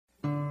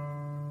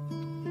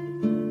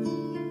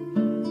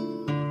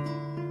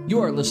You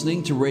are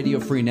listening to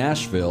Radio Free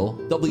Nashville,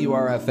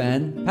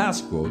 WRFN,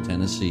 Pasquo,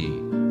 Tennessee.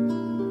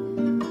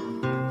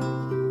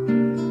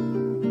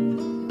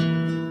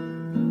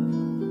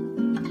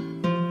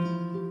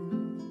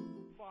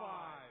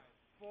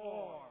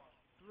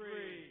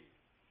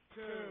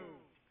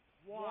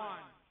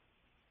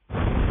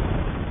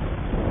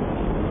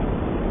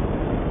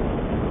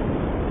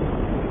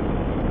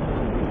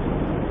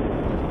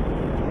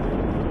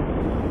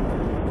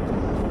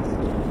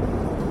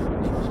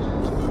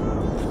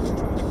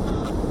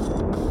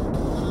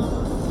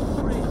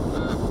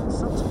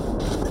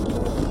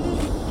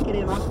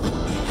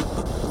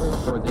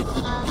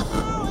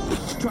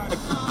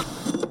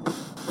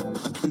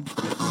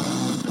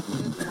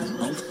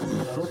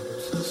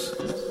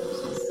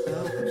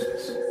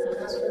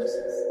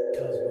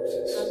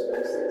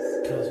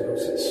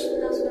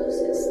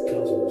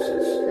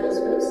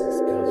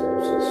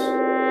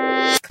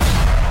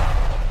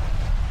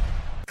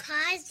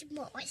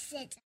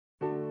 Cosmosis.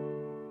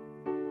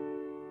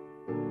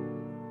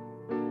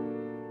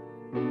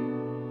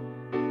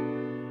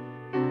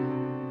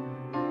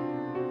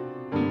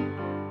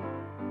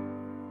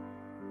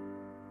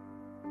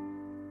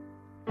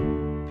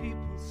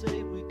 People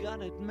say we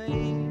got it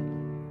made.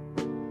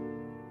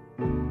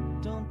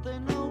 Don't they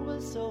know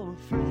we're so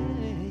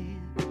afraid?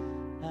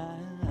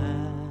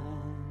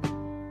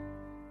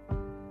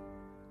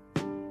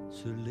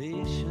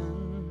 Isolation.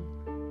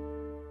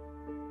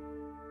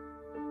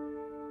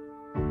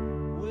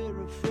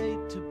 We're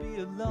afraid to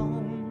be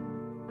alone.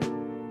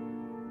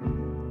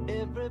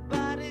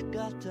 Everybody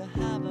got to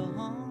have a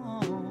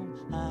home.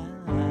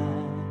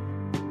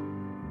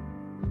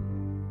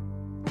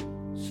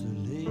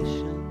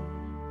 Isolation.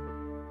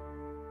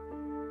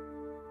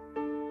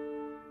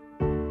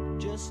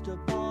 Just a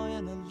boy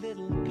and a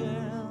little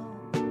girl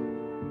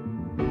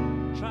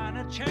trying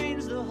to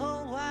change the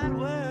whole wide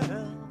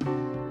world.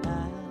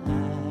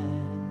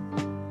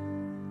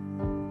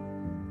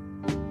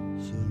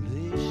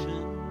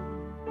 Isolation.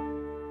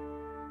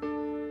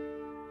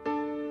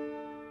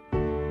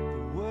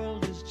 The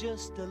world is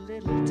just a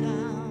little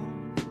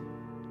town.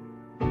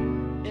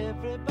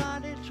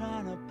 Everybody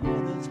trying to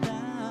put us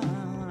down.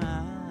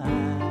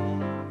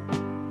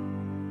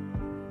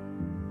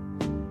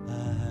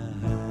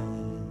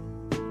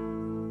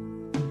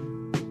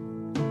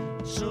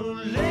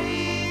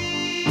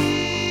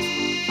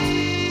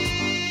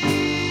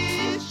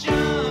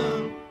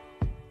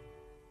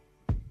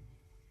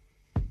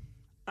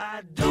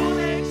 I don't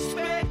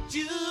expect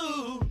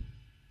you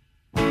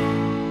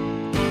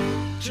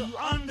to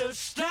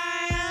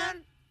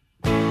understand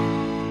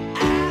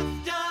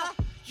after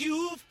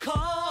you've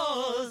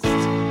caused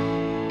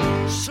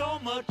so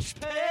much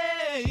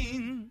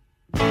pain.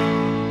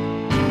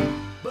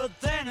 But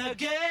then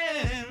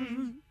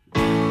again,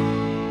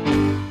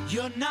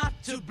 you're not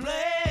to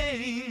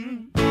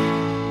blame.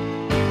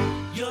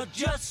 You're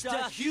just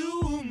a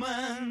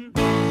human, a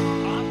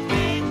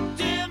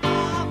victim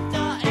of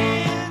the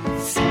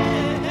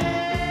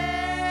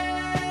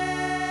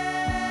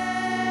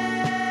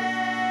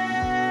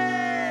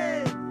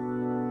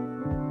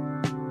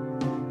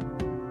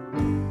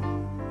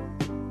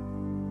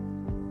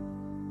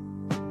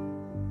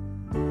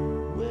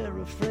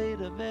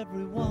afraid of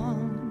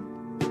everyone,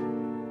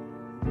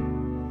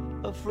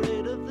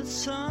 afraid of the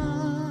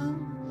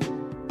sun.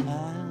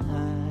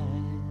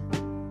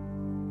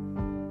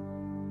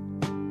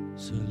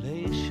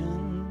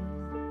 Isolation.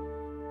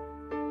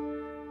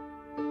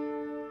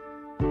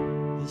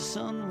 The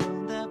sun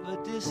will never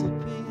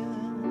disappear,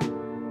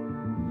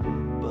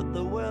 but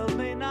the world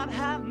may not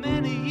have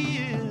many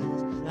years.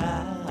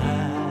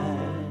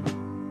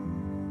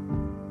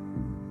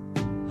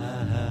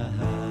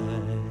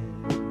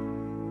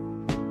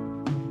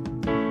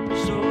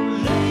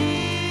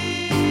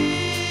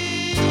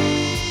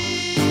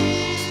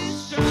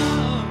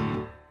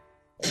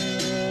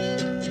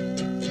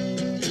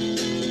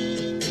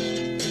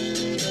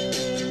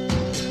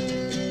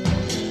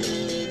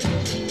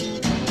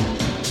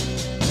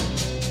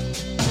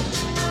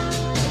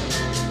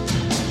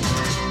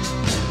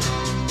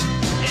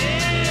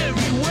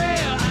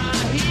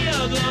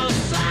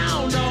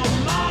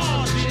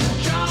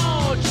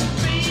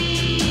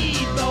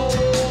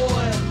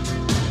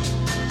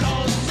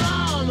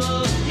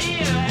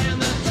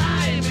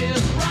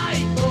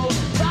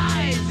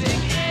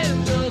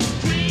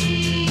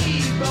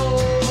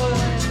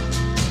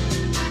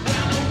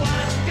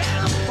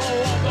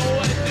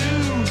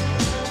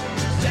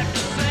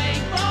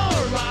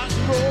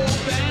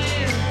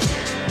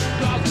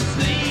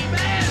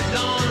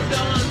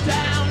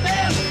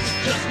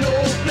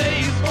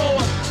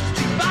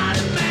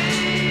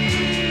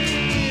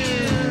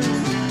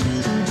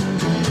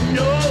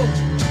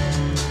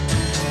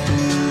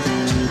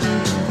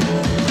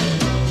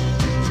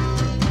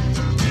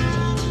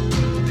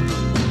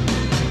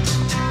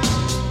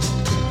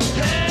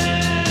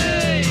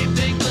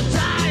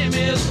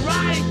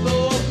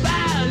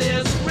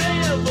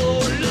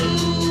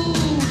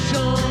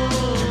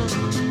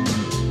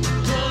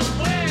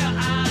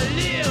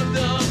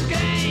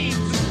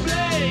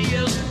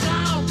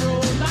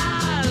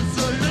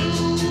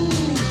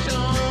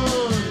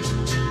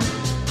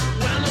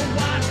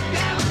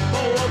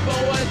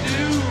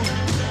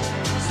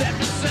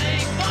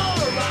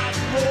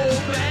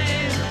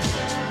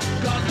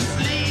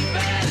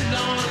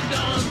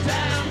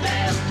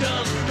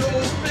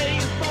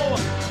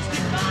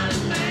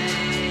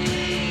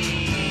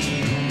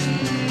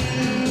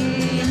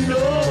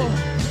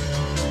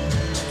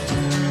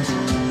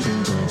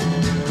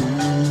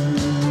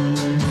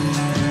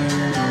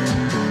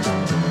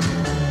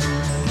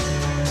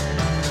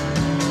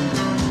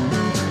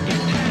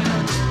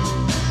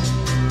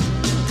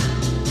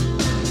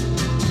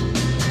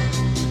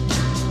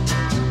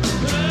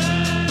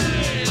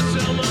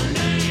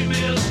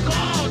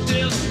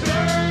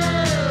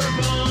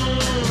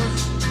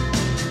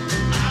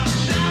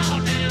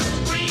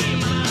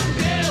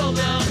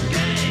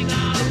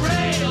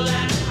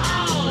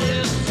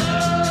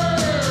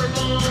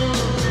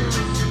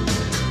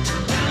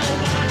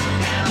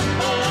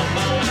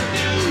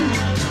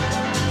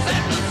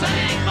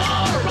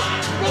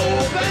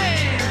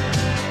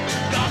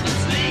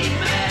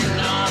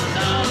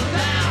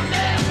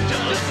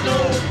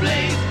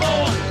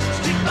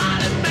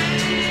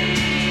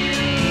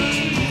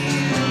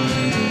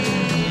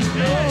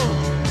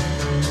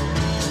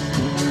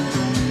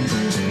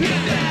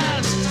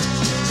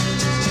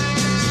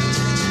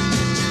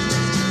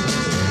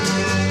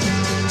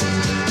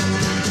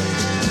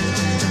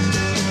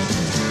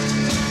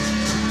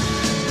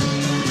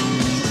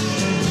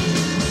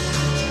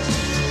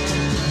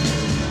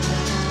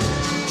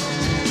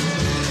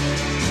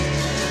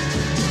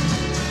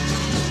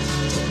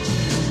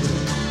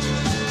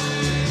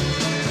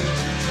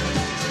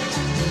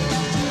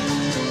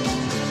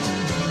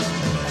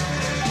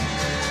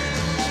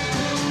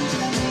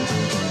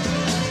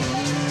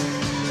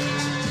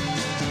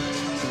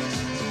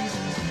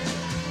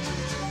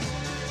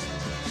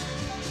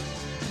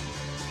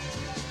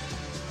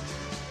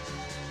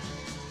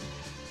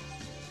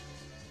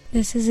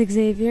 This is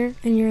Xavier,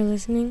 and you're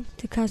listening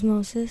to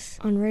Cosmosis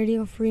on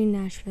Radio Free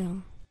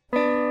Nashville.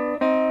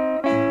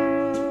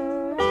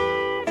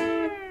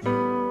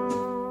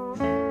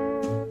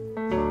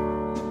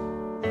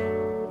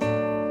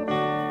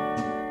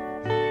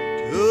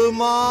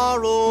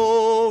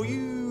 Tomorrow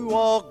you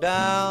walk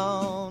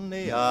down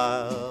the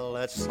aisle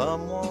at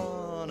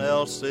someone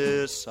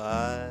else's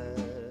side,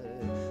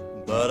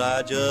 but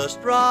I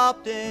just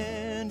dropped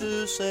in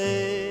to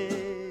say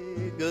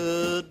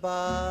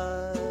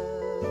goodbye.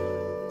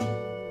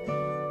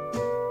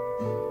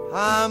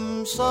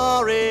 I'm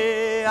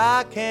sorry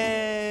I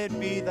can't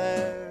be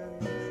there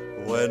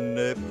when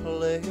the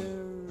player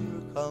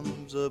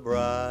comes a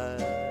bride,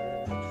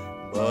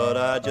 but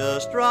I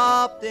just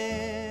dropped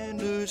in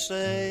to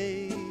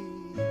say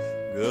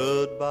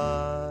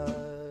goodbye.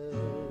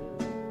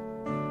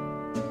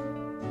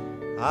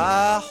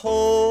 I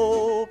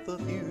hope the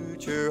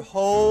future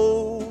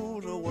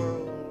holds a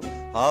world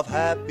of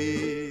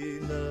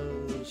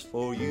happiness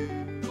for you.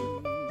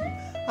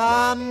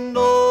 I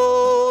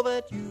know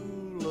that you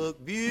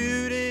look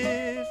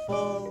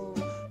beautiful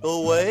the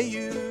way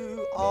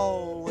you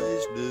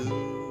always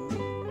do.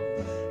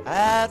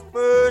 At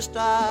first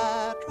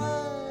I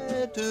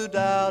tried to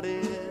doubt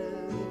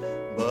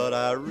it, but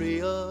I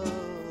realize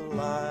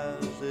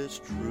it's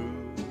true.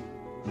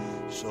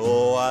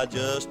 So I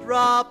just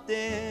dropped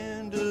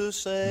in to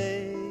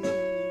say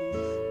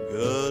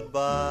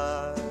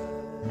goodbye.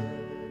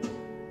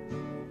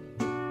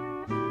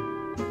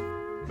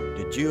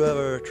 Did you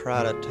ever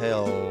try to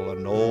tell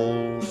an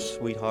old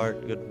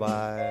sweetheart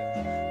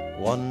goodbye?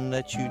 One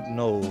that you'd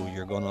know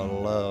you're gonna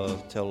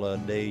love till the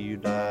day you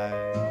die.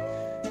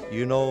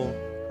 You know,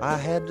 I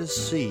had to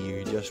see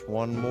you just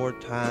one more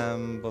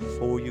time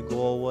before you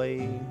go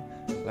away.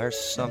 There's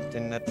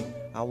something that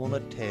I want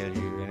to tell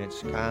you, and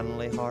it's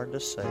kindly hard to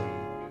say.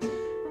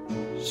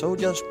 So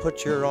just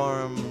put your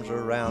arms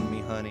around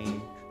me,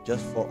 honey,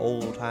 just for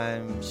old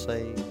time's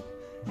sake.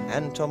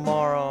 And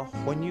tomorrow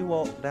when you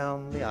walk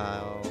down the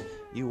aisle,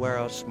 you wear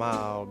a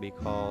smile,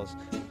 because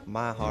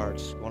my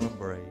heart's gonna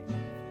break.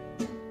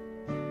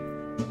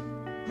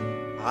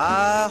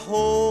 I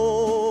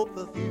hope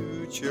the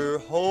future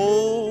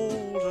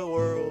holds a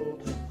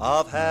world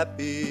of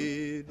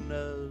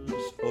happiness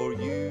for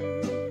you.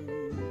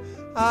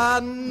 I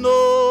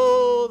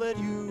know that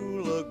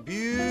you look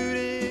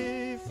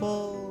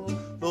beautiful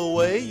the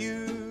way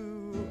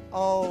you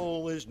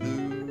always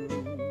do.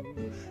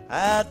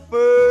 At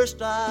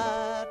first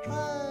I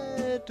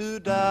tried to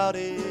doubt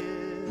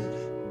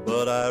it,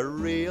 but I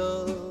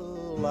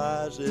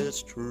realize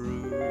it's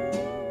true.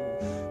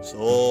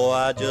 So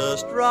I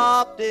just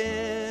dropped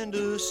in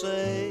to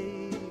say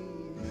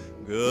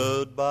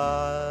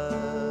goodbye.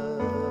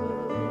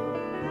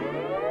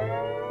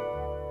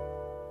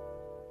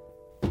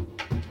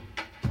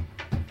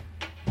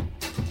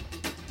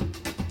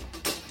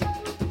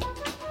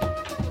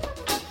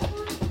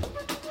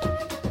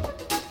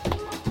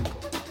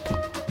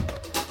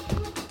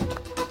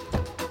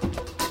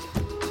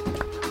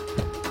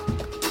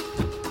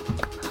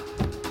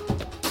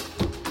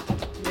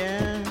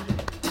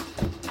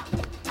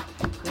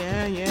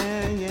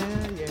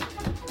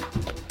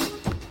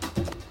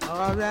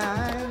 All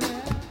right,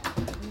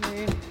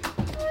 yeah.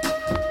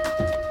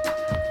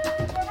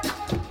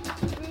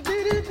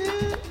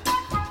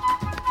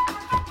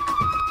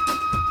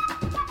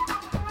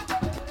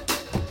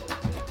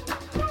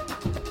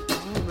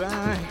 All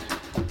right.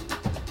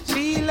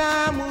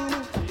 Sheila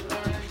woman,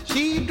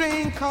 she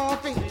drink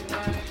coffee,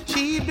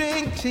 she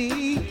drink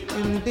tea,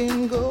 and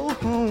then go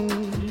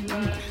home.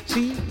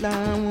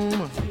 Sheila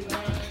woman,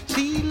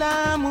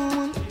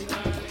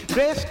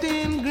 dressed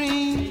in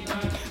green,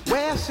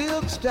 wear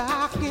silk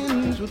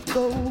stockings with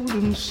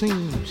golden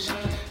seams.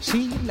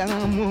 Sheila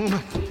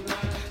woman,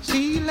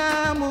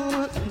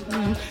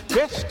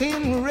 dressed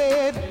in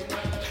red,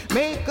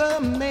 make a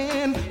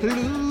man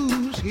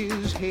lose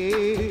his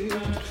head.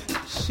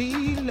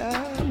 Sheila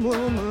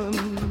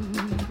woman,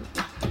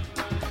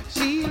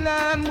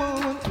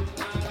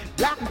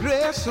 black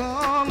dress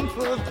on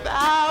for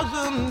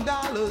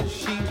 $1,000.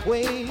 She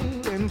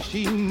wailed and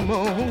she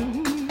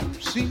moaned.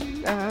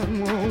 Sheila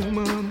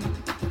woman,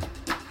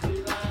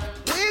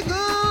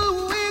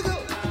 wiggle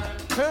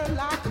her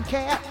like a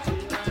cat,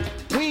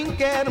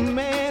 wink at a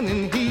man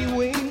and he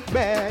wink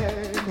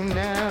back.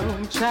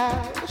 Now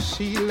child,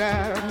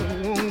 Sheila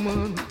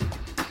woman,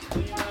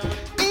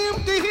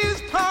 empty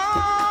his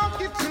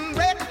pockets and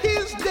wreck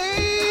his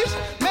days,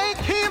 make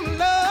him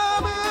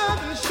love her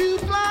and she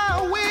fly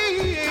away.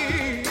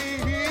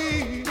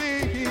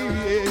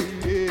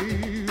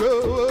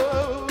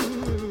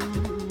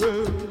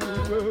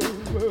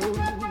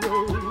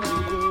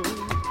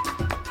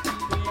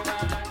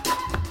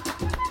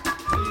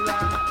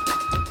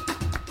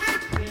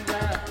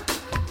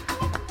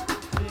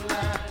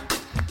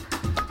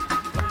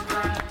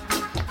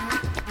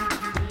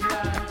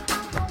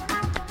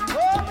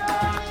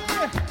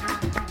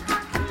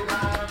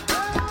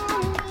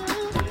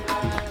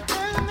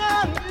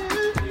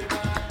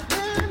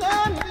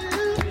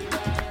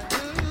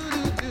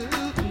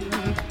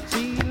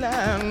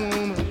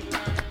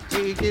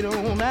 get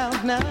on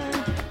out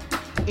now,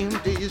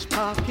 empty his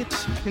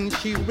pockets, and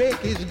she wreck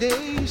his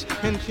days,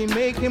 and she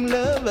make him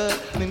love her,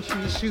 then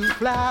she shoot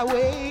fly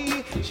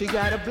away. She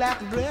got a black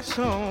dress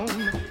on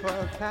for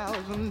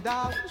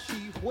 $1,000.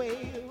 She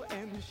wail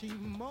and she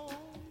moan.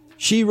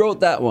 She wrote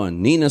that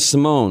one, Nina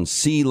Simone,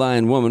 Sea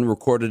Lion Woman,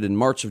 recorded in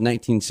March of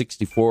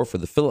 1964 for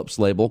the Phillips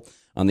label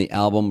on the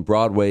album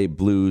Broadway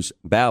Blues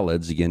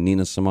Ballads. Again,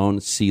 Nina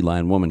Simone, Sea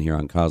Lion Woman here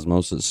on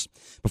Cosmosis.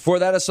 Before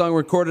that, a song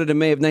recorded in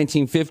May of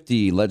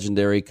 1950,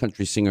 legendary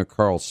country singer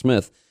Carl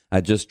Smith.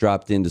 I just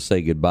dropped in to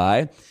say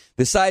goodbye.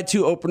 The side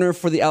 2 opener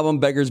for the album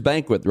Beggar's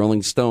Banquet, the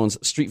Rolling Stones'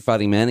 Street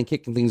Fighting Man, and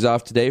kicking things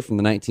off today from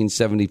the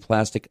 1970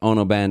 Plastic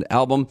Ono Band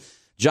album,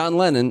 John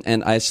Lennon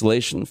and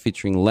Isolation,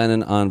 featuring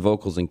Lennon on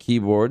vocals and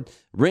keyboard,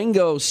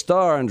 Ringo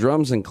Starr on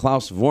drums, and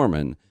Klaus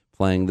Voormann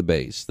playing the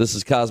bass. This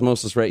is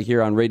Cosmosis right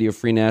here on Radio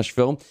Free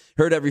Nashville.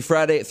 Heard every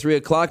Friday at 3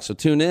 o'clock, so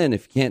tune in.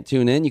 If you can't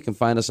tune in, you can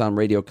find us on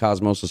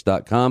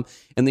radiocosmosis.com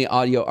in the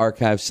audio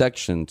archive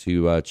section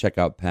to check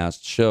out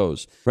past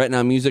shows. Right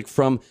now, music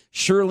from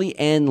Shirley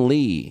Ann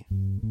Lee.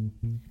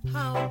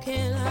 How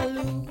can I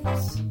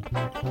lose?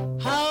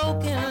 How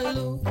can I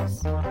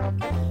lose?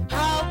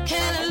 How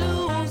can I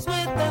lose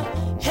with the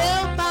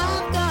help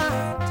I've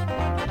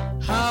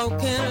got? How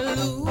can I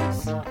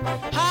lose?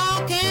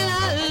 How can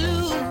I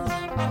lose?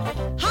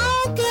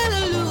 How can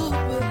I lose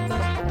with the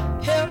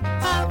help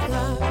I've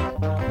got?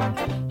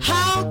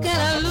 How can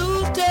I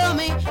lose? Tell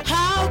me,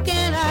 how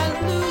can I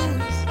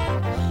lose?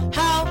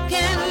 How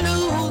can I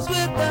lose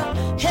with the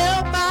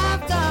help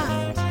I've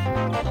got?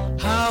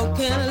 How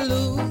can I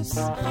lose?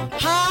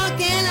 How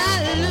can I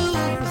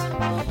lose?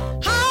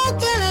 How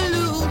can I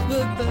lose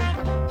with the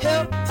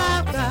help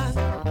I've got?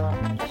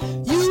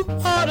 You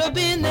ought to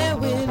been there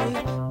when he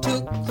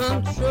took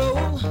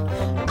control.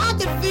 I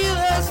could feel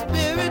her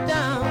spirit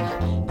down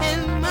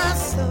in my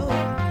soul.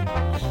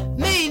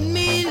 Made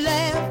me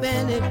laugh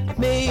and it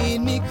made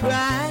me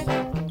cry.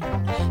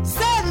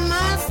 Set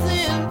my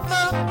sin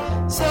for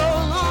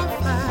soul on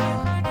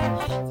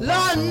fire.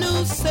 Lord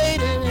knew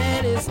Satan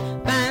had his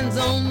bands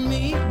on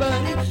me, but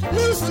he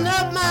loosened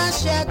up my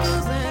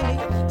shackles and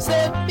he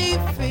set me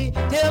free.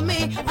 Tell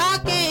me I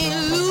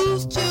can't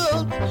lose,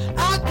 children,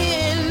 I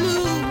can't lose.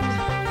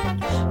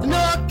 No,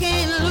 I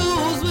can't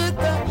lose with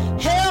the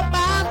help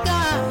I've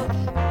got.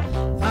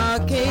 I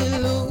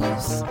can't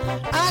lose,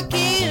 I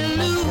can't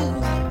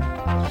lose.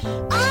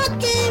 I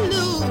can't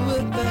lose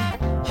with the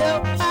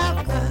help I've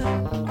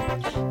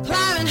got.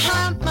 Climbing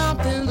high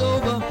mountains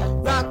over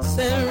rocks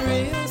and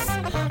rills.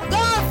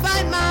 Gonna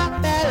fight my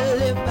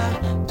battle if I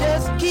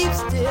just keep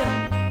still.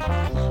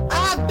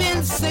 I've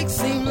been sick,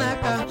 seemed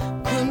like I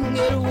couldn't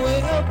get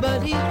well,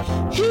 but he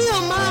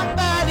healed my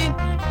body.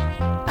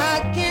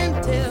 I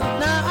can tell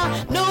now. I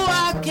know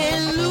I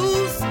can't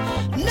lose.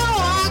 No,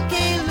 I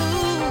can't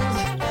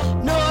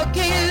lose. No, I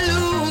can't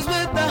lose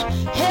with the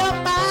help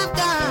I've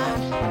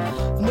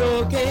got. No,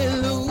 I can't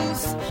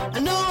lose. I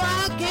know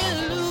I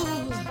can't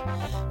lose.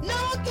 No,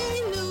 I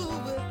can't lose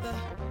with the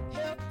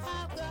help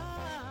I've got.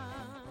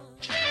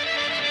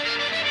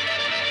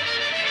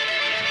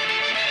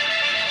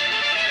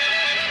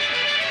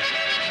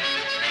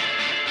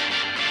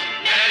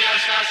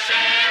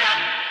 Stasera,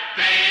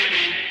 baby.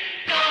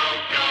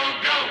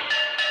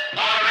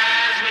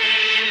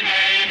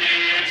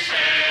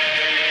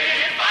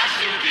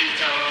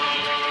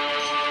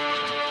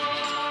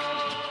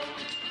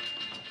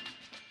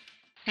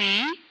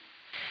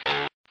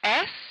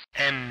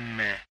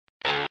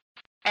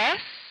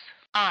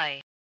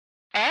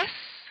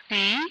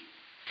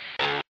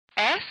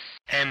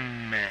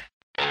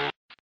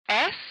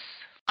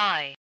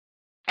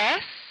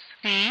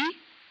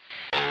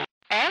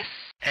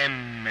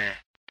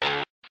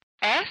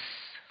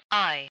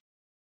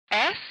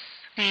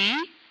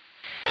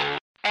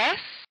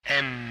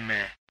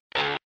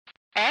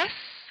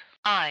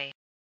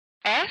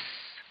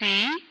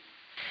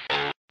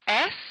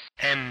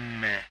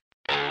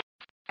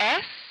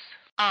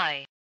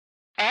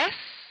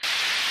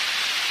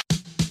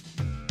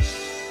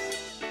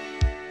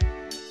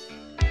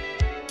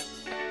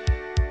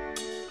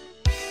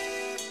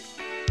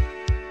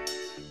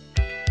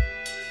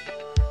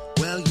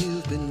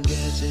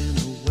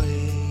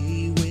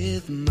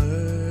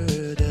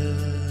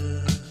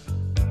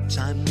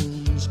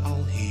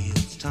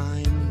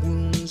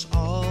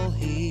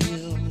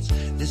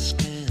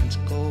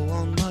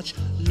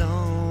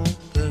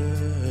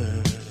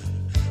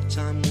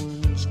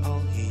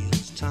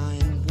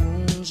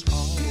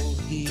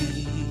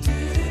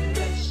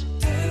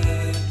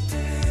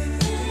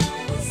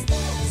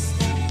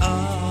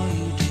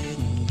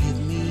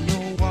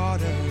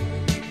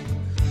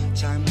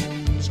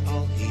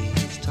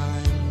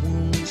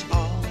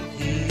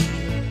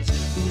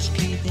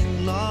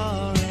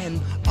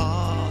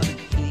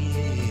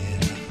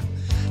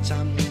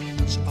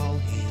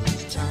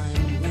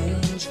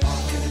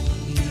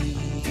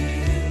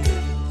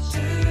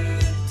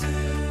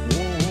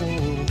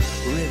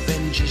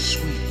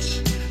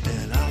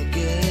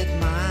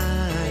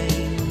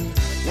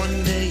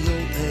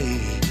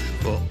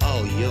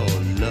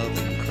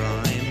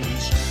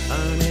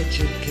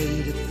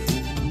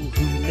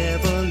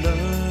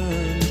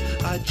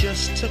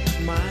 just took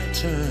my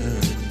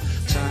turn,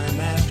 time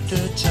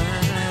after time.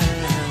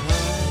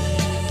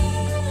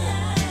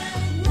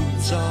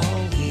 Wounds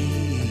all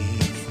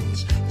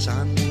heals,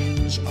 time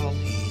wounds all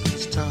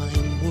heals,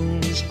 time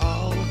wounds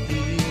all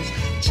heals,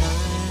 time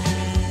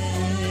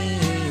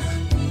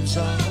wounds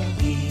all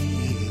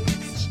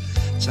heals,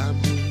 time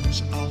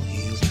wounds all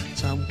heals,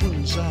 time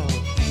wounds all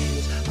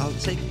heals. I'll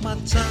take my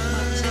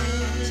time.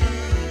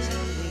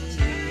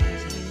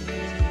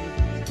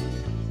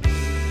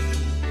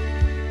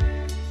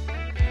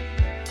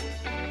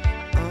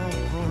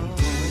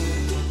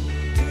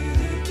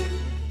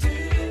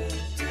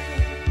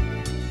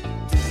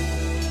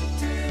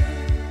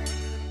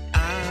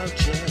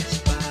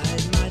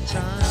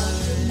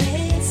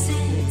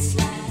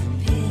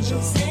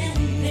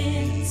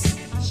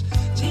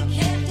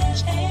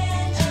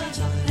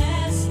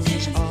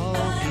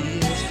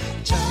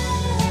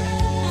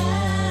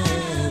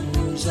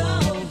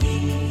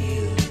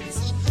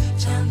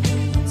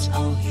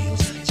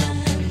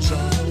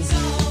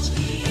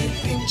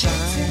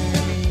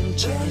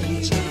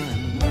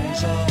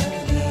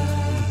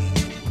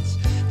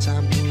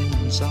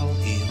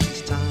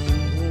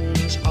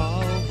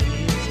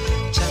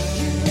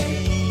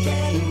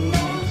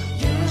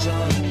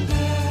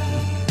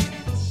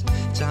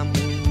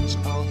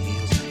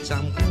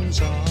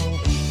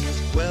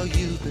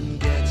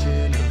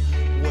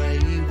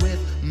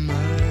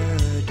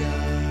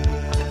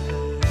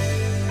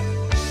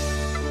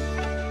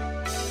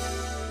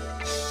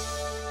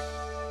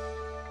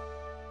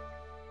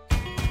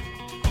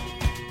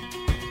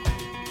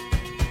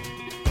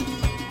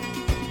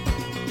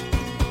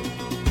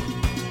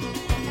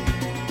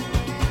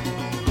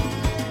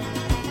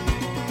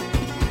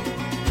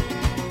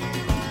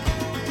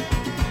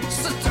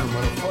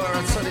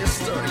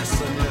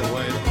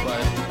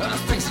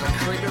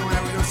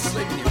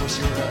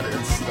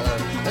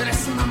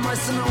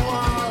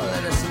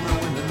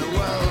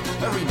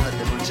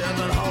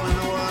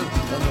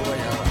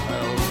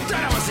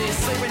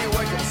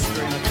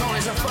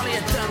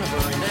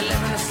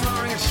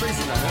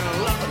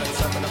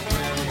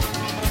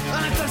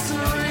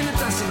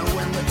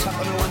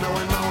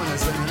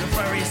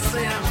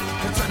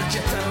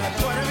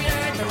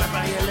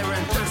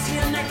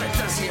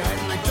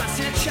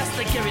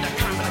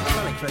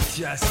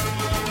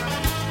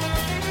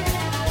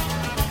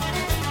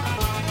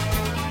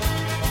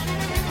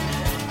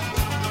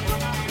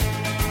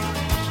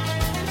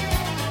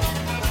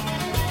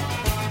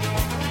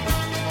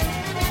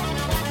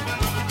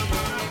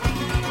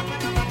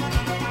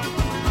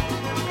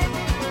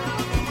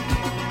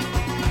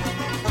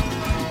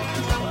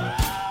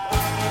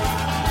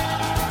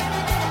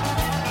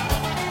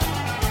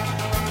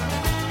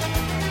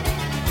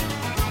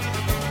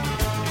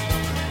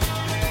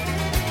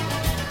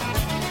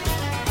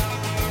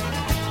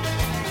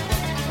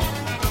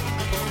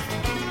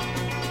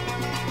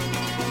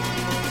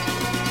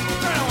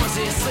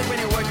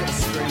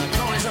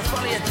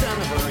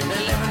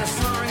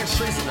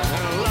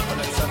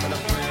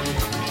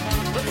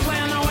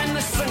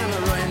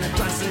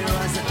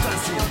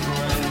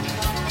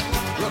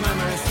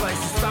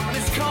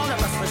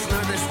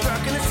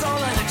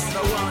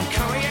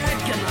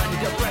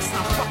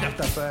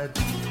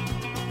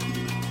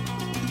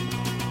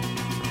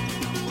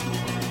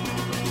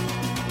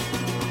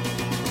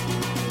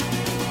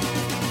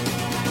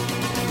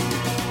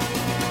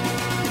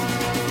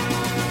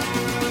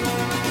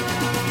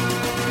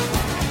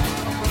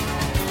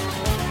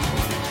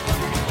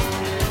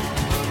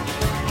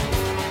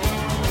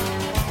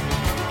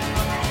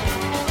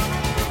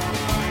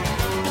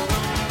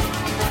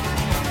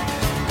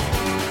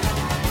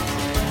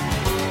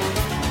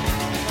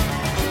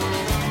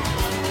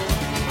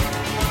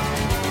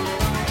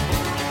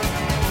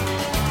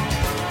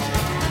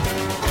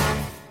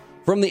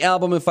 From the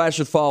album If I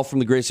Should Fall from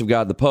the Grace of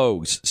God, the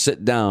Pogues,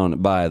 Sit Down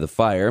by the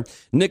Fire.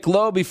 Nick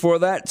Lowe before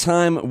that,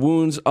 Time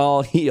Wounds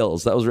All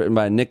Heals. That was written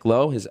by Nick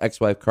Lowe, his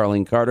ex-wife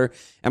Carlene Carter,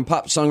 and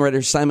pop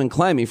songwriter Simon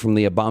Climie from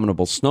the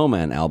Abominable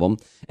Snowman album.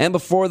 And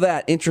before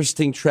that,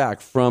 interesting track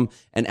from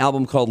an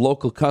album called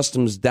Local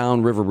Customs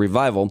Downriver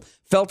Revival.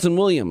 Felton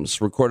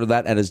Williams recorded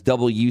that at his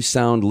W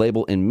Sound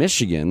label in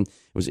Michigan. It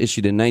was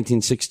issued in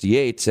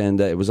 1968, and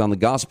it was on the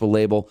gospel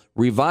label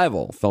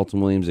Revival. Felton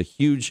Williams, a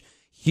huge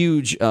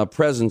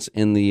presence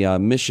in the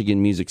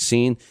Michigan music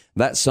scene.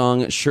 That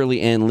song,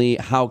 Shirley Ann Lee,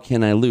 How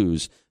Can I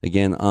Lose?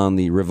 Again, on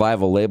the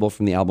Revival label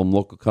from the album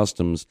Local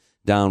Customs,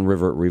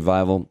 Downriver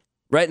Revival.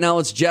 Right now,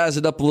 let's jazz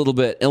it up a little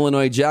bit.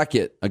 Illinois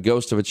Jacket, A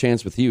Ghost of a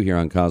Chance with You here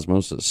on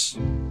Cosmosis.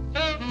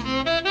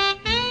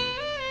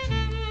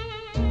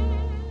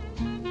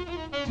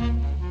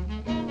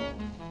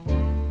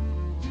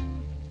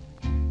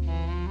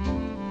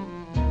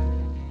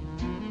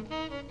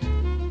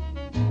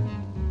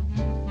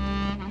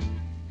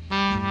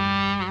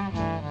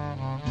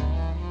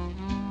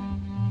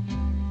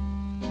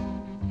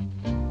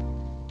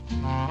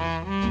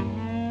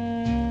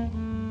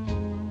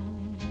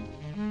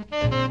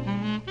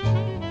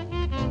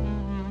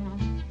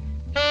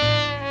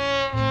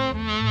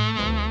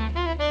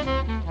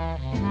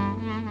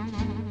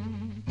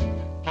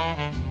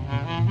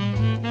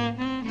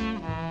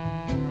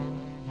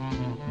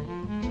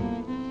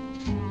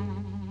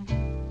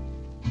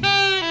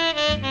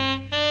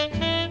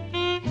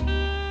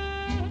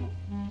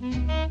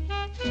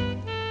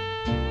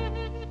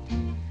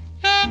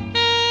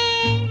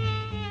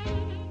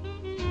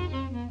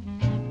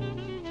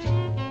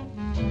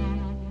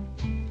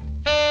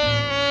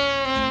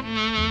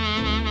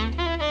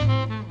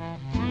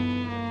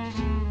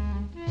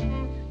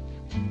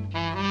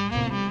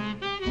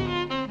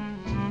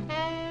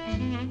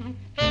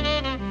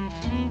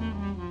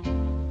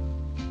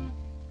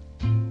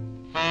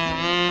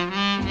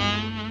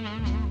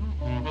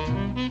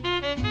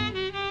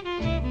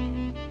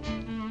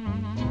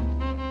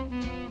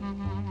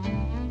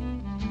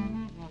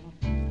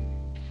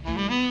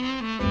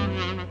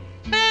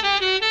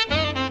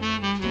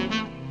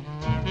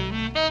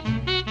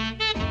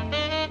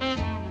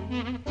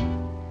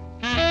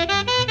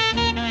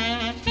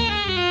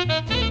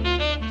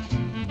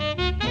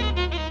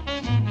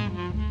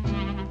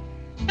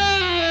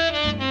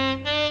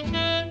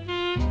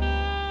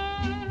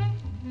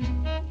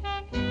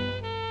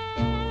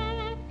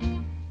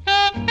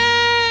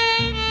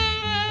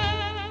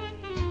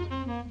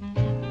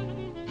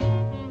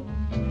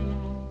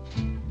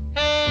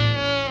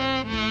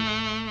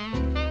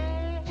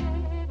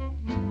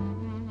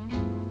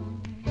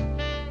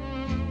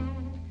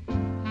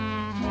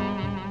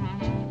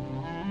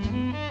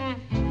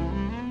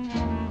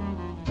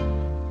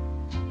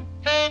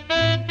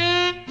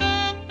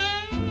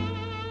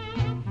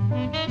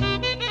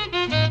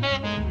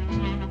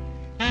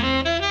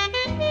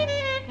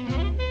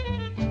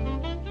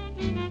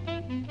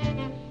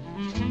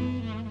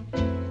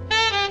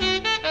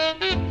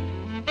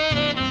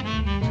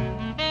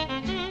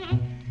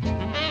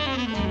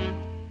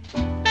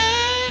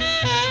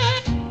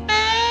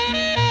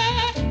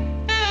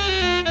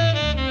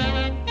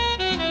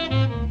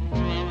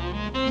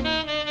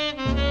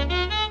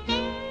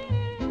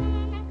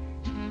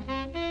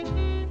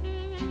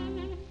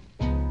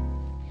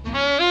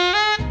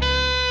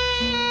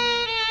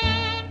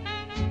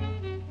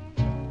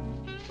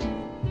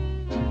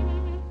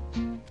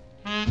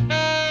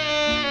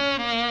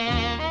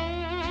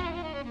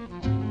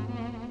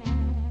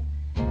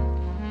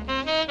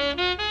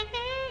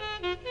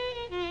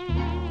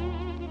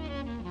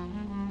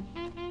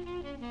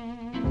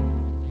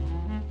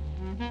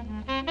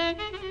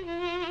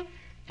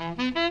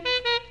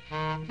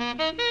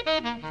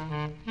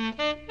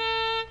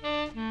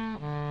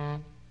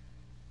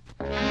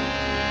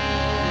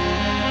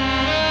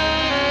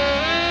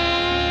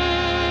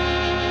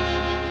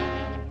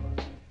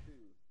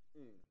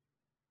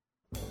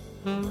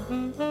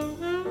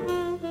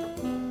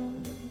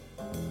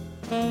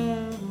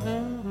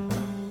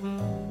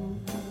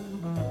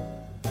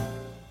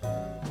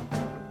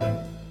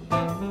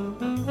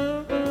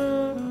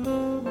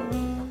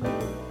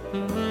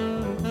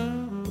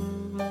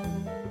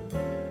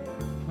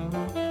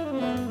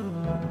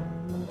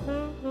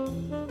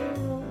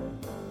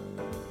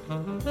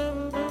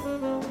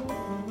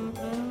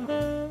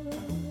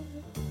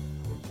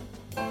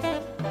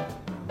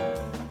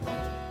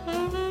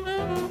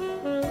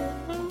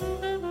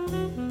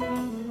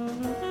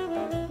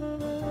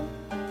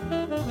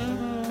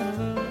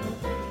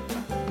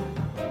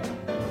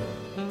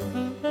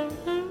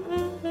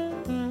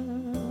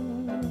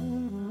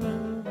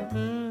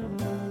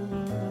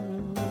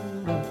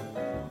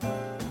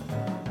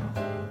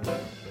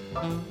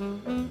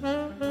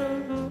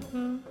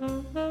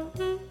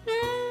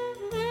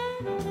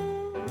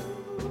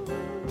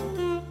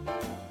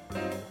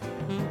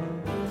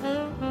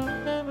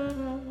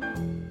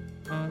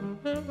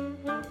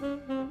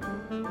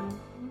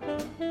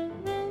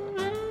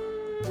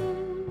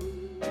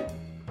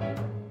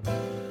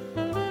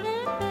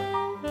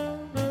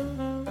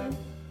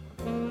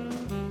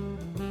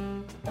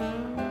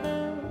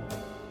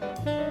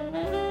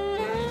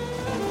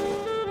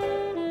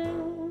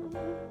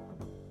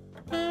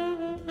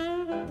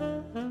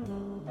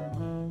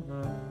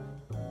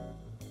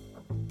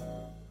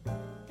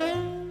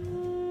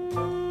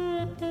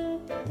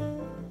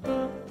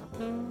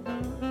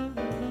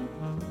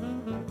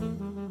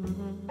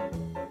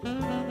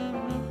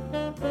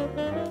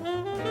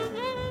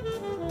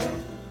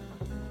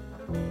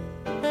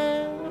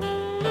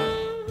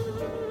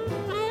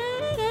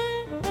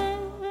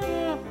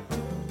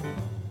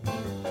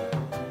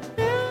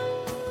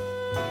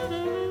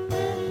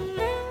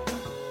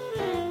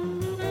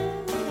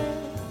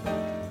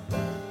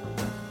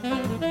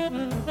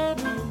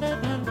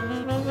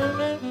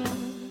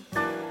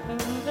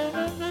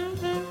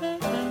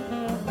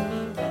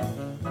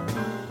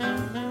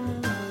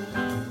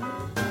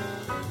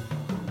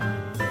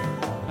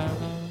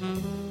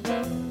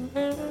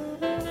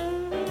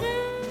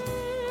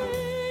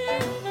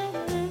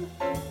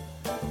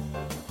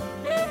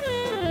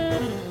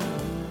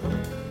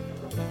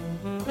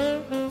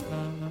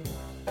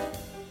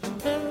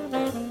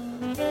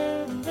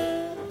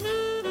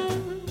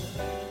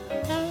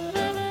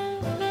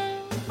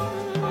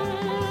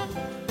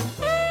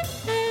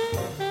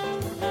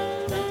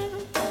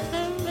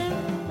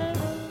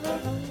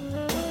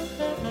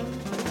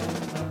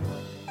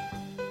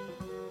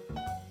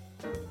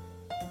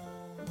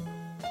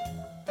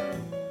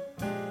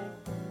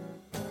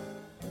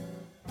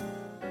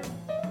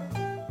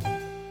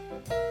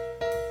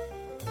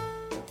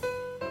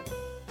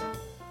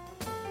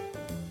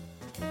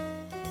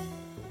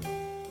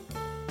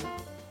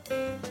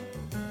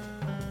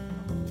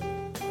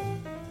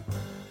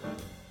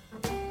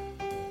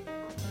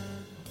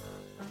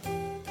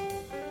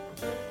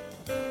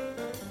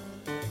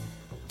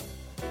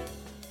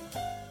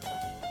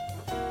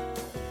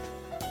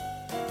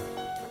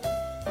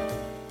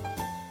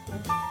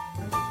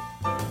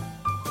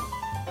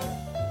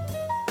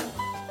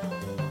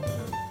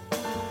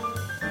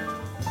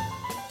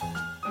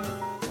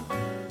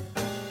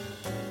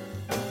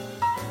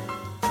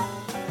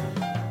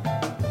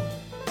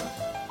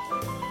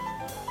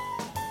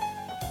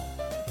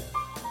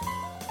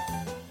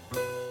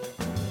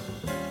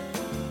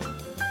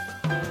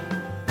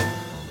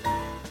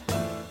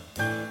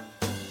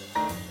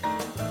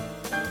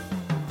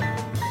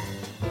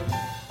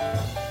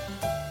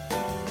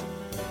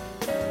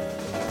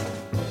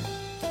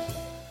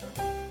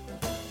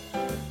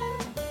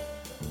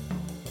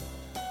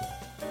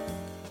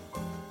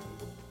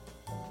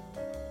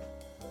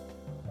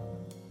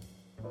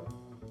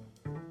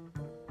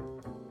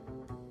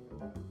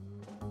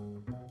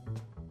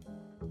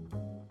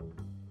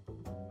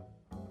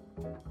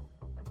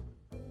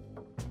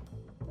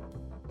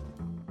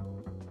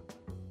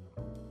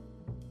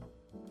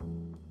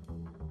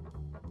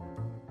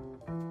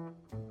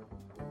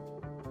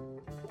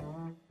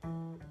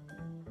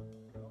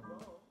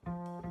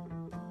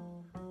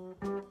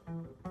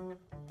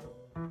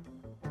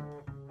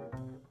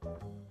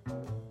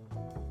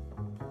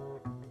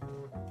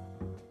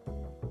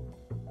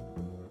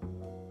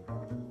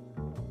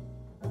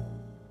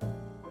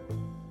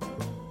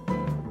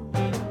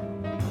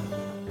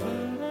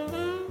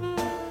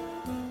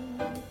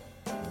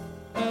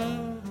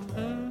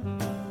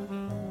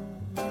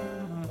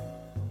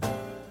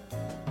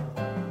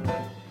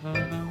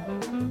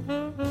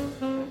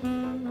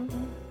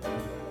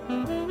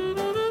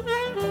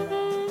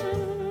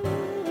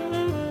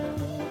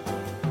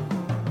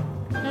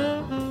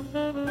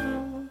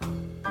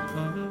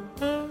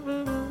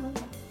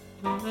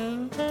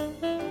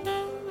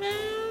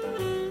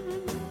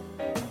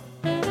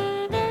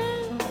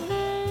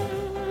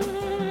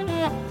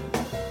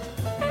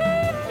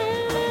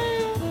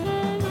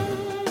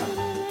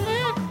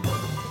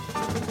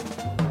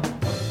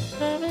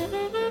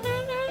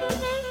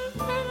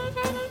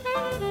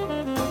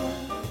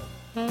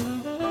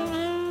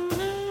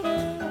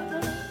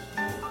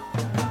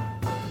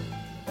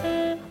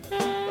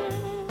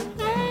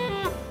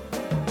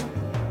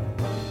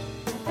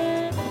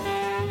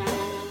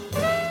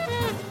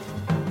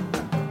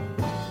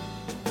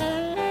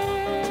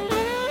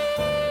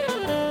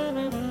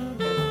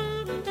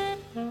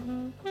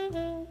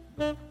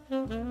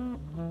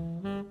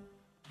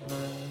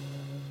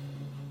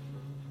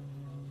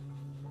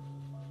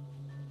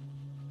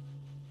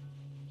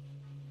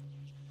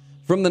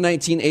 From the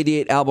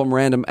 1988 album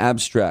Random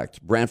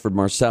Abstract, Branford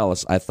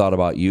Marsalis, I Thought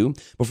About You.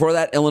 Before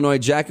that, Illinois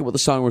Jacket with a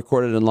song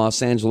recorded in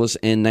Los Angeles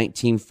in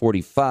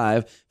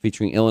 1945,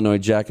 featuring Illinois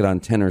Jacket on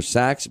tenor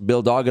sax,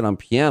 Bill Doggett on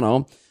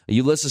piano.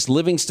 Ulysses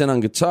Livingston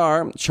on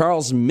guitar,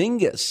 Charles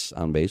Mingus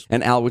on bass,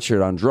 and Al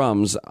Richard on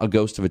drums, A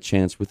Ghost of a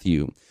Chance with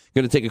You.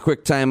 Going to take a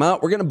quick time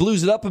out. We're going to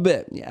blues it up a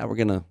bit. Yeah, we're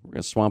gonna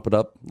swamp it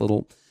up a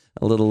little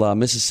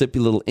Mississippi,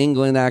 little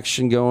England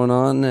action going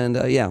on. And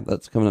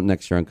that's coming up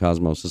next year on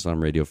Cosmosis on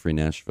Radio Free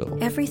Nashville.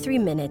 Every 3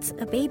 minutes,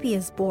 a baby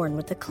is born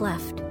with a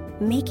cleft,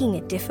 making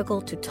it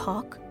difficult to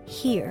talk,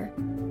 hear,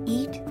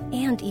 eat,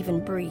 and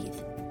even breathe.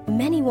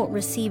 Many won't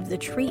receive the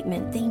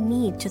treatment they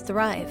need to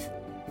thrive.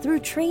 Through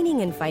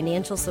training and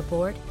financial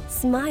support,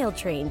 Smile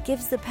Train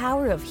gives the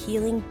power of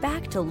healing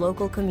back to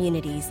local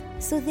communities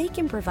so they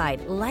can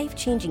provide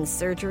life-changing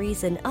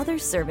surgeries and other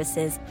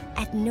services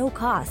at no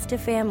cost to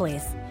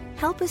families.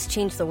 Help us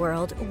change the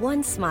world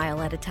one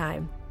smile at a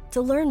time.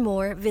 To learn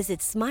more, visit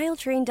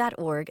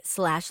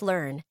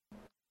smiletrain.org/learn.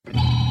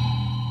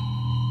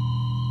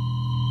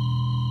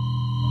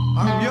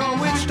 I'm your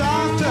witch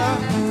doctor,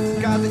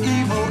 got the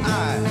evil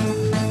eye,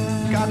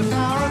 got the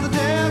power of the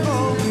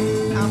devil,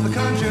 I'm the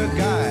conjure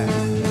guy.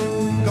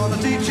 Gonna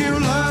teach you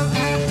love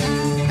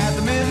at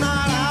the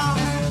midnight hour,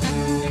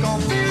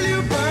 gonna feel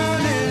you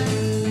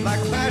burning like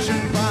a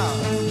passion flower.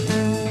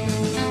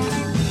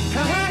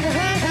 Hey, hey,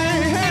 hey,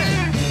 hey, hey,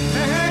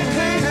 hey,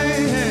 hey,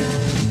 hey, hey,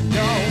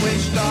 your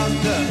witch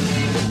doctor,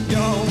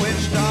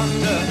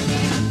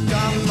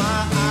 got my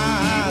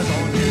eyes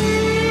on you.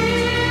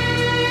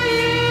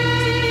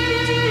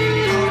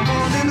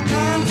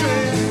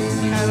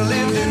 And I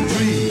lived in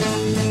trees.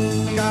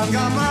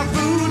 Got my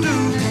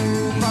voodoo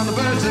from the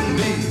birds and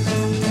bees.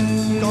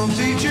 Gonna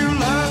teach you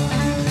love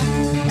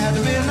at the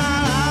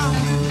midnight hour.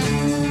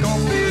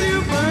 Gonna feel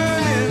you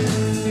burning,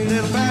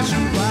 little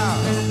passion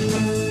flower.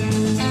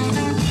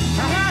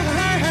 Hey,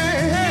 hey, hey,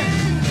 hey,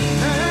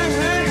 hey,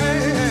 hey,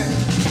 hey, hey.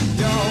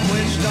 Your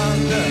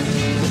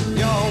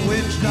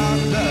witch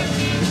doctor,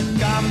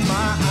 got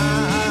my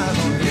eyes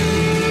on you.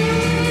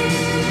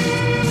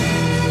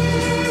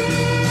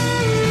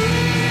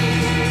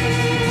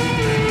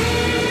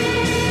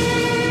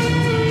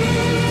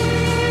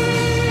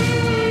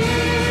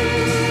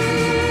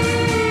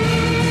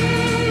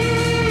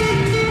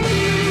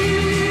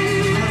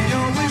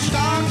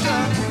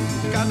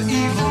 Got the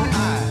evil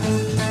eye,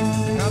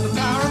 got the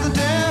power of the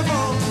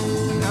devil,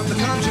 I'm the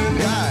conjure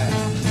guy.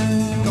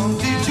 Gonna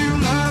teach you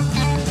love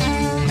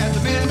at the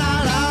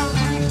midnight hour.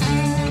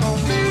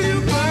 Gonna feel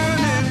you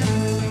burning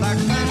like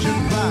a passion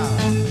flower.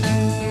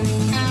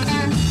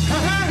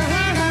 Hey,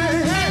 hey, hey,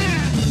 hey,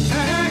 hey,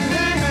 hey,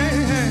 hey,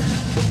 hey.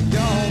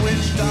 Your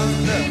witch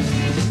doctor,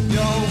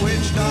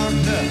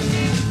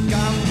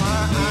 got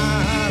my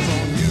eyes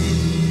on you.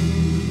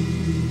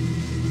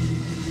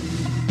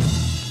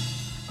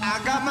 I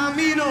got my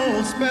mean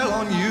old spell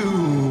on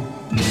you.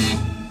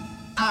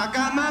 I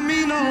got my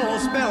mean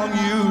old spell on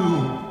you.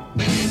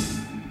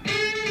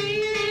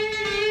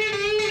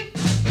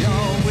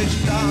 Your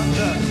witch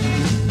doctor,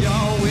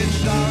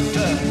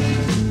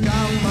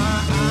 got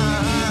my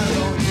eyes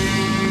on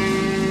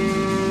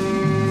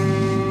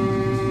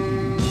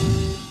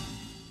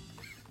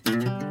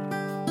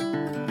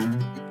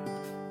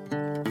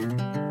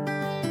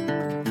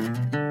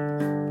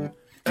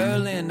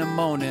Early in the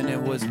morning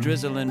it was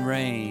drizzling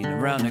rain.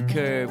 Around the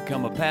curb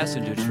come a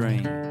passenger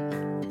train.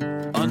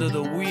 Under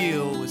the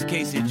wheel was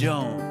Casey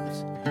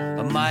Jones,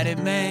 a mighty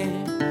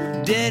man,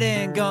 dead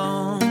and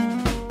gone.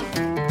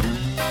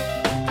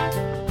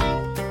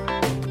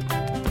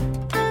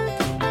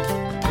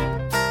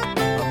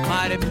 A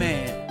mighty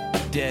man,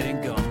 dead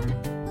and gone.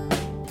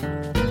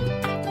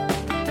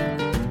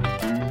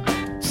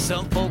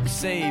 Some folks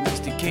say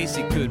Mr.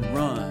 Casey couldn't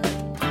run.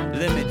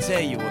 Let me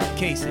tell you what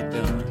Casey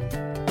done.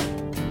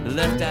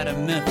 Left out of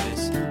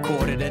Memphis,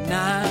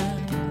 8:45.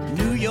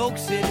 New York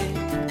City,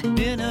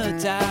 dinner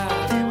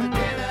time.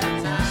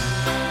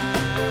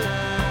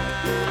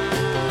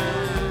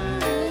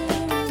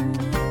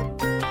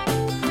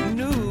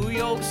 New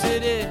York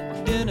City,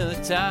 dinner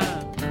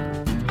time.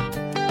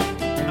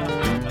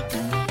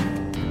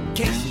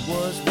 Casey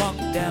was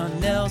walking down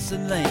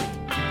Nelson Lane.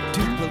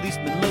 Two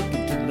policemen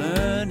looking to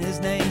learn his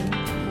name.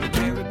 They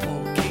carried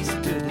poor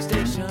Casey to the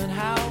station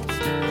house.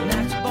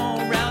 Natural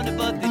born rounder,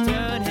 but they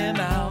turned him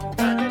out.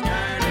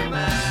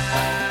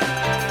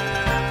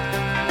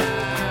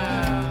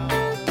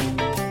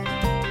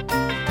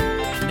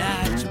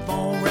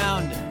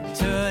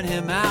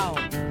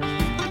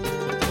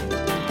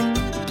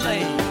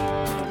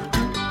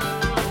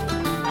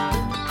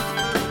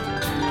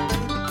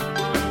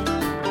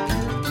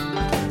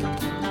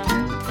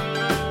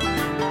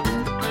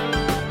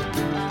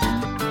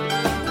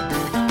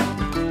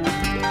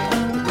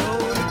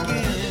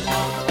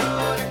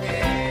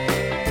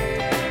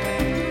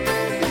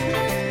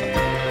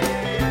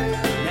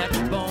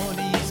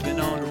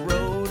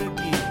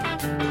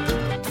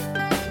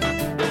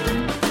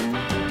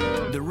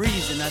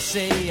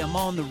 Say I'm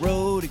on the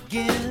road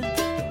again.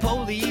 The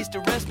police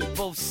arrest me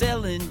for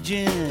selling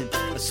gin.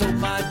 I sold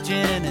my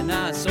gin and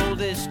I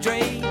sold it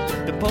straight.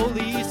 The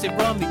police, they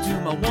brought me to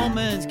my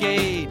woman's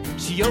gate.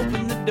 She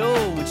opened the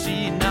door and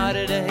she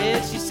nodded her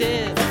head. She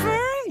said,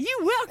 "You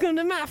welcome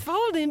to my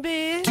folding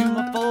bed." To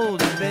my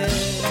folding bed.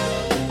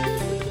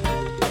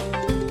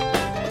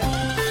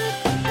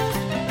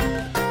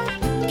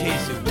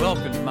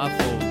 talking to my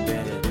folding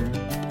bed.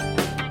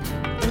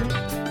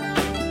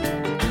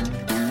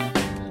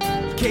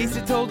 Casey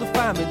told the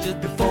fireman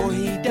just before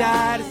he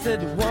died, he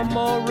said that one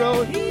more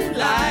road he'd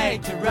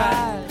like to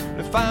ride.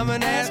 The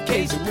fireman asked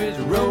Casey which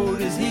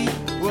road is he?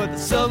 Well, the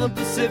Southern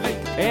Pacific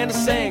and the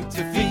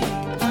Santa Fe.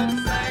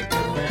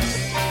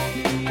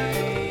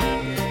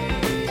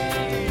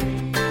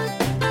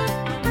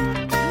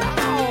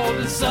 Oh,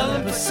 the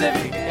Southern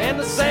Pacific and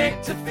the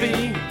Santa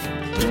Fe.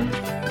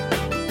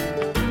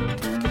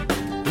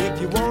 If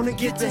you want to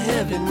get to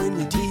heaven when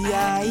you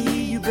DIE,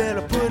 you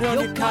better put on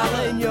your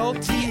collar and your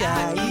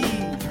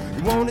TIE.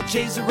 You wanna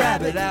chase a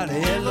rabbit out of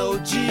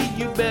LOG,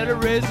 you better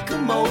raise a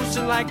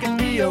commotion like a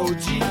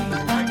DOG.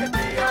 Like a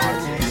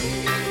DOG.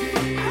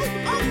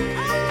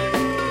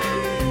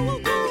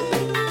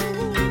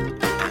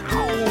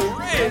 Oh,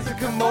 raise a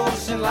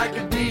commotion like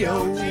a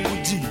DOG.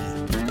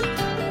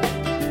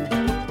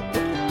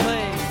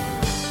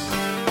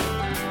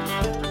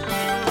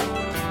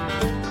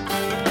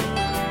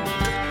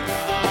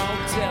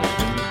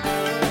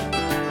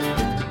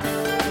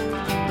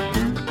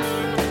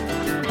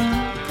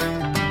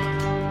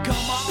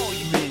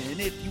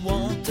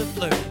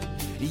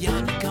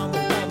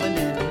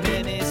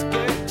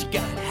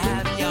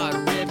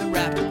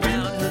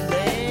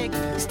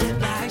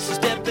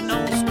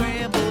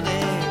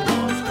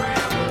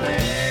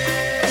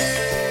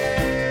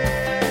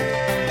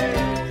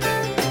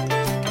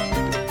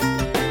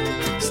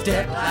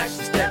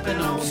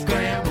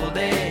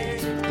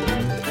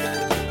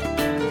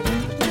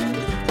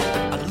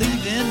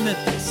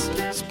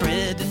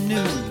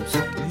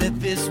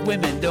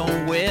 Women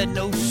don't wear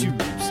no shoes.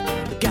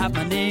 Got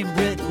my name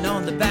written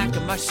on the back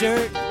of my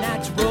shirt.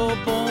 Natural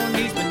born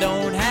Eastman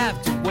don't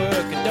have to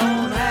work. I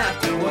don't have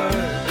to work.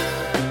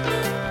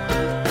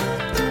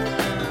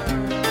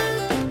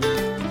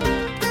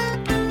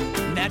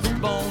 Natural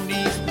born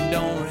Eastman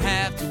don't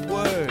have to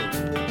work.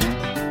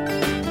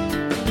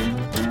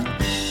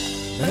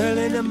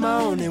 Early in the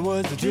morning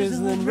was the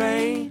drizzling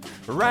rain.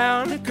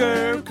 Around the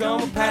curve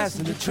come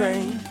passing the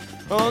train.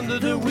 Under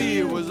the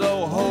wheel was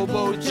old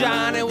hobo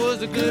John. It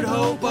was a good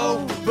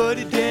hobo, but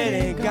he dead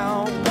and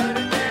gone. But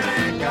he dead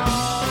and gone.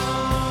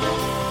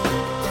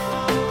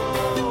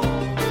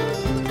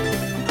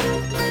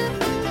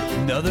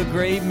 Another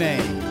great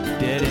man,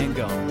 dead and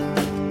gone.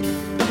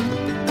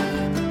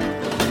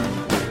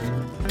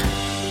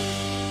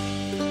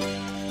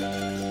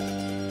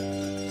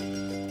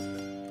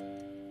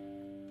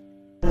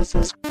 This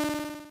is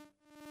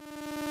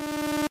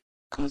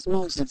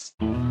Cosmosis.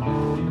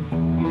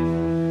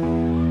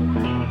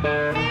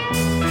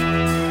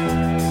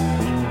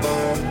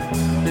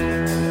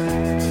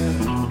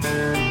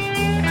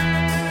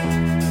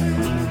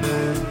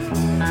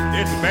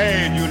 It's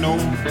bad, you know,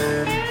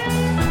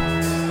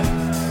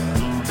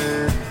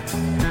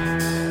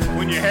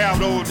 when you have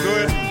those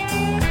good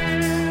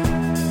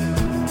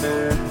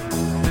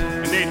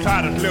and they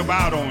try to slip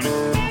out on it.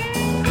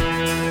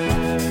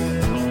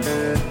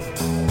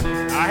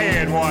 I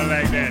had one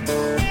like that.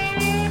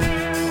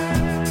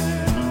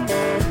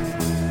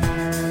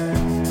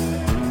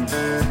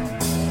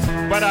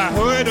 But I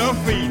heard her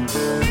feet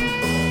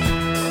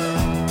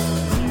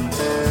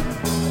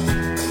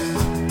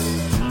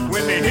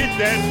when they hit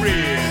that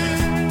bridge.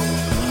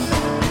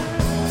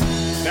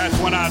 That's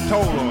when I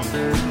told her,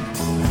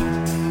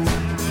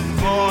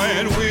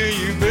 going with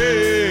you,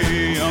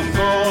 babe. I'm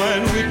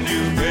going with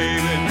you,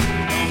 baby.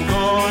 I'm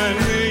going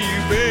with you,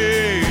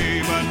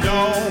 babe. I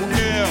don't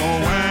care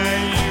where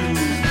you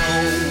go.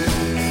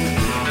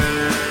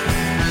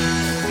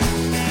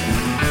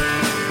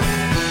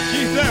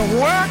 She said,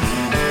 what?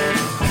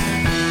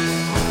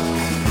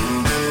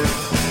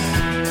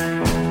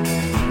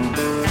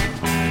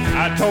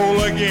 I told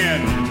her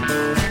again,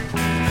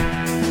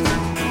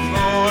 I'm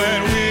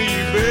going with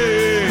you,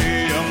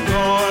 babe. I'm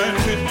going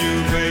with you,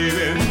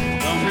 baby.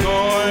 I'm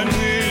going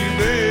with you,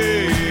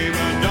 babe. I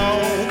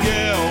don't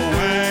care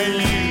where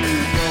you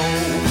go.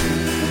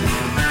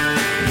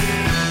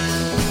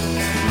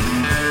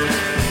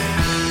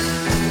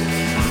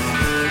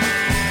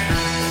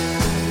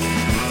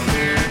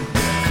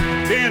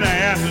 Then I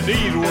asked her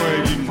these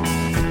words,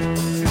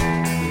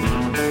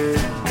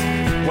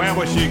 where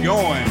was she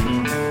going?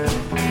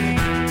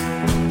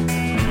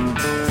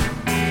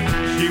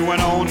 She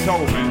went on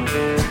told me,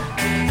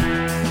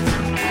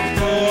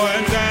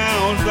 going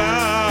down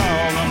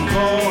south, I'm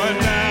going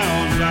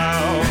down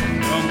south,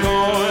 I'm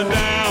going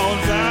down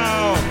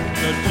south,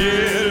 the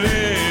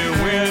chilly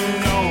wind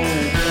don't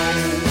blow.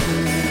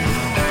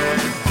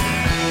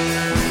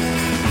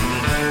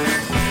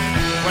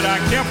 But I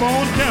kept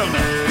on telling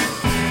her,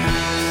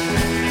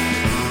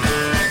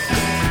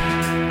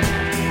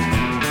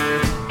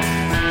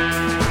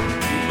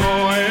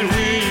 going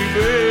with you,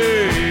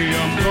 babe,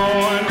 I'm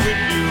going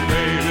with you,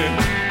 baby.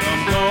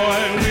 I'm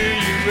going with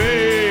you,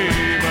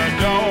 babe. I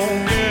don't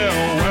care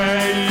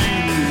where you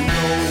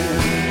go.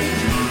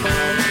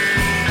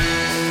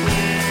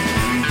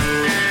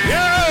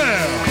 Yeah!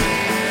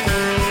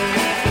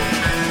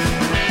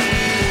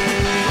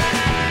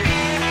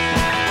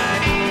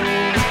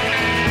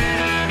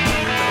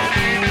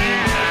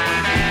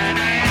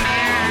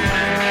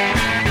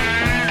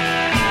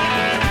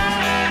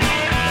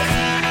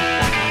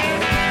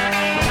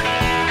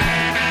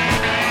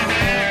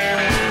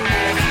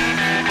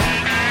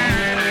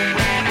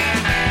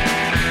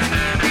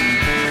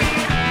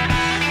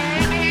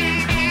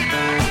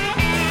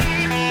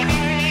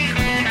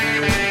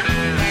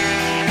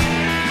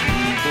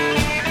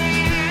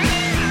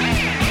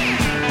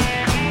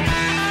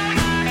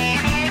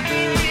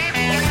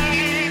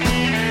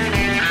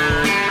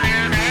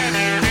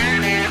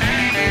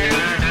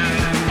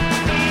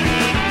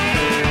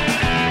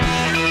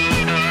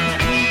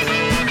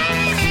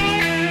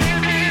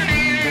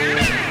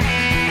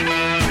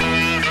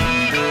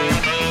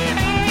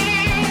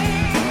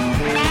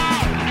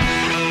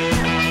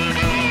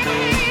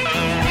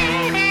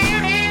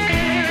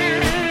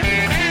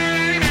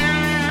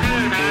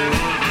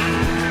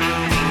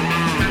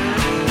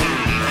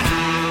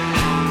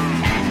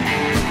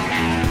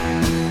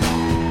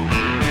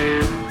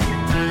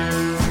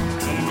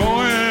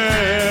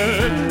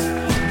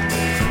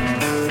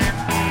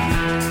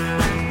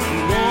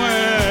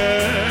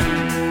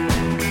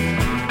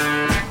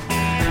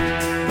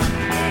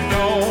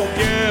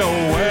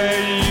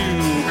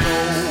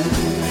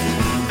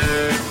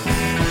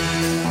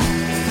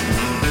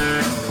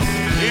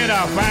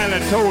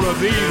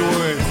 these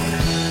words.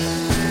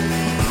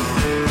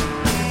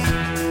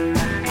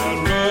 I'd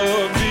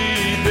rather be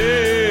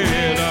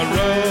dead, I'd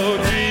rather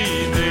be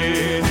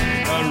dead,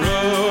 I'd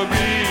rather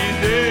be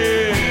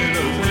dead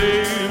or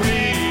lay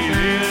me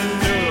in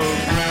the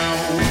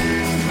ground.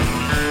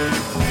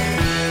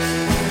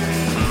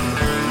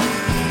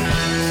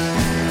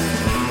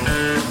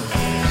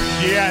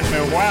 She asked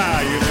me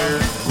why, you know.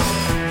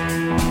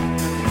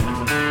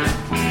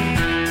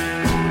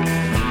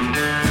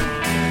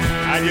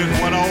 I just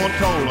went on and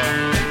told her.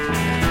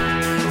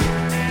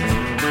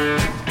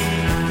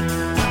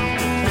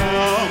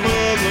 Some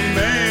other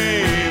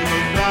man,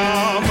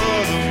 some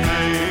other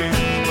man,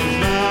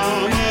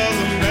 some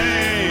other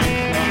man,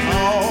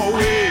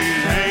 always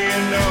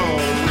hanging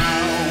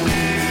around.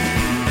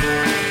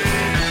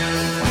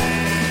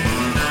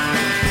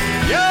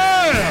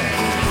 Yeah!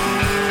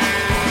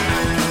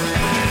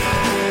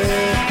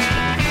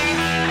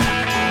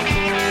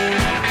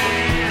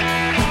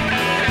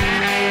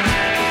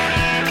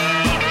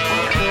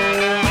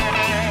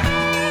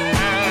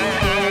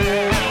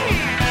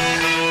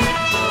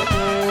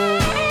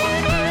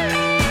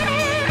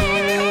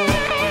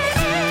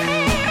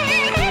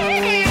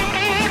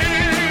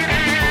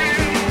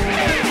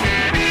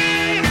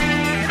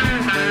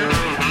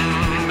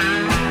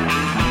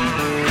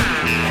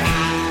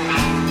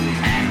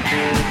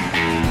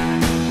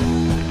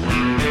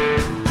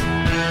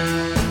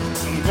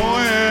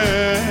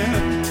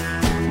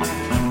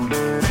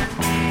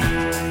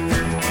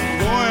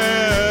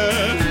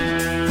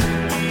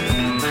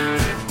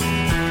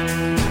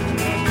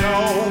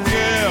 Don't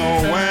care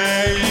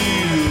where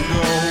you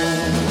go.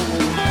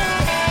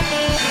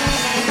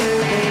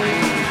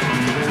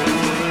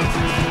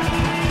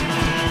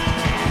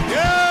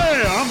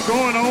 Yeah, I'm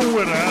going on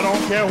with her. I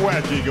don't care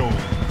where she goes.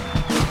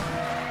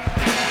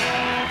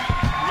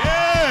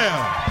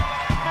 Yeah.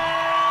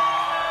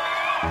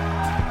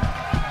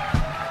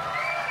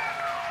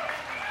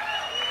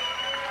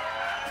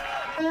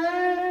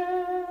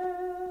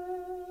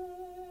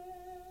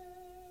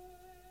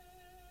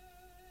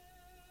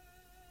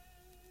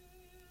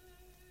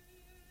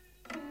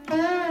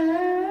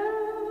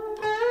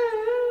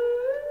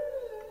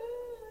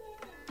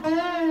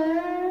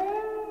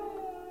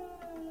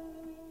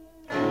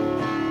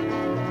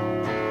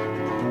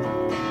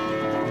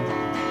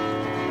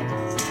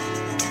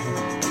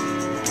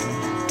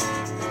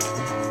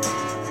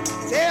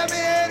 Tell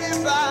me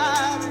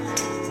anybody,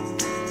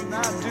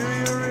 now do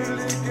you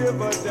really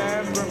give a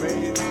damn for me?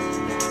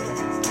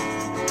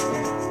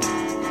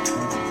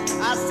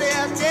 I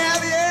said, tell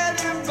me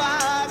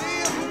anybody,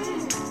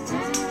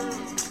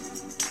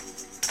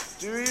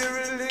 do you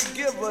really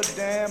give a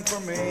damn for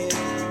me?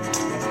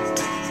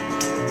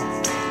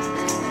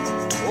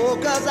 Oh,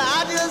 'cause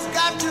I just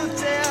got to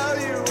tell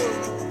you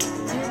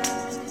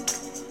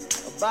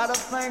about a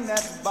thing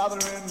that's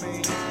bothering me.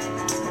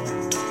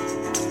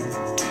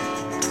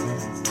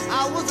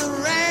 I was a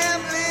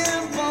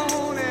rambling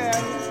pony.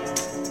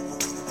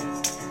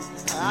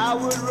 I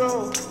would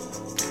roll,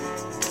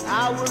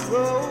 I would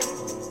roll,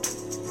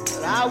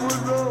 and I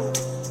would roll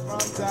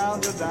from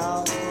town to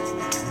town.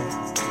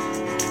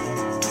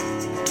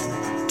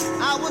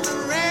 I was a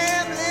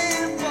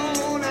rambling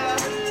pony.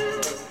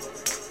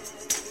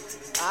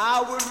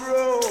 I would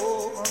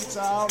roll from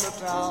town to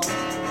town.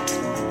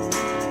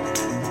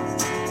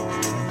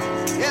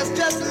 Yes,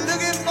 just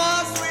looking for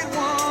a sweet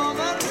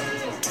woman.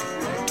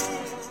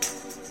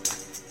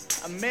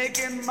 I'm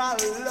making my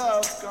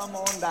love come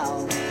on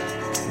down.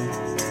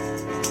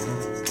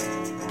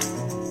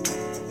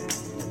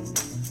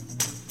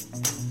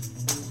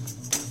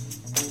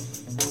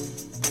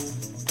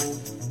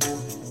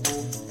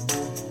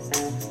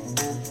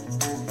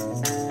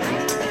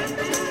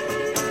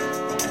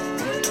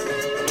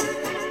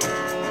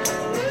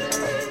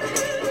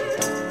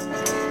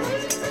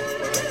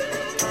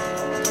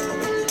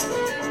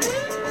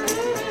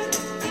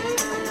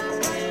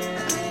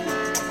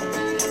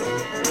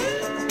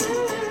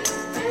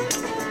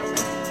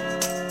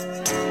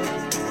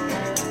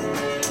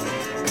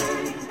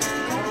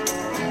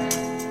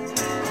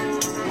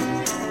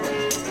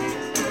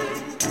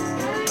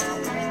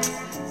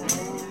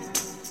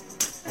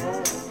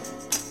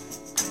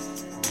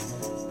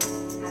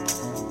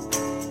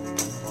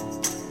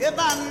 If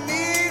I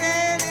need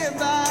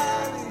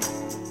anybody,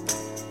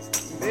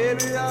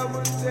 baby, I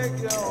would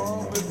take you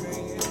home with me.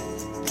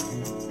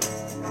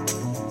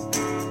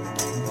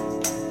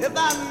 If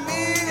I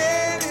need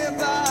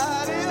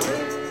anybody,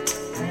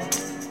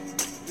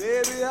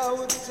 baby, I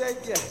would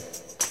take you.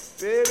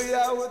 Baby,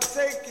 I would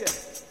take you.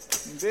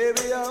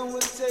 Baby, I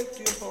would take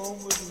you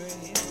home with me.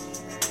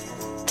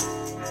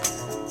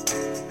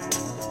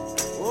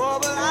 Oh,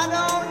 but I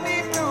don't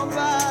need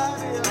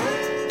nobody.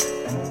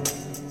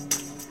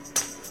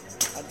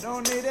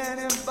 Don't need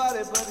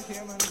anybody but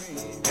him and me.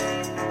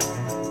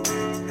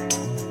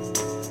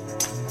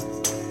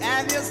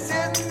 And you're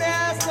sitting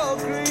there so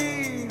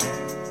green.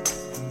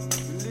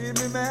 Believe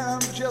me, man,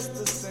 I'm just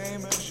the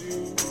same as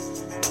you.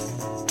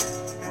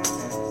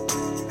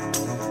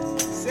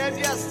 Said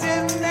you're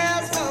sitting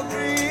there so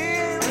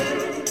green.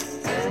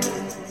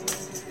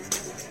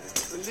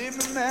 Believe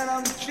me, man,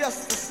 I'm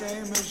just the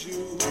same as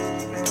you.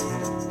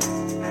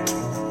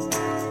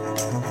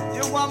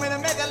 You want me to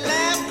make a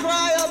laugh,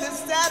 cry, or be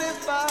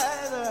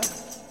satisfied?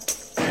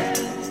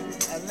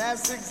 And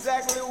that's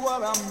exactly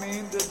what I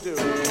mean to do.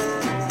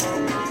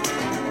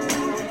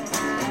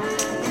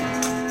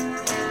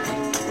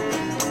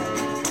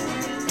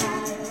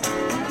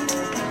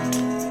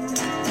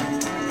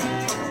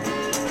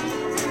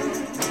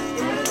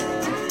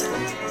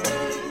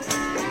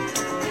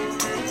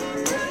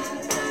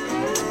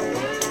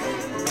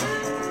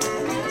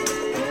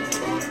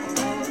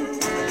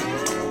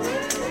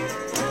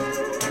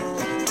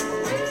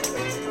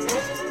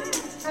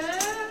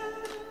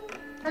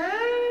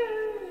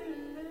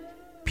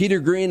 Peter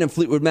Green and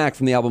Fleetwood Mac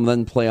from the album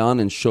Then Play On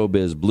and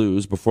Showbiz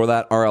Blues. Before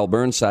that, R.L.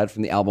 Burnside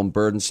from the album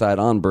Burnside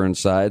on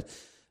Burnside.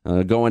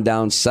 Going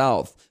down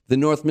south, the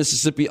North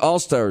Mississippi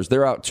All-Stars.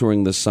 They're out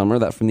touring this summer.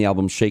 That from the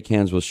album Shake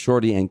Hands with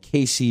Shorty and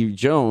Casey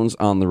Jones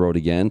on the road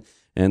again.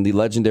 And the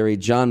legendary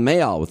John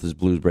Mayall with his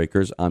Blues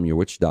Breakers, I'm Your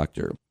Witch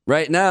Doctor.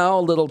 Right now,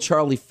 a little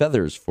Charlie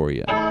Feathers for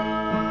you.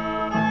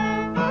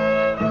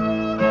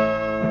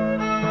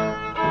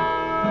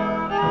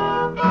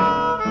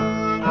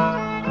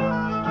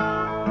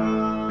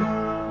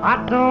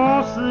 I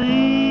don't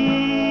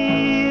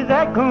see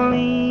that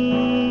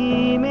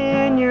gleam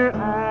in your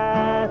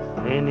eyes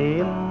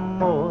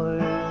anymore.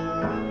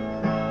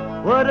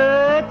 What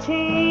a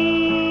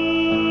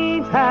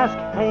change has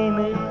came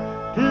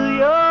into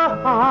your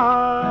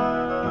heart.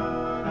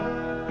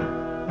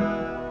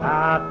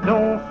 I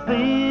don't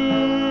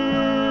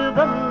feel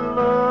the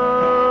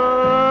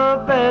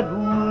love that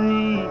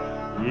we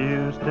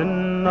used to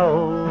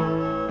know.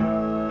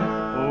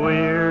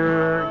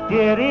 We're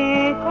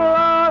getting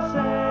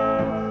closer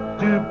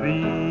to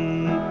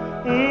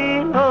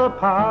being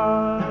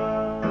apart.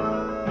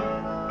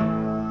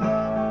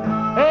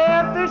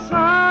 If there's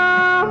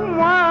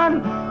someone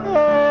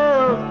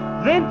else,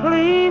 then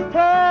please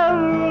tell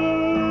me,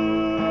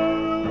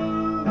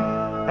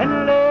 and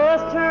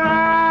let's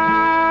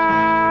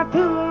try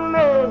to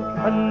make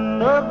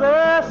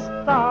another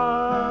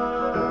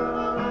start.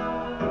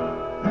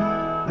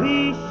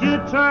 We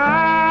should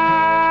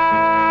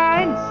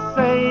try and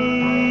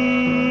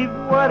save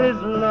what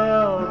is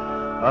left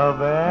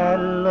of our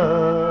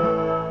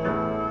love.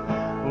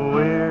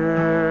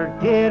 We're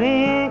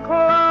getting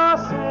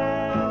closer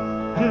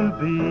to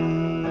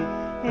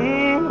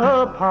being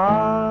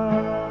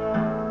apart.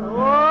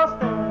 Oh,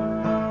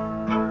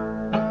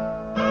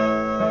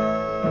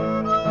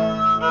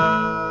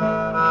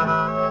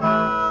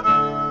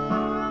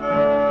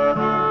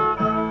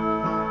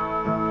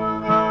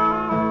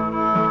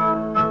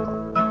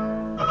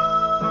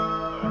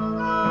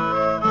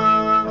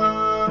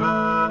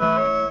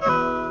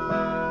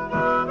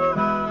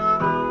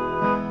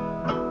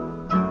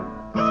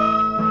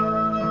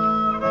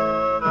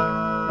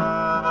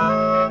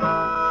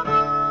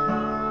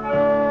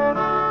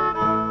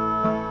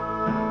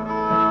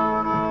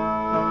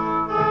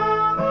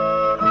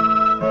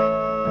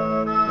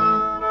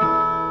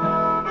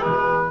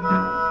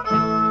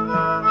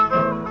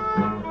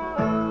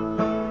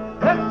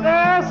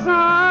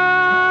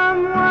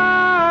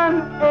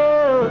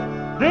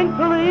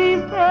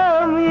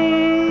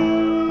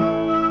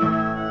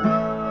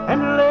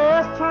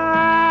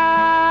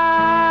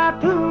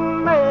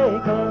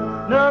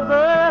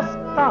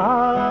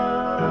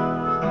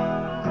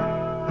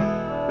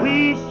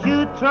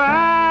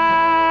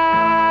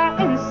 try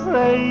and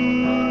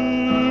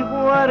save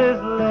what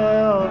is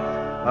left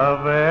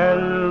of our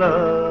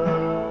love.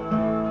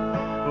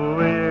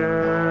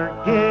 We're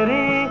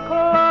getting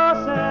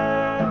closer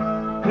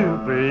to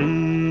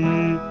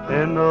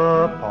being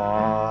apart.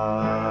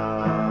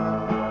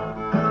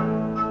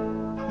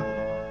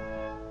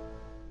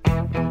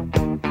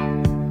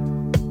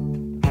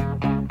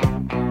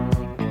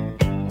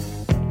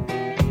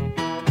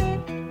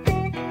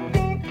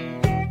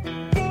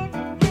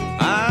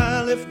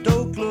 Left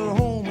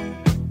Oklahoma,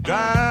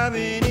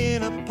 driving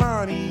in a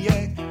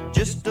Pontiac,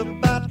 just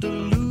about to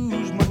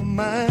lose my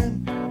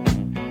mind.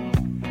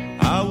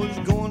 I was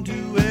going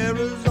to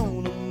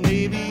Arizona,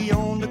 maybe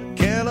on to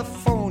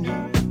California,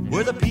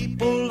 where the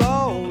people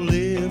all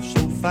live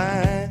so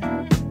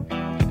fine.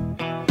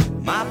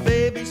 My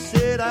baby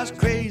said I was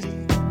crazy,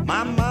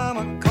 my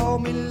mama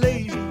called me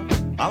lazy.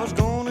 I was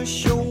gonna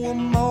show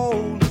them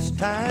all this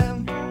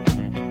time,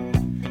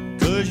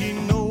 'cause you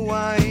know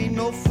I ain't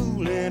no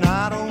fooling,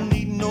 I don't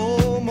need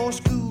no more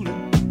schooling.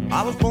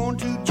 I was born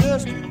to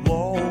just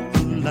walk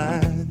the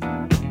line.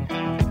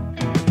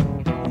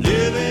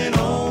 Living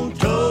on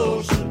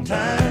Tulsa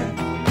time,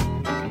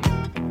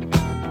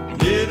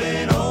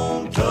 living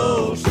on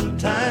Tulsa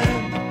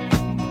time.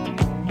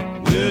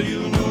 Well,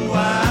 you know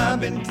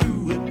I've been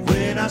through it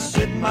when I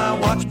set my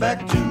watch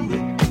back to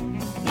it.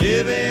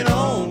 Living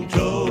on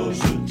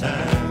Tulsa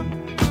time.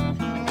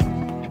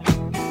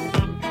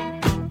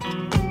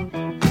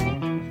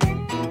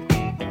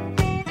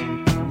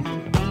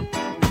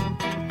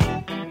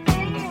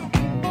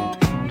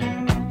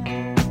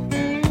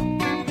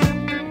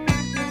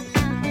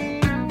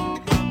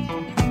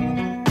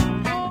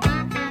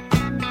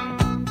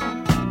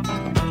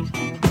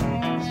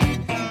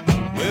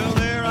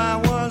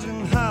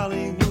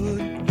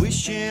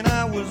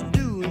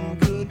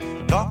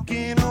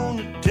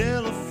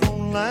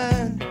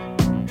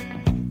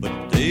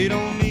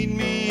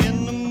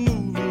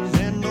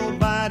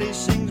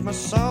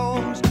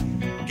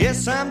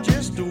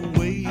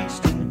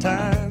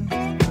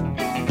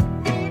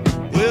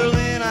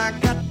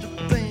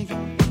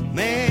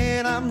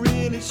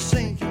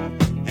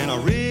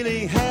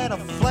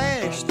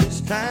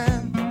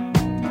 time.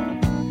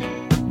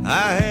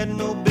 I had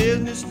no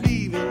business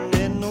leaving,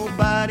 and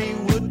nobody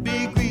would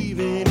be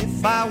grieving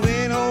if I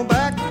went on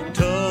back to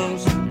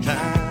Tulsa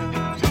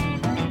time.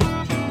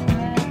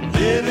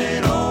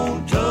 Living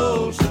on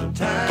Tulsa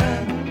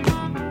time.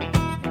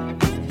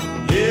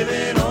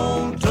 Living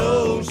on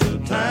Tulsa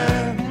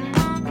time.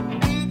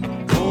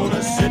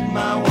 Gonna set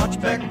my watch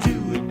back to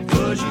it,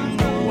 'cause you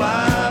know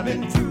I've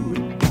been through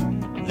it.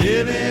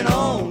 Living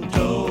on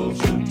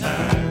Tulsa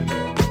time.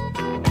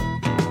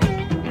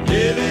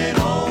 Living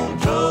on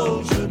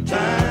Tulsa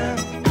time.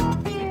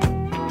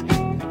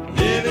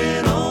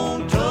 Living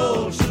on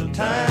Tulsa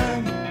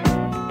time.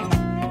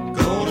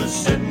 Gonna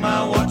set my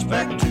watch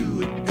back to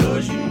it,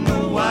 'cause you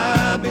know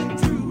I've been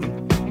through it.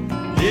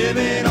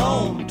 Living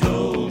on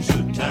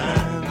Tulsa time.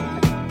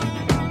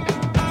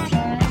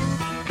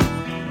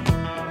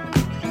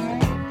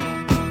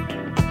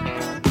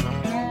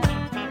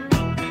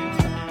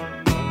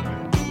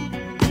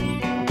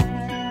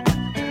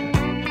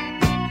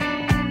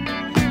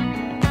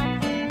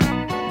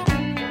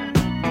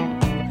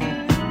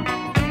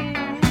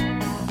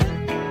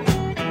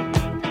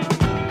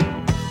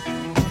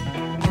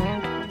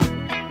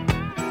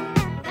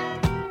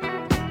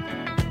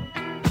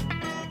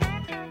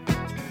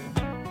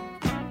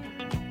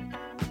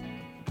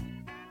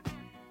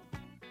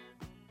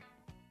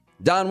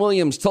 Don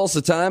Williams,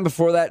 Tulsa Time.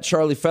 Before that,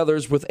 Charlie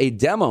Feathers with a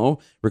demo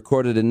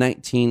recorded in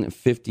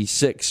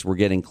 1956. We're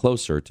getting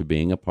closer to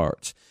being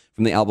apart.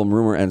 From the album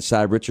Rumor and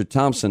Side, Richard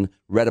Thompson,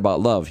 Read About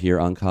Love here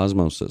on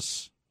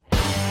Cosmosis.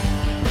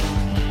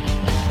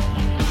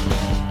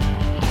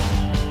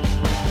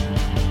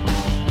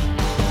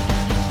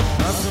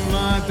 Asked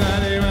my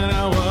daddy when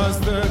I was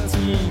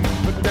 13,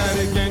 but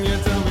daddy, can you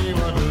tell me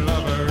what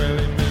love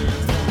really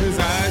means? His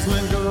eyes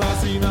went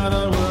glossy, not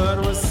a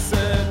word was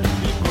said.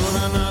 He poured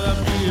another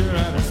beer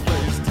and his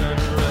face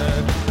turned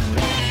red.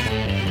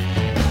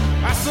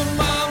 I saw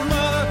my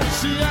mother,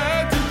 she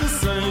acted the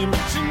same.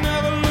 She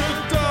never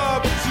looked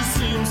up, but she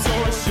seemed so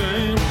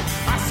ashamed.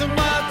 I saw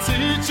my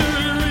teacher,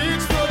 he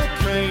reached for the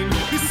cane.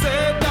 He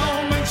said,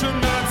 don't mention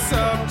that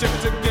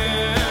subject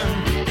again.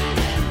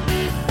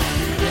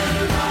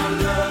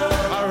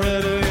 I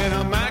read it in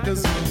a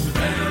magazine.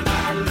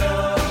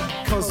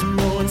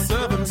 Cosmo and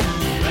 17.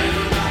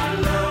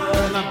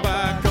 And I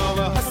back all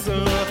the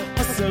hustler.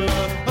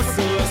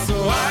 So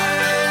I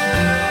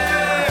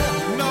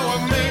know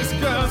it makes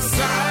girls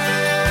sigh.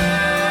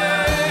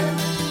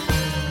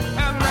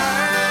 And I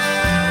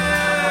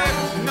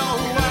know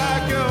why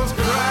girls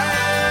cry.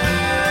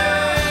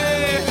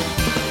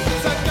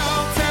 So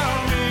don't tell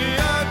me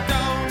I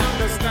don't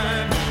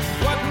understand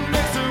what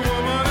makes a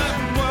woman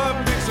and what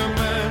makes a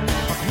man.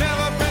 I've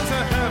never been to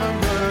heaven,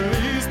 but at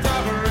least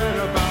I've read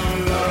about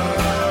love.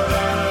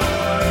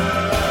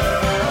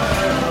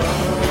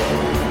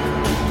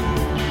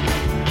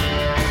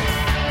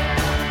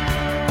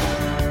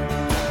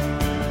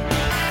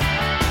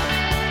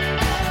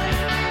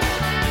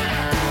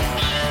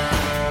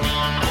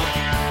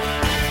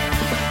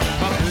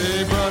 My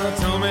big brother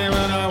told me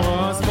when I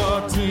was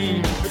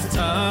 14, it's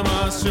time I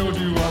showed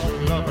you what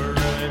love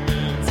really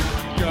means.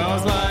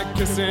 Girls like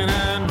kissing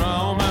and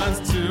romance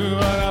too,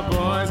 but a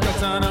boy's got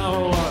to know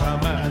what a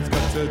man's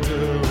got to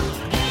do.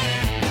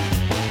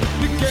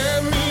 You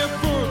gave me a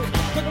book,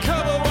 the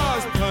cover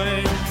was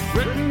plain,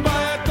 written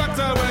by a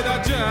doctor with a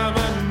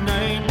German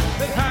name.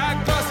 It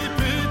had glossy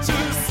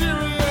pictures,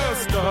 serious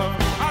stuff.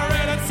 I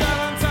read it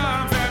 7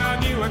 times and I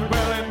knew it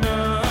well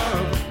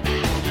enough.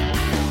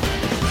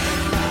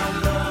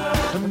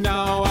 And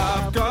now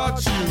I've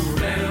got you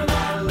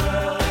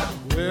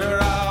where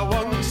I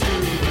want you.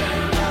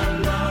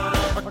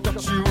 I got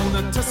you in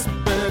the test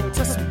bed.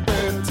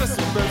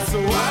 So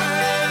why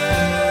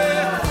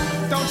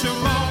don't you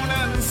moan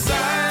and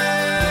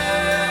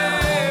sigh?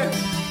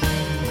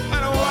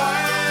 And why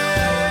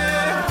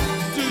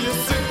do you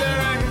sit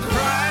there and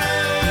cry?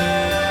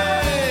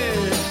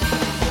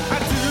 I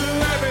do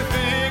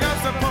everything I'm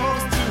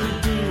supposed to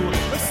do,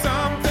 but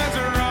something's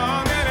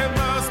wrong and it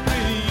must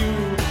be you.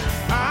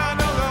 I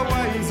know the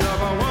ways of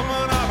a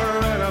woman, I've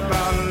read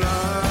about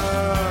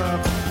love.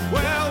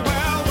 Well,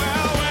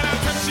 when I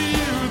touch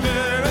you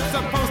there, it's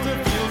supposed to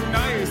feel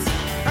nice.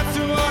 That's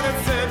what it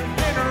said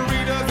in a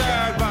reader's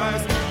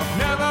advice. I've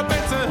never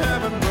been to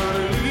heaven, but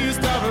at least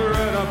I've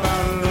read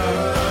about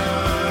love.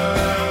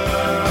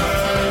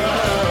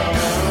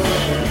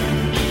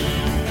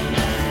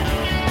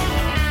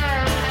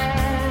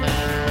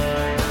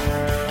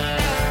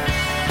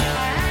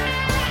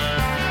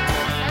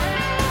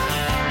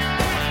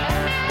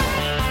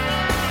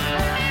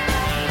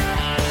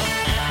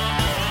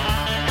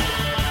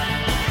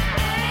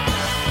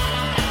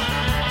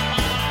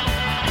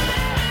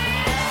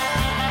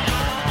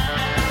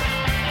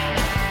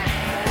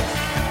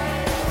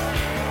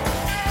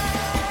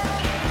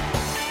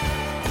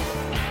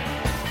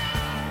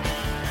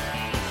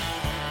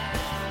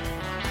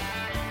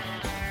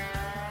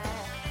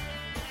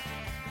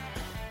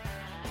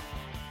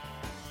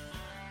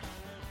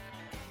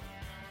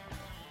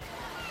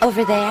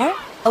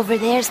 Over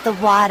there's the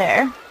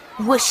water.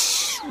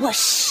 Whoosh,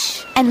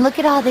 whoosh. And look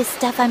at all this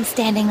stuff I'm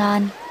standing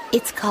on.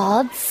 It's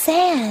called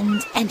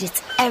sand, and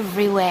it's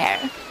everywhere.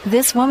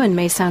 This woman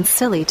may sound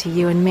silly to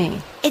you and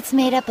me. It's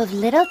made up of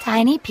little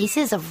tiny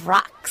pieces of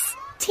rocks.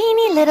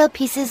 Teeny little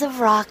pieces of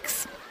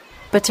rocks.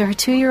 But to her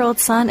 2-year-old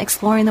son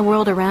exploring the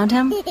world around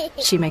him,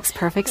 she makes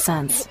perfect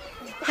sense.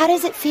 How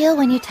does it feel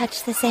when you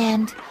touch the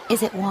sand?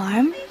 Is it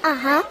warm?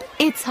 Uh-huh.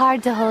 It's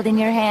hard to hold in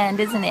your hand,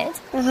 isn't it?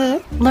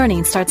 Mm-hmm.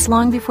 Learning starts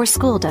long before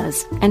school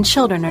does, and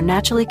children are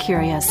naturally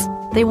curious.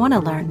 They want to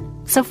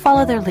learn, so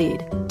follow their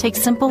lead. Take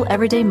simple,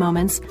 everyday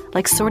moments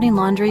like sorting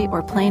laundry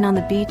or playing on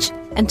the beach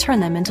and turn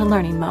them into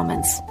learning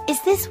moments.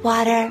 Is this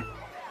water?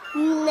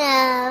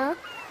 No.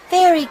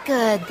 Very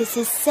good. This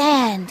is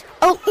sand.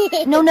 Oh,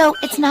 no,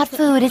 it's not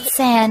food. It's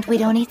sand. We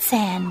don't eat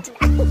sand.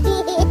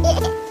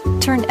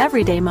 Turn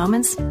everyday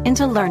moments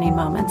into learning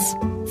moments.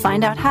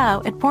 Find out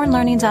how at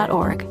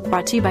bornlearning.org.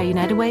 Brought to you by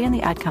United Way and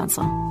the Ad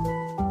Council.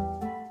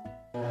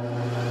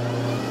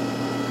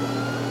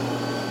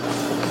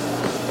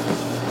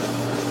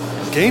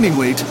 Gaining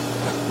weight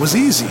was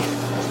easy.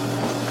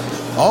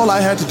 All I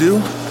had to do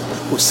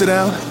was sit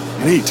down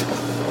and eat.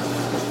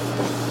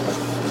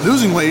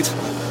 Losing weight,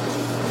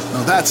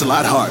 well, that's a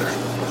lot harder.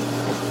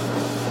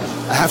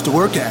 I have to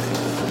work at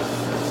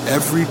it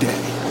every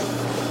day.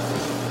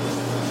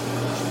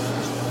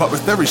 But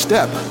with every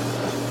step,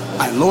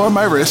 I lower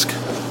my risk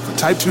for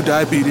type 2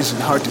 diabetes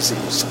and heart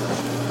disease.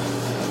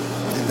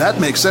 And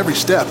that makes every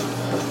step,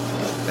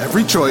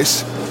 every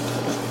choice,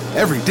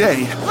 every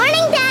day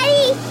Morning,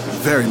 Daddy!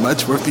 very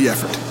much worth the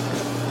effort.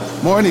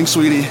 Morning,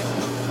 sweetie.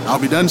 I'll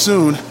be done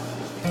soon.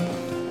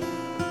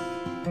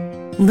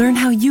 Learn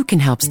how you can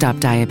help stop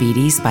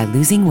diabetes by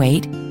losing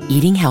weight,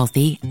 eating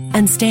healthy,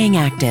 and staying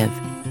active.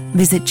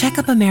 Visit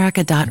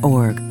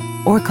checkupamerica.org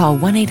or call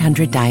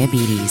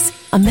 1-800-DIABETES.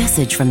 A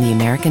message from the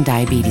American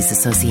Diabetes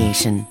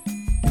Association.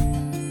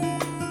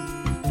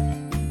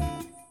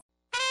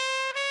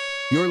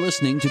 You're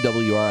listening to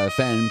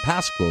WRFN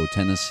Pasco,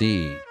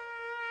 Tennessee.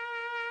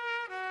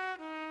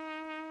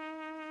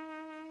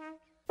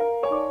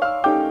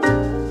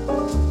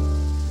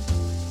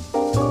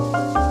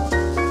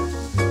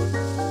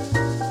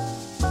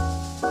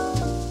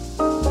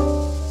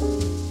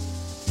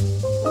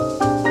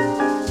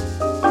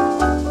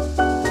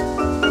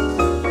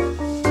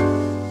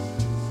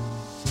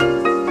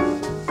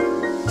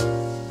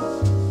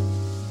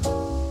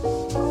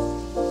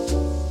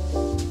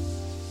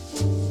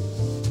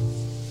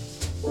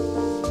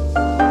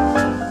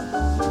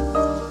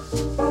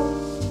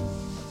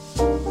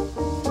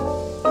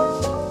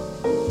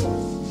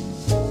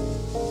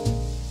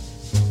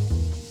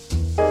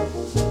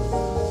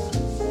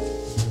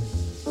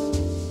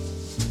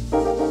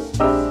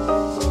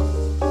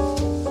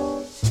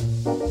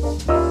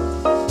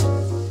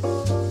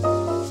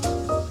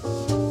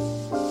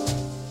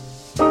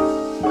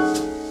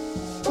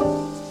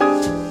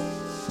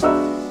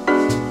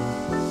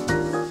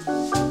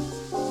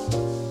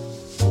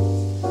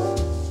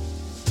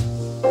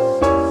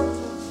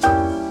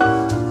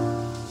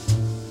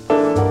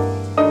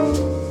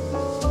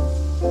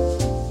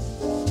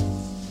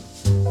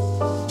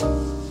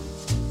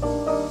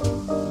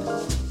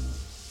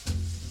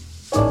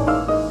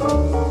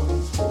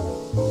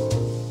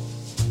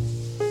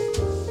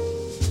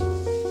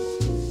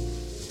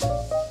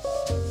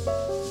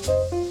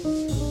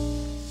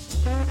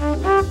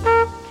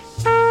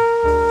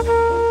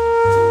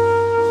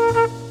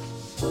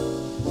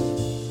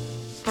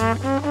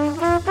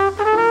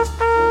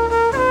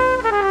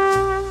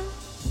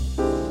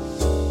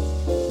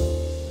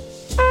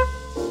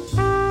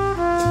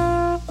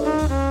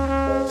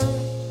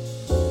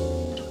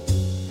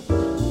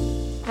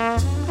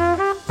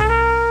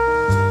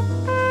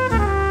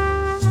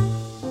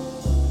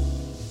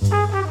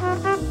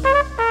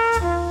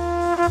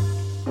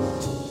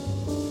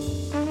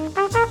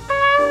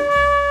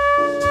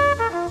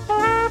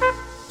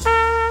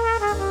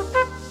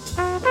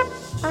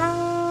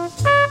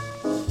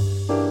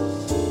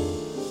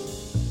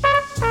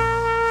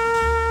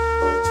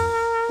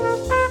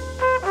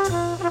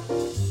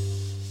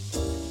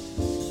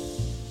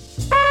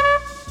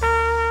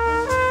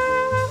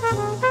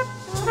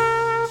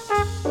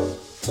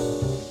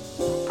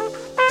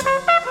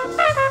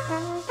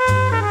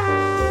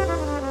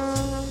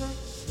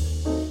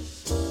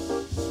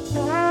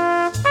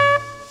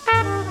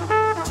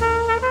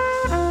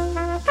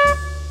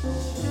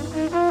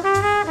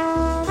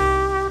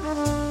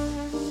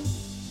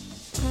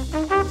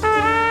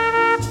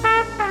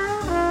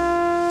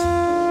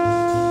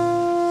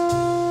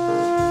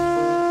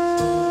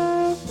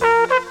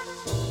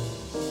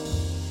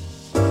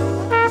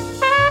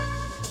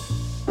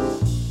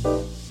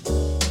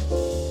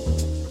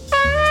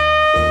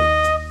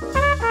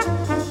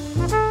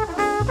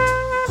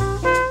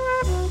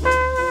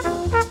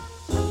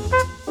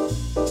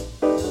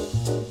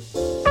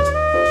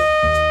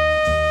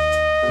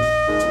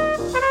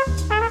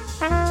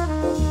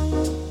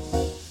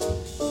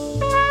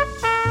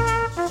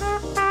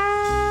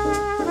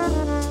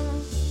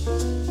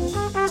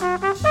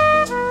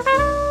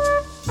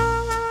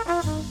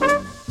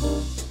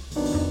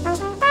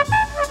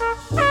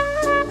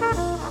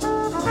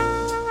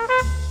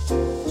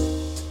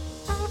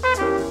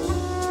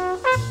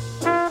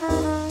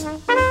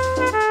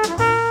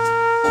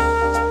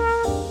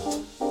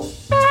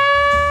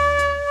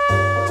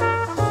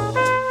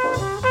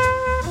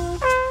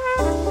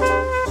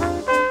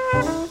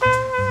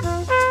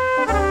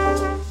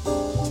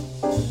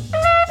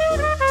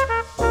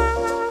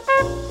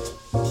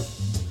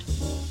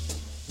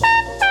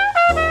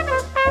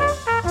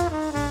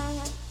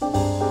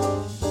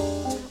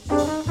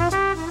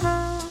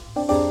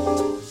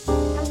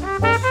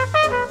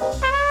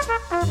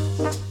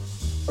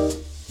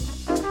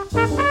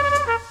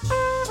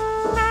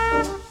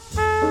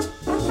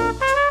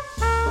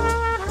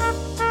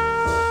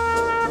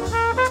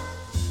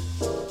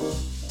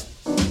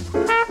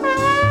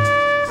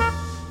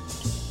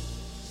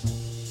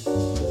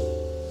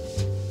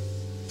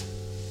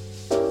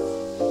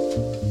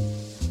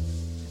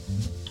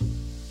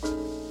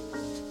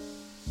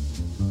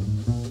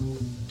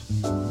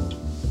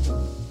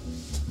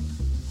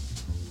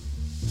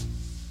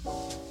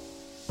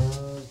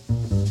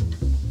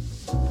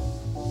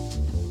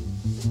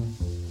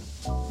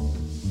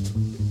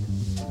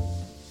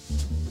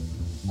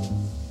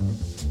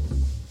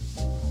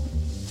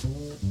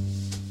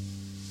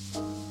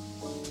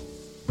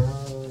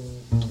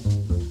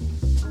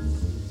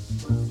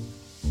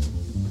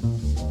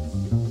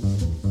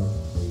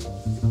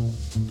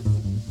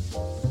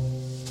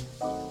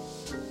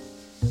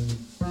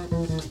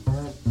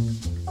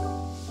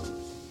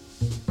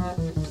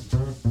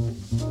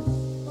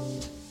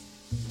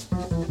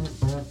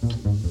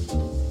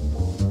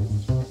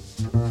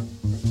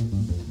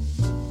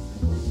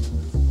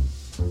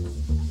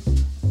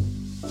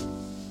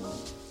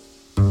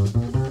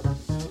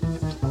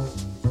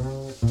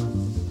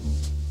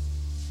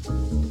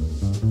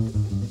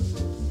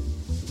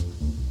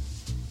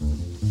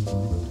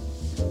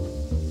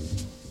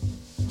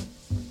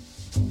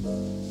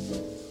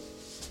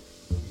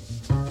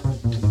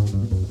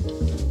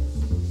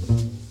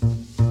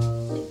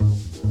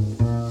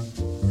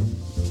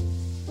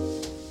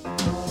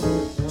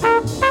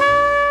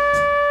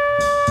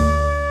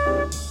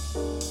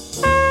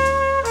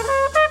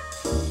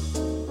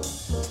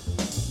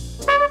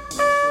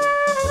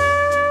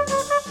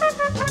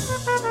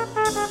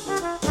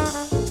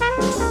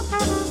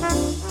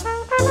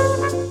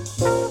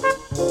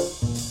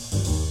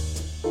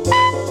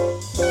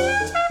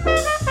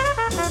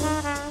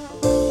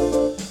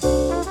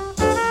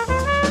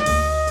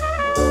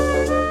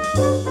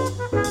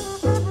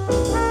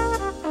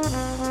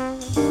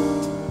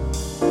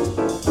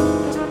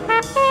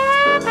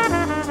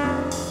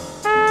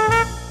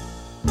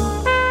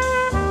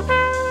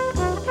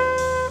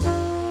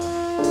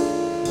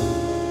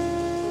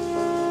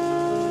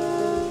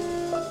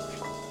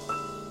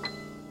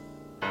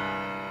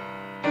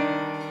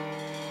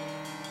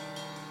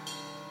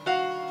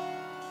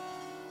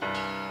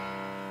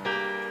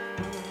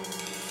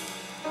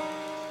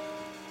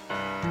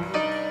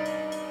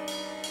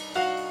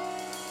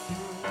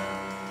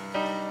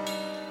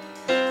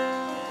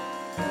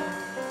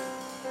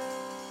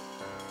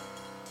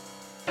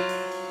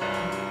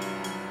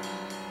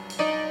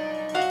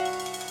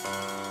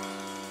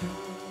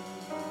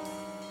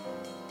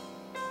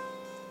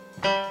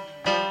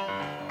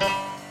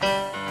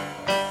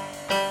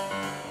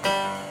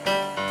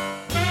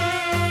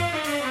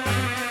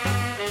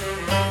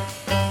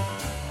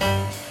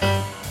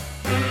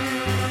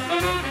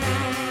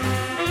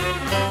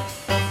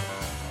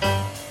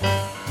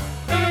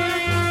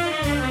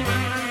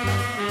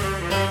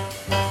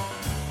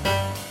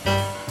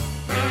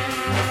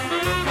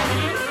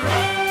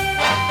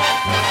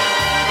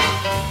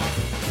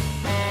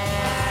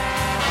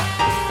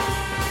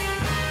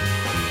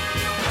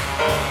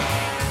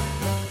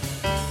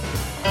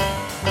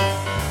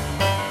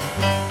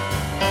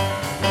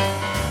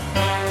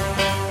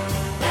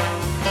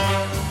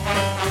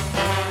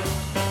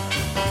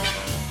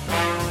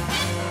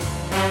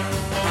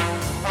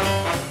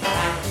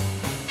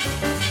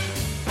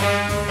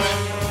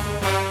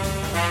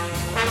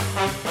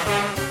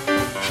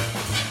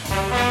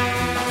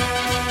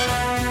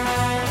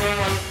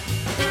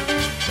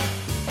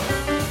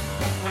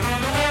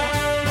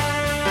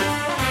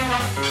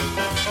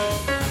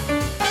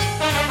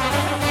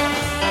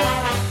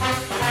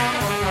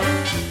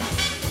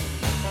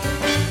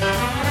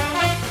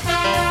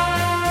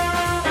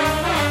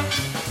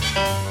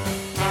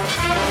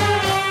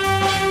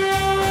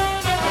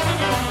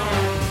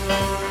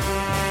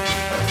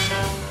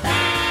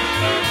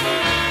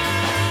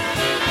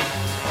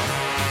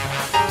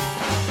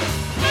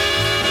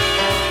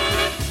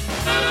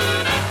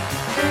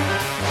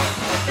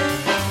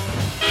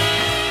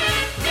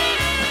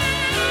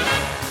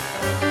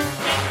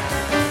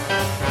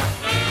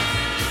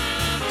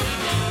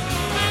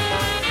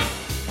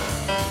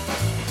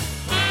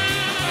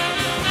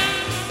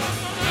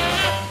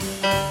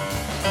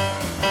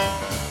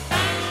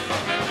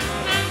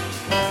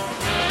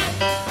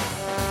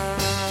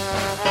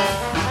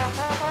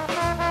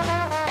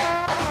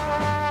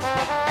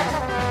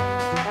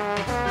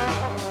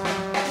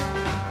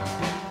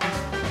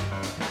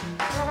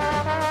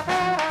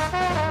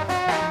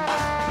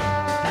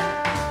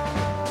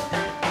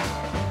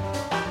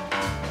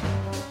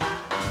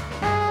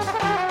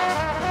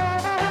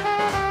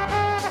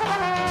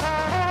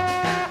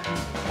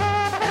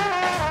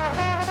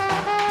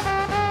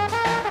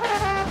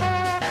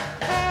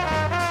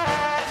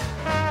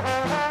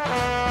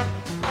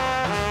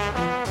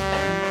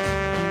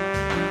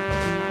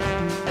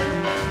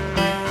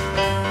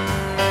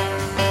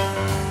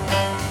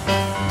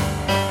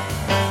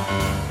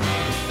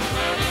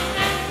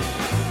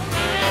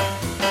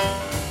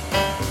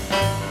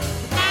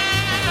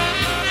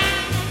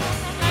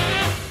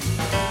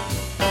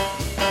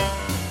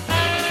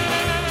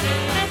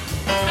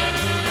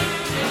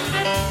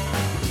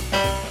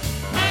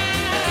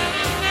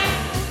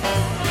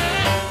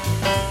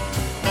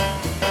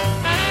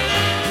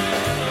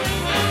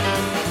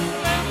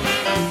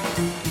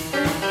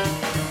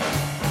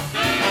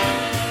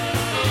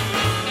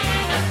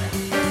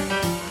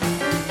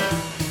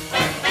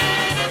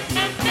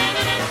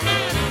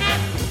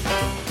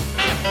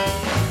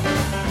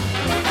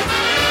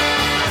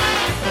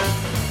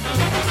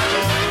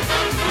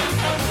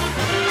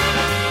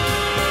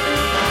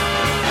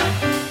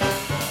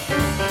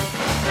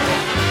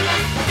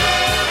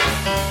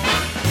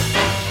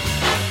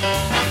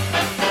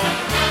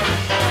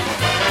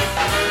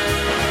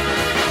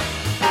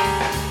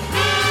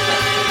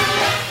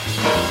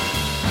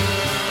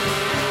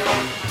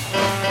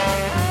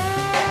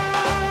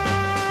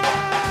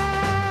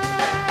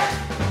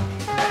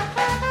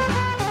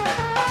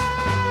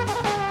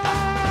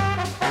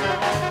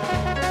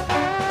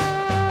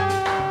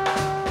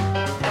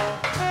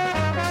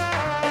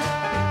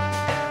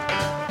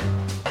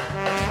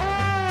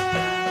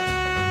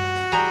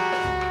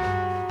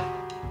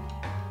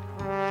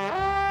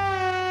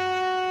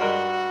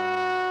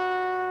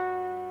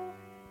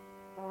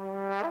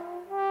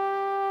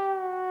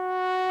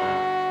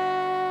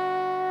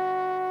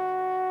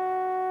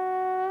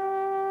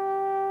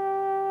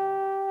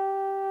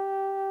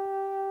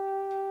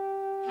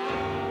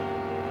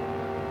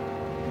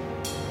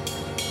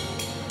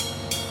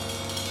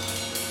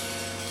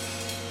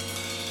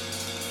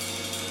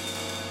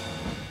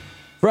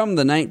 From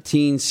the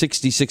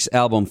 1966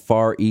 album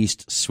Far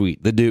East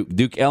Suite, the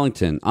Duke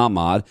Ellington,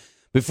 Ahmad,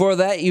 Before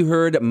that, you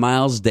heard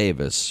Miles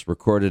Davis,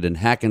 recorded in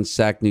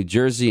Hackensack, New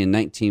Jersey in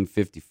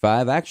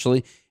 1955,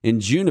 actually in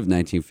June of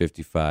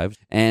 1955.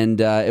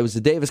 And it was a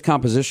Davis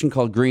composition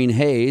called Green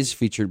Haze,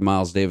 featured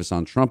Miles Davis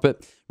on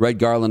trumpet, Red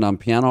Garland on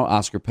piano,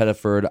 Oscar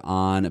Pettiford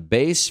on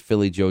bass,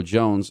 Philly Joe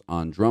Jones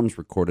on drums,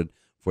 recorded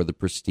for the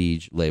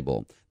Prestige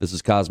label. This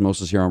is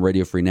Cosmosis here on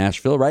Radio Free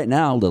Nashville. Right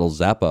now, Little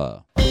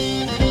Zappa.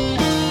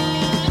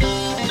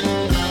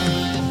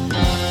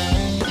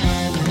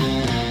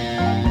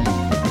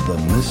 The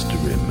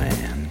mystery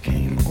man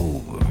came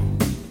over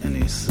and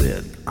he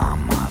said,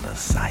 I'm out of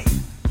sight.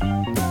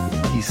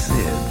 He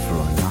said for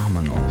a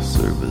nominal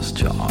service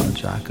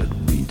charge I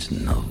could reach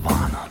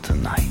Nirvana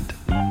tonight.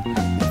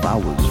 If I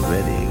was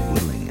ready,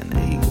 willing and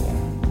able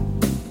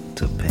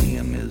to pay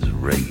him his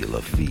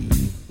regular fee,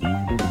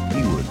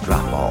 he would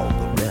drop all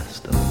the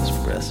rest of his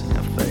pressing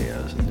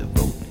affairs and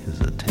devote his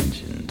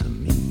attention to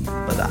me.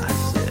 But I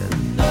said,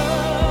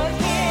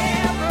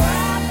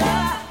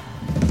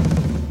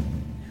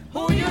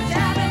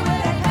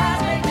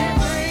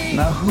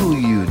 now who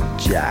you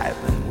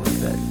jiving with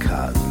that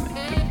cosmic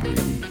debris?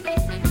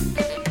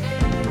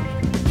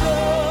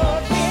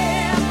 Look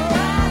here,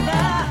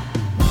 brother,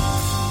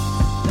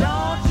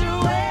 don't you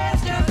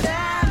waste your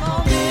time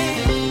on me.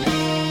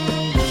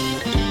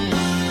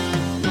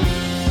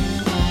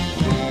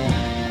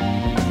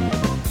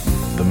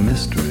 The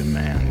mystery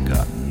man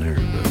got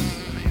nervous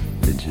and he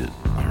fidgeted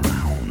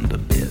around a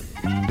bit.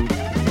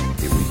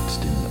 He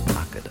reached in the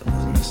pocket of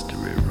his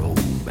mystery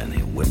robe and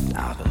he whipped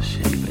out a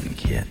shaving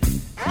kit.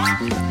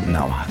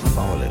 Now I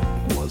thought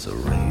it was a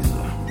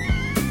razor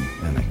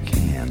and a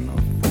can of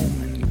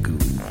foaming goo,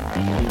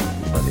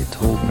 but he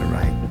told me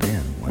right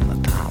then when the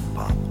top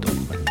popped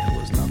open there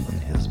was nothing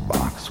his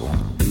box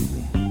won't do.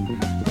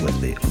 With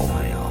the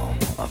oil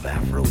of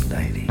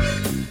Aphrodite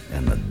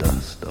and the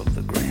dust of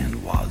the Grand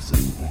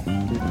Wazoo,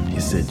 he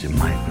said you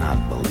might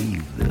not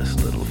believe this,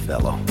 little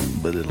fellow,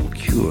 but it'll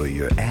cure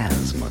your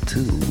asthma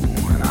too.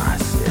 And I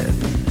said,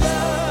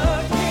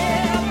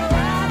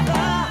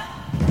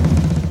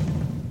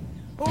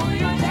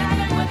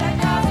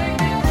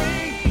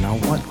 now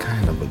what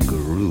kind of a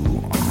guru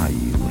are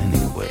you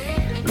anyway?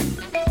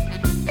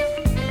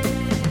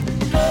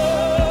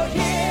 Look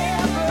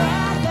here,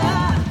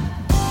 brother,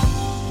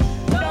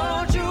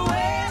 don't you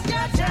waste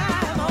your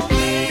time on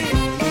me.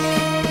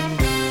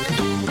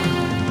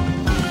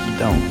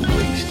 Don't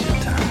waste your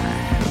time.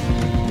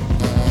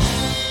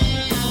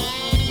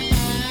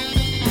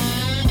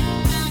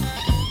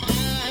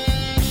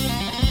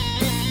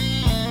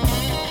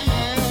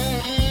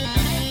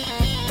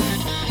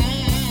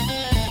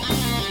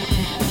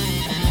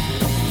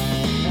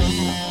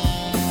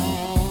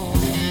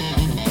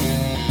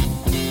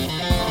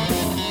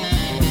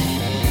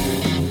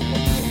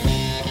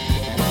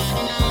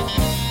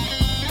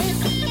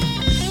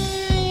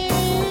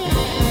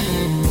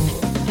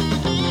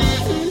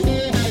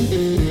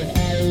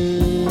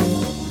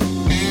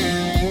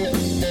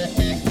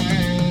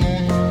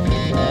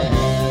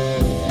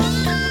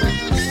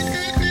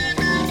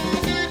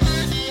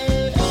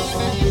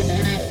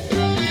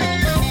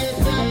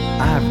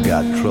 I've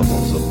got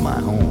troubles of my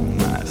own,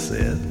 I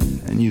said,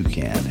 and you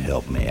can't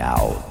help me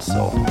out,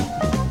 so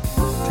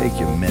take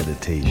your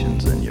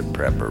meditations and your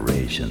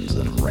preparations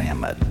and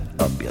ram it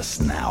up your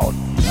snout.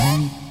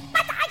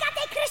 But I got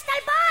a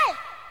crystal ball!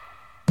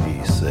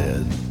 He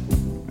said,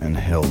 and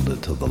held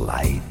it to the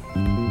light.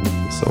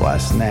 So I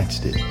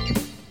snatched it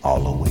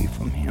all away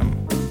from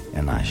him,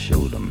 and I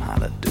showed him how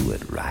to do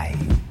it right.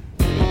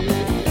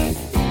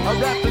 I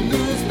wrapped the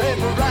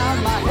newspaper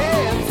around my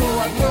head so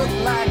I looked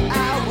like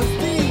I was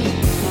dead.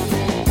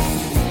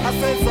 I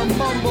said some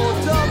mumbo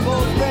jumbo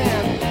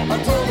then I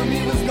told him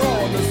he was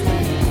going to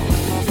sleep.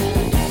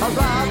 I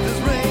robbed his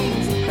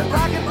rings and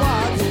rocket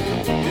watch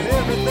and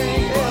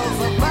everything else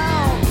I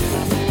found.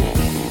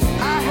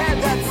 I had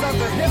that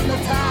sucker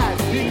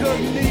hypnotized, he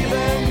couldn't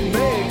even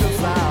make a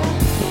sound.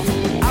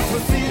 I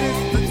proceeded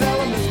to tell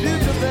him his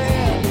future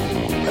then,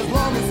 as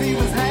long as he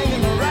was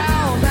hanging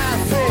around. I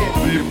said,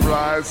 The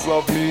price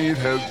of meat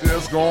has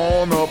just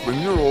gone up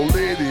and your old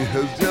lady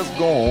has just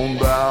gone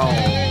down.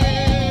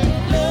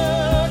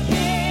 Look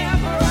here,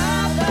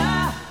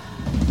 brother,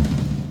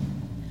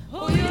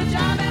 who you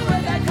driving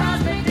with that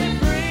cosmic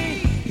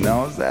debris?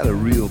 Now, is that a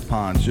real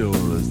poncho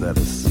or is that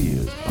a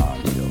Sears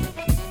poncho?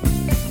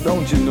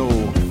 Don't you know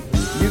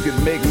you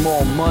can make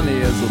more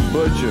money as a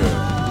butcher?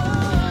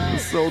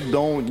 So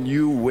don't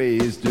you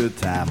waste your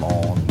time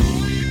on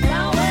me.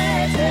 Don't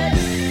waste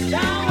it,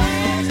 don't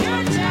waste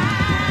your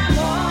time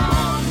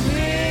on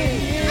me.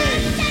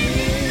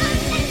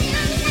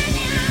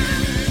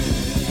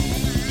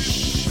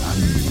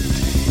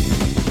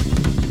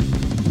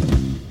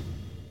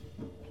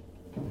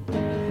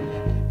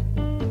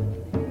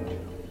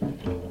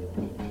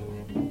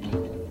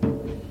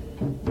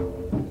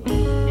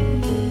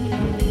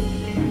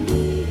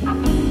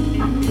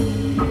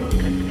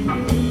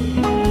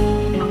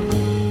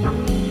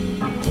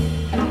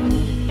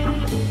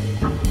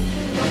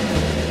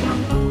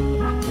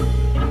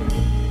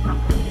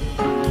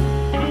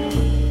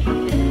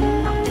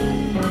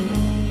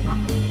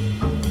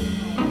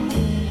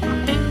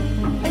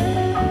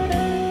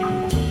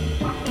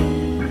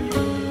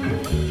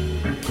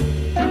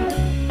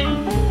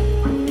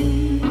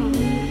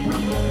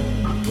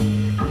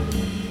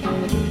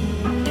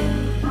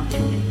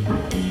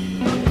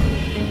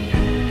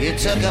 You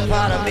took a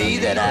part of me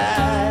that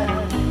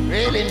I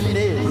really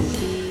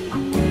miss.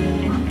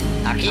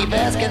 I keep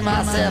asking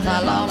myself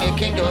how long it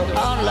can go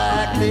on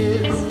like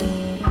this.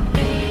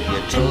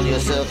 You told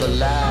yourself a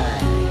lie.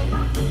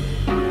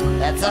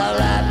 That's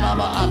alright,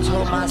 mama, I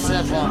told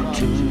myself one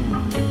too.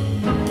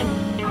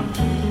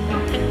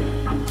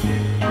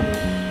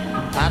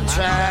 I'm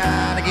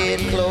trying to get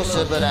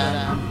closer, but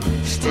I'm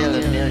still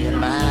a million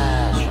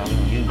miles from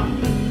you.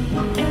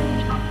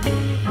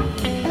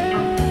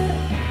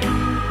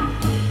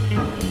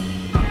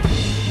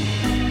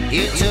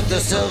 You took the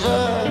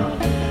silver,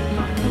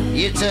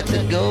 you took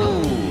the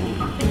gold.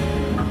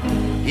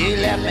 You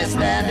left me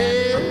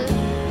standing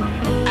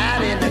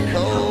out in the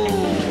cold.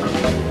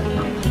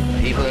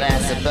 People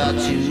ask about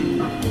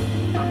you,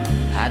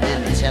 I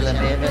didn't tell them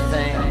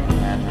everything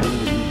I knew.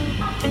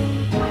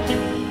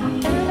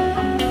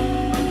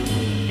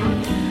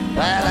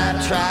 Well, I'm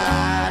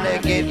trying to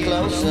get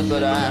closer,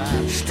 but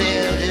I'm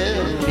still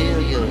a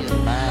million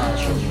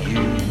miles from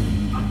you.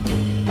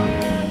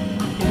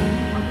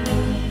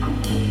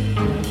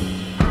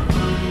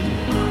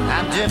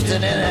 I'm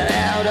drifting in and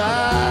out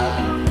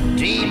of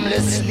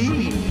dreamless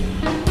sleep,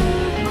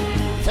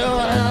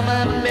 throwing all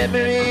my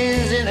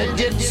memories in a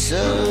ditch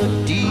so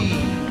deep.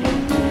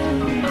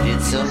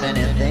 Did so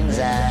many things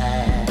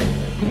I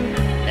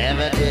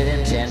never did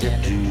intend to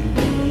do.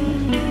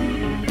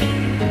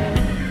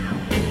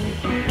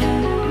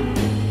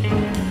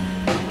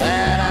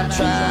 And I'm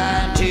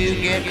trying to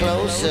get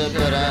closer,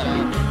 but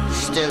I'm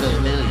still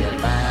a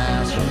million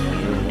miles from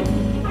you.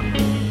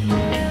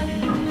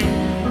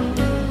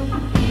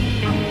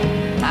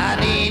 I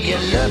need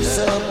your love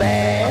so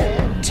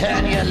bad,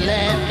 turn your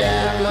lamp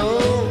down low.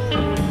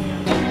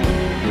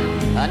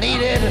 I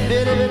need every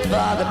bit of it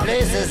for the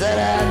places that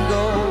I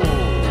go.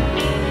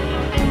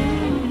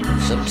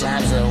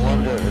 Sometimes I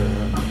wonder,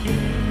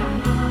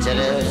 tell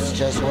us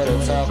just what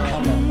it's all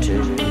coming to.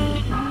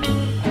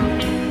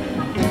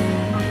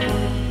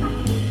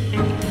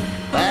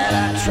 Well,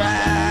 I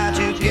try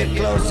to get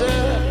closer,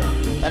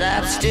 but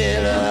I'm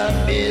still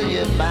a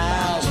million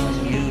miles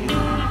from you.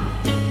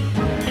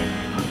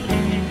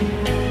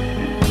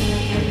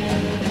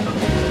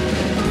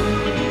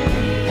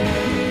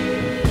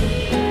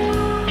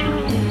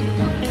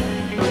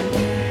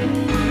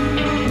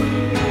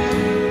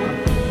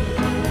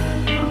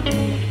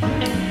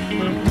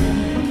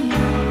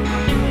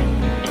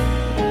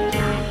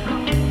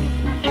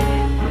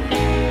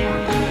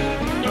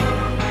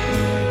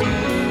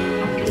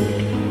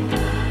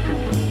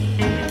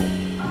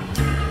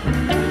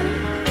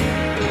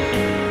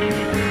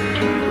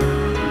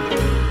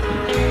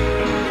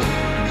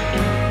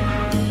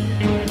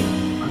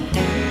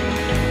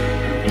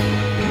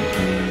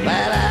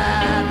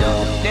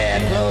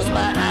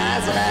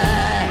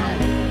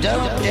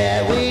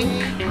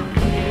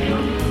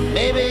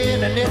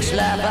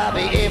 Life I'll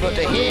be able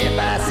to hear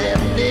myself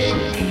think.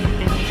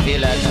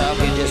 Feel like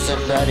talking to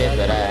somebody,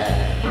 but I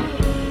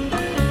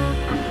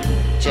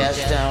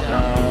just don't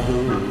know who.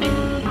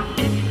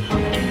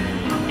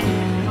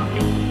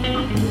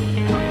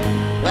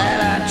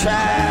 Well, I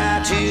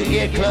try to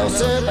get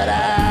closer, but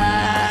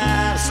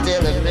I'm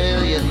still a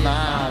million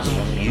miles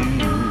from you.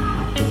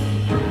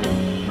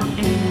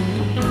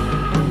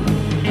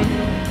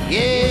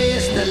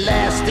 Yes, the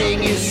last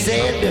thing you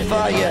said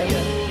before you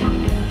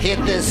hit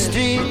the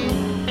street.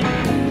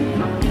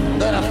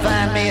 Gonna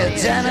find me a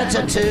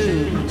janitor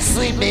to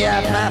sweep me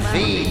off my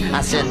feet.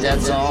 I said,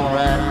 that's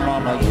alright,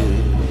 mama,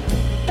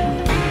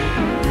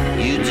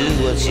 you do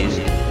what you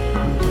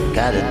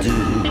gotta do.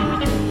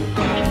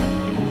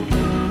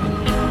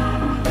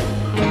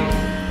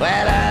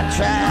 Well, I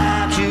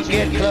try to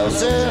get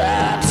closer,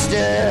 I'm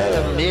still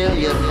a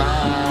million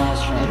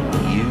miles from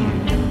you.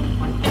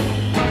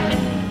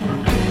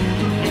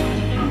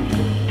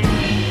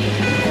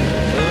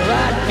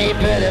 Rock me,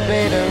 pretty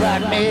baby,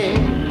 rock me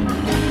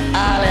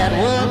all at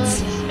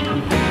once.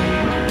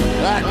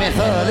 Rock me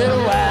for a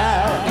little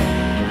while,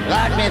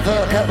 rock me for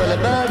a couple of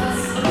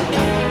months,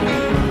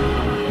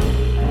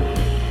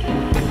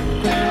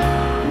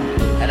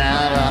 and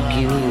I'll rock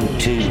you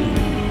too.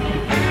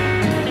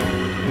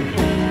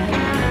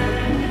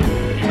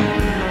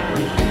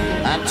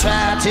 I'm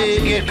trying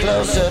to get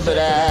closer, but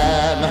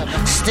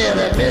I'm still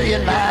a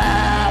million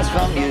miles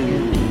from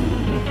you.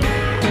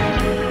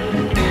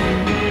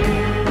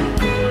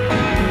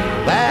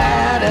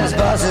 Why, there's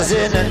voices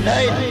in the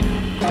night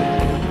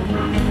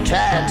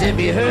trying to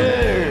be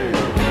heard.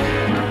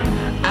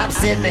 I'm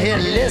sitting here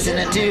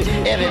listening to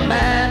every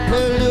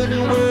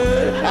mind-polluting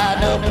word. I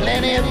know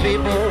plenty of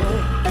people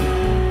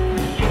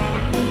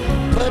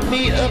put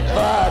me up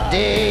for a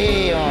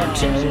day or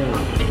two.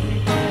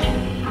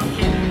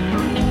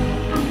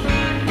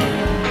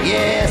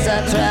 Yes, I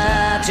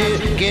try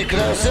to get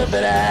closer,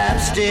 but I'm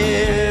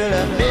still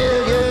a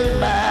million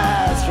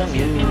miles from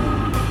you.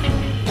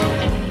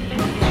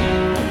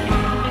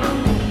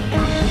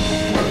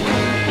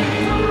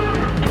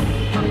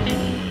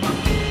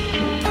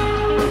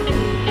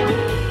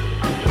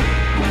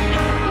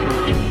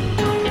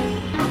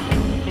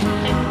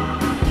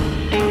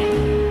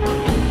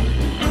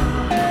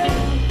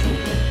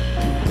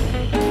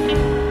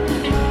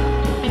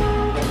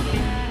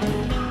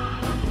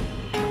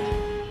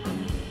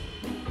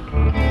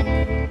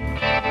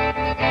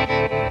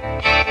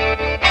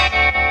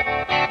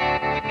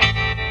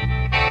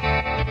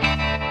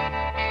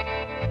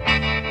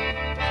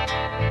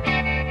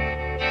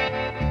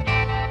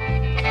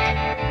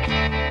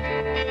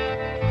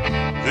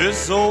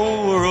 This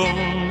old world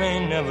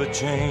may never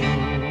change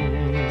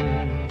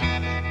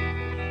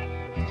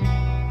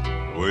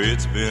the way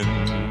it's been.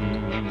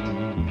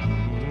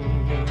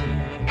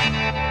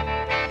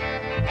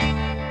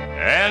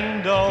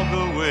 And all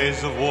the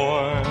ways of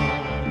war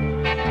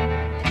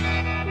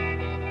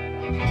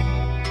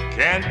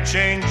can't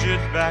change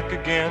it back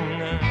again.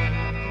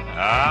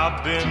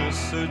 I've been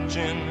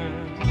searching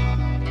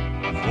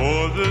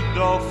for the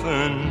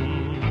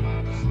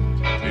dolphins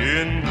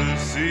in the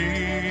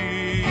sea.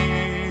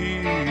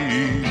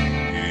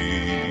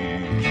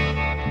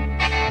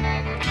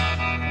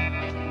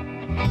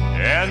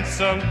 And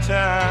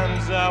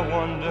sometimes I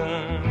wonder,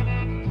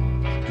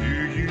 do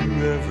you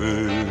ever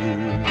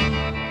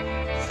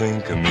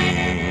think of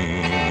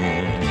me?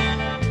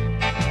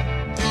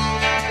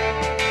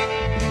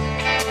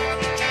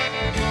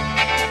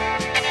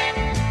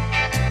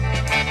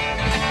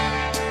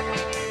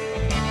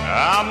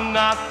 I'm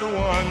not the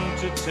one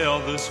to tell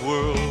this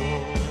world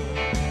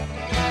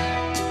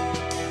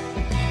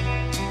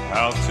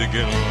how to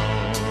get along.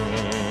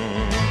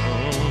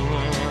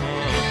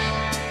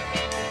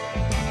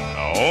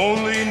 I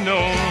only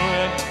know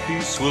that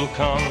peace will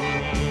come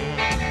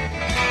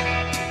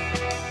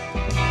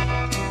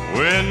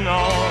when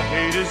all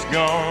hate is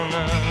gone.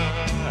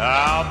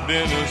 I've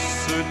been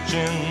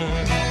searching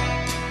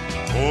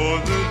for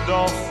the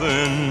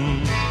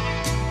dolphin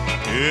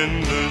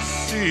in the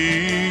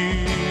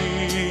sea.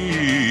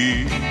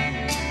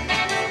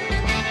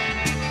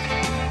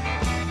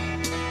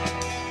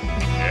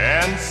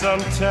 And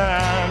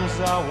sometimes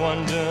I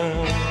wonder,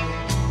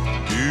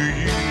 do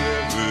you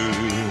ever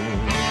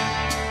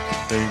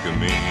think of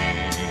me?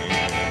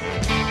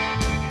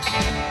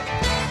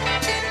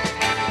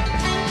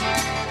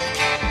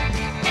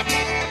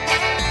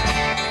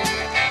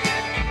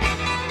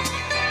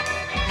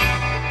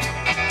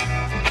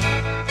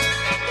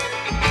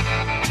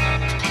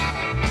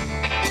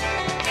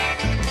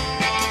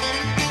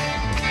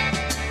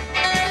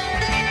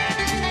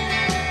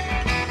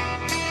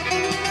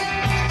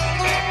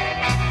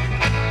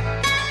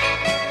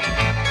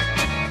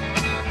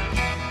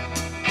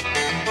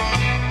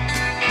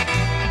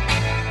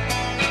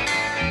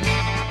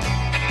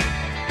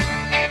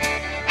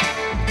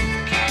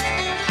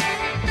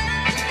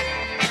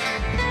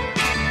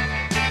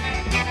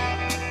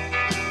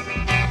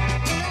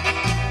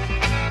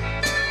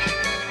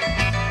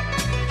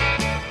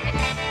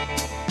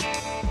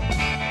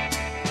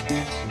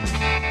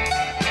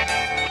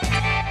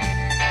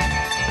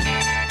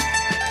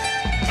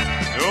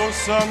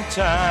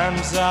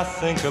 Sometimes I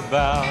think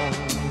about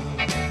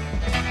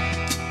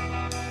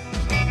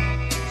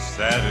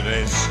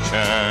Saturday's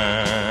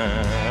child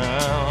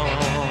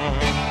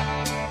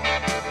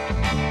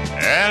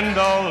and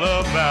all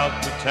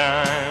about the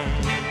time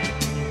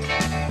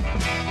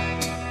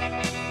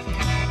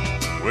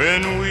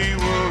when we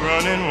were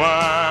running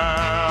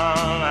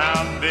wild.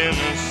 I've been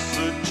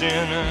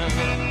searching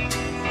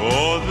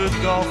for the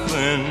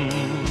dolphins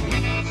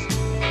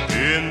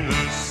in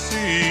the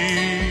sea.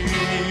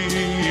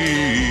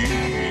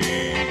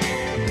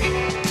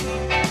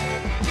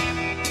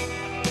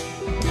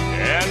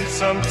 And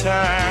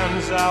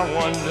sometimes I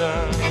wonder,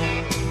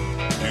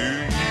 do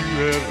you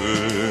ever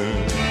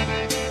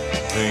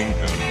think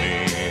of me?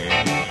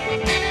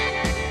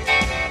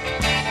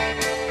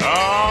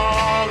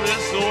 Oh,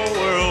 this old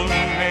world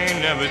may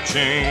never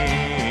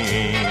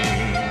change.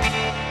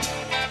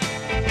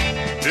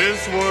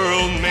 This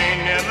world may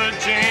never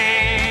change.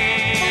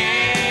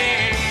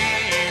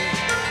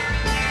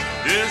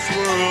 This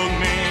world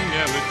may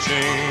never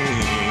change.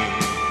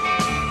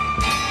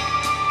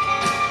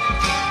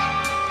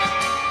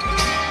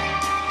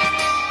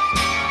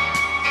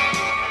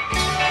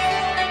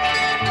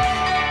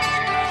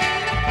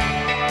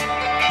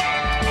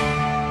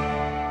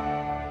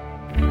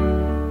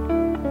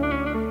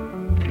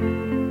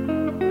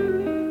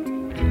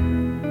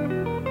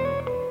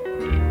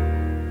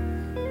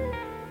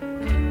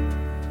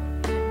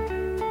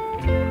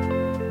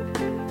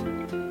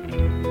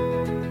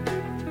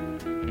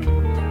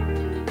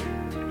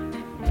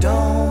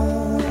 Don't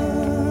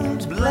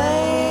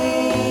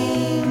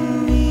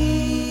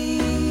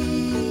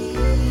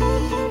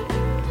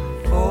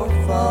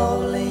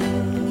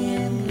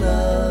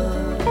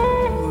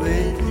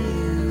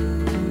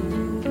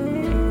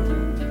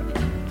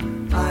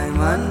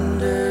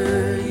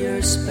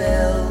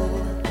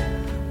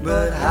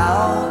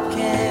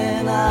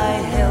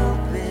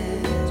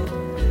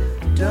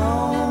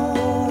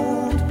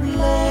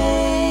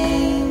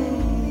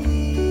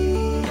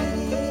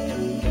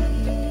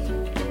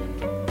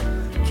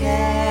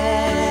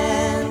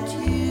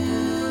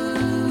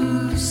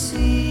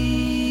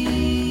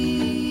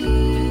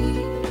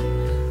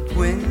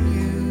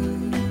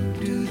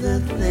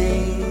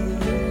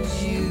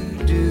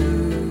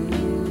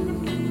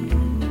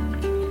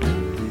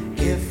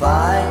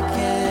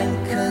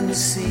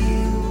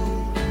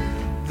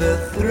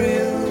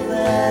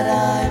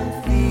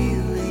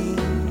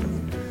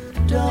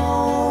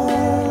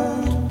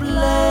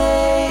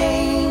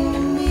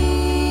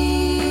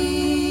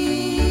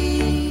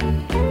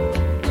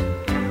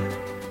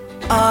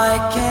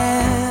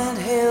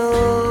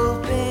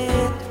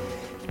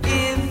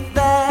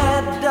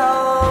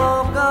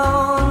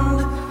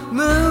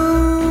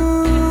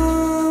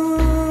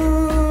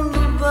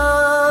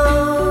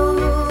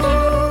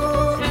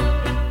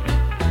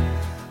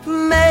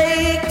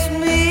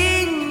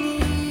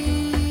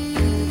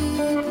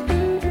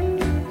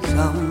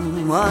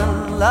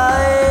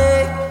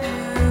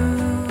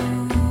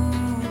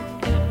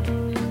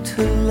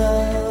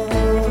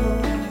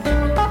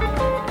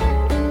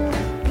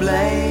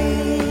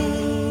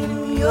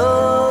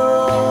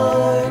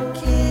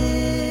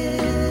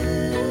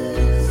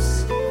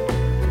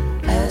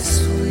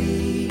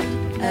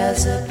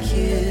as a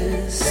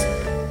kiss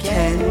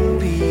can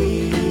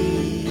be,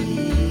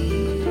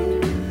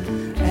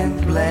 and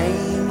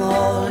blame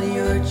all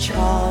your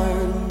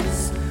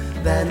charms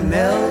that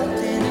melt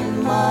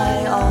in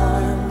my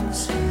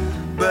arms,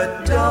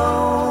 but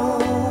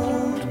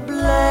don't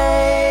blame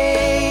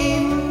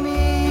me.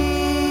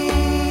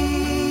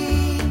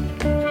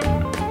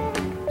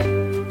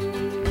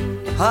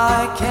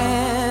 I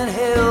can't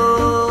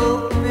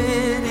help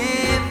it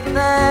if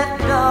that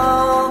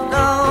doggone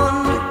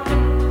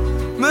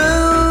moon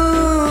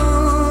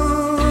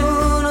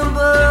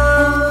above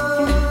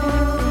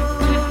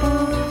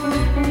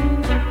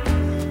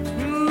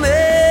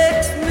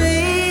makes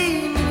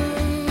me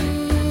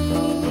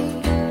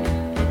need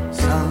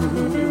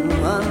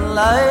someone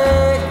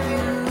like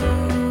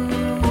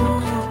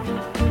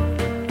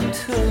you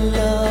to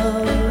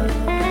love.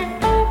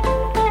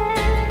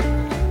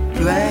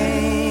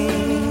 Blame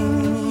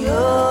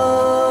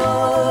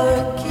your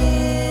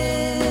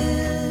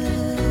kiss,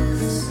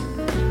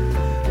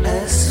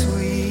 as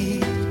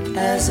sweet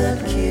as a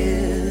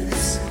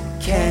kiss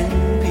can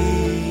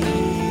be,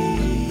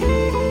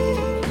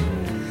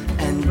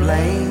 and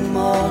blame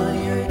all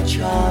your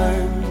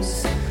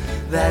charms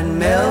that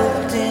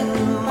melt in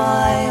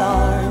my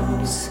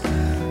arms,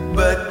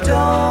 but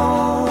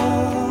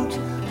don't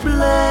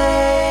blame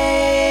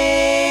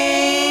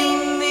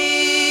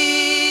me.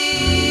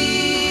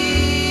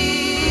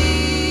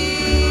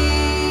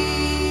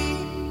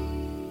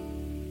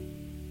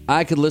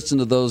 I could listen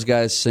to those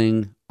guys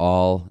sing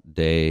all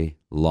day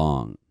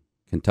long.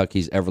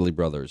 Kentucky's Everly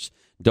Brothers.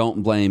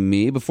 Don't Blame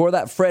Me. Before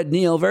that, Fred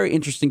Neil, very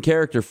interesting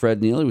character,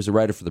 Fred Neil. He was a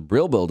writer for the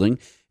Brill Building,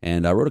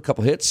 and wrote a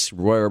couple hits.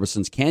 Roy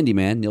Orbison's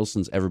Candyman,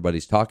 Nilsson's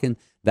Everybody's Talking,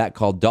 that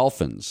called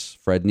Dolphins.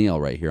 Fred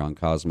Neil right here on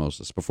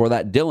Cosmosis. Before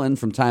that, Dylan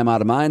from Time Out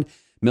of Mind,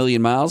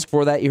 Million Miles.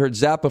 Before that, you heard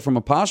Zappa from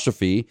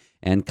Apostrophe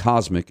and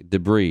Cosmic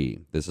Debris.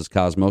 This is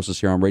Cosmosis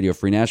here on Radio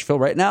Free Nashville.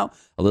 Right now,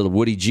 a little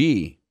Woody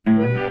G.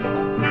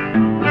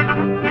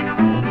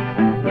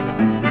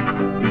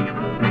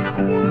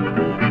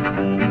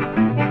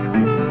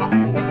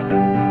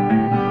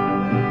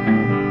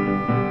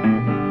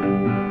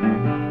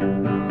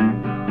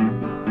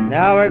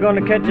 Now we're going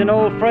to catch an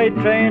old freight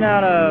train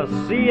out of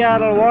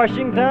Seattle,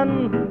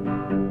 Washington,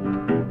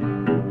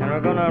 and we're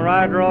going to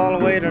ride her all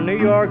the way to New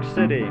York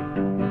City.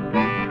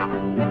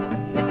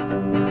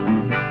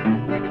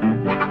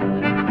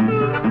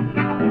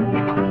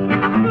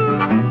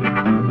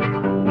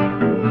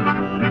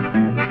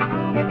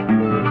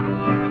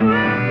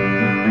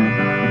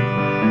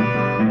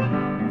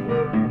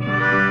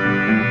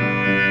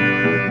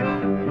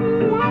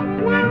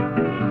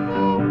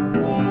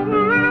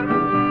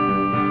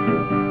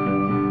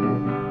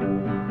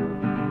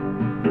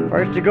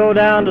 First you go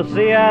down to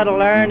Seattle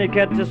there and you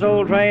catch this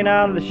old train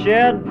out of the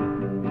shed.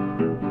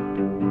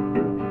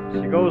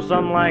 She goes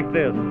something like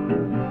this.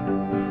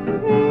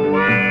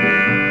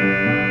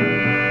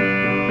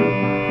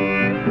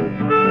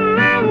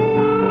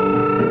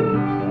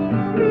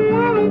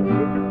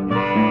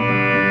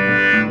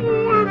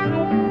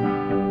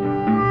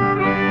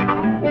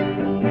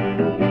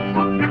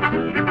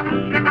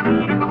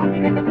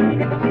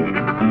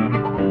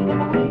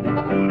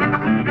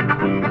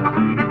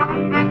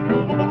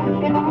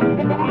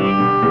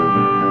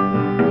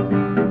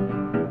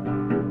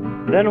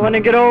 Then when you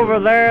get over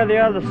there, the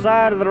other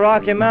side of the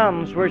Rocky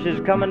Mountains, where she's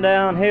coming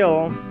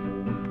downhill,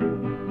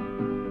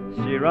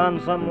 she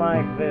runs something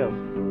like this.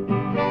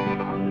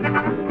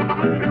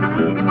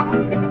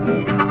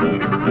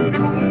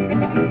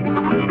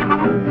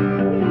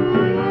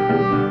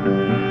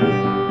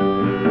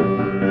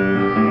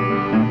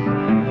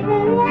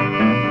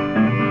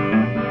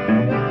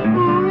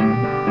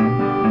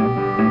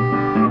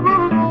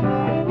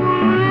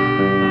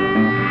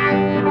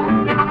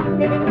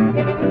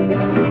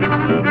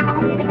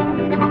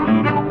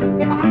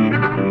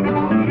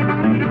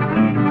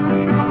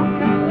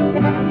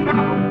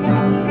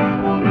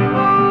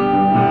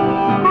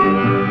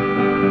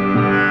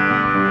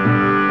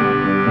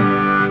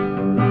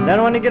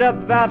 Then when you get up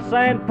about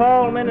St.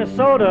 Paul,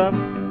 Minnesota,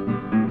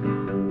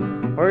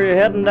 where you're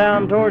heading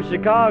down towards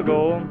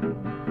Chicago,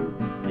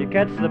 you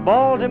catch the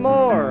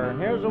Baltimore.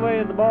 Here's the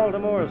way the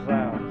Baltimore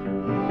sounds.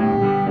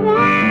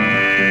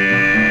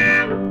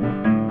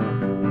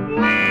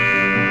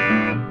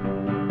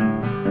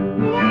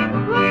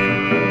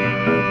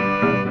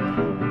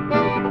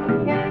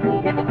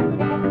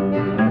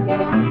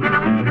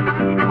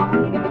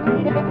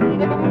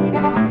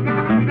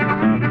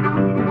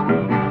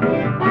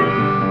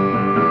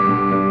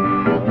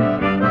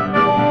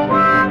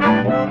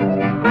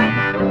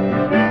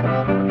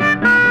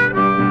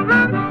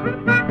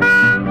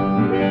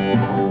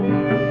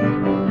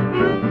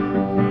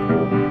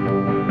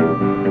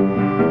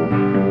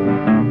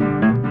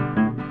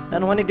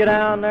 When you get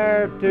down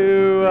there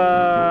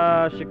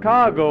to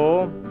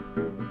Chicago,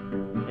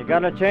 you got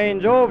to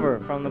change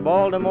over from the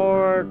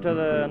Baltimore to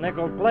the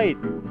nickel plate.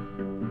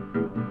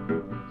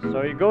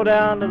 So you go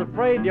down to the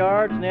freight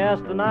yards and you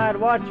ask the night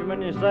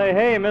watchman, you say,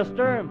 "Hey,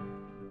 mister,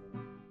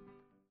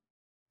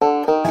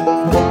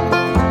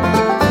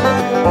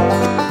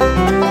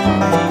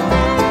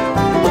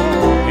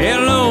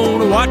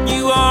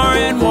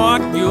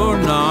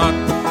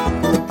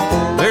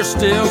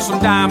 still some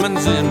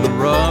diamonds in the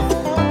rough.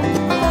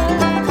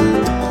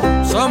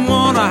 Some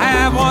wanna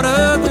have what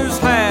others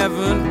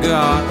haven't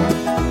got,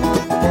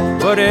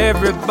 but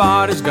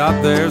everybody's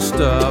got their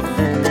stuff.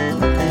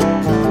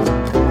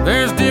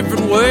 There's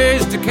different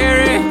ways to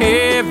carry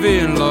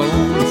heavy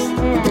loads.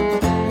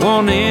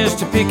 One is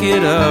to pick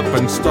it up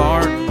and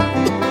start,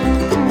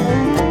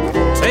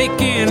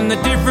 taking the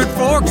different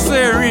forks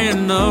there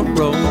in the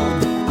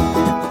road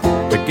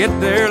to get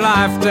their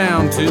life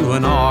down to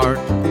an art.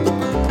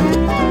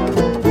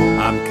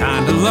 I'm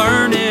kinda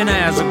learning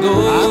as I go.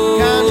 I'm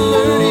kinda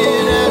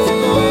learning as I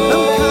go.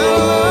 I'm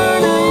kinda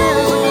learning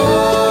as I go.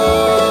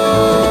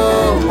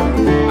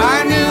 I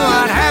knew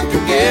I'd have to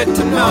get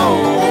to know.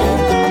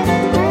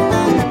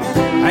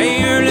 Hey,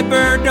 early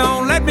bird,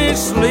 don't let me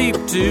sleep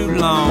too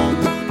long.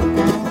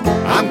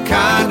 I'm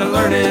kinda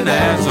learning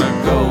as I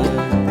go.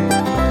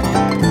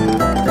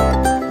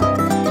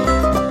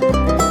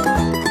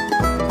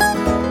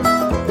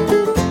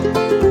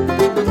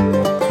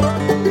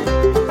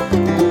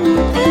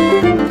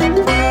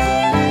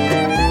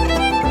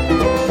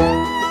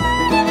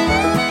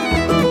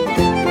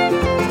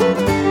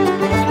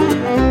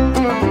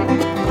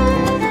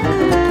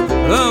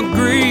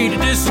 Agree to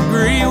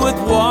disagree with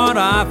what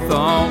I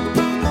thought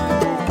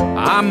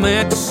I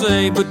meant to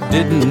say but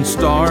didn't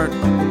start.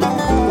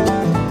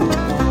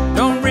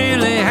 Don't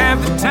really have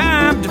the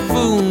time to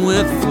fool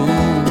with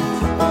fools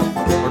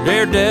or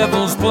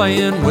daredevils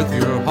playing with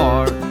your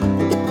heart.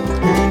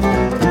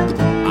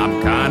 I'm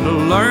kinda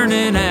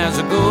learning as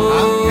I go.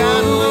 I'm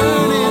kinda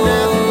learning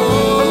as I go.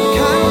 I'm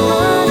kinda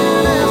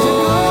learning as I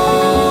go.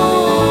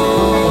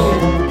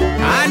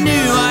 I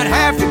knew I'd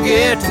have to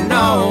get to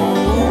know,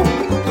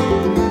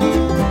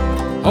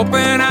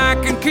 hoping I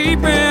can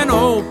keep an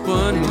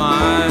open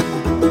mind.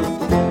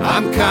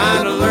 I'm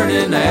kinda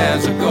learning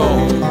as I go.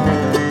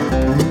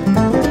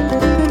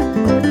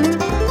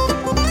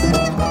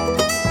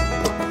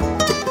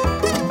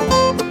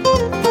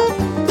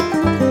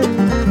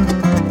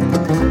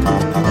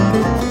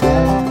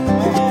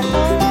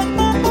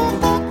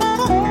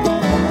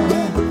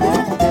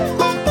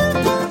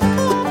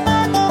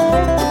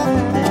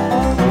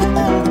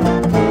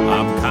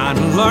 I'm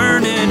kinda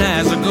learning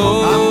as I go.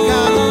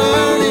 I'm kinda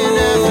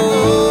learning as I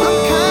go. I'm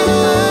kinda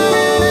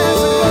learning as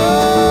I go.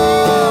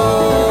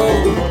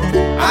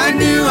 I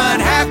knew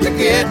I'd have to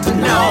get to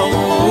know,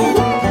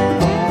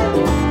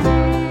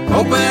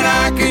 hoping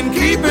I can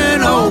keep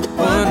an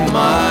open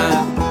mind.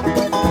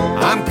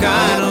 I'm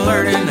kinda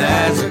learning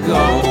as I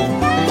go.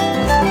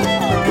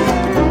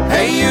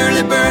 Hey,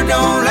 early bird,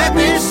 don't let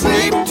me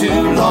sleep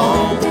too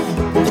long.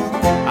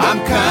 I'm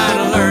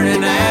kinda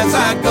learning as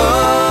I go.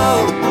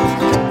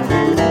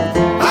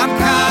 I'm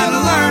kinda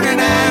learning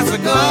as I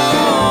go.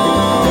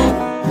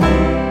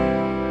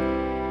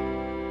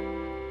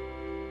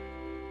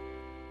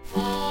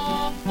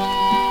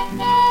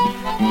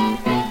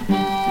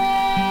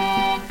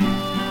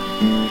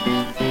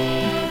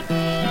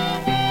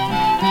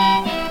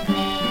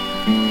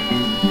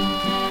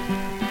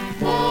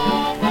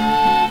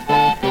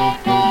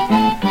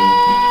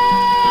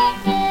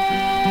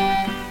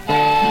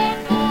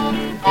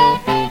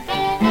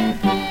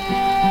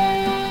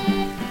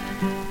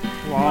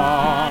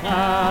 What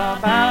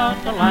about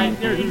the life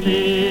you're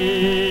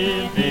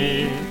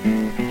living?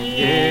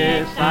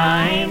 Yes,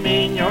 I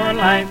mean your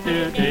life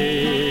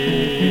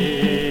today.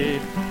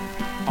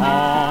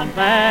 On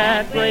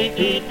that great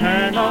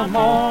eternal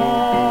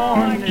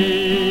morning,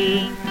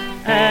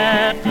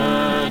 at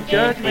the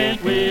judgment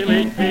will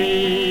it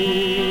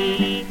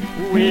pay?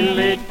 Will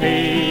it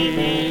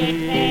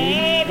pay?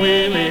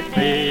 Will it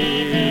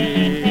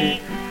pay?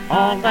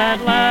 On that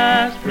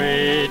last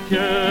great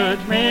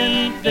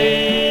judgment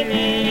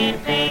day,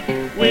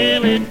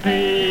 will it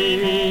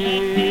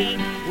pay?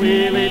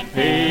 Will it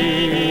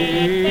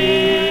pay?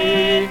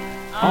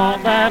 On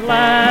that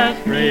last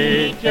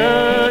great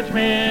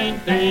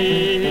judgment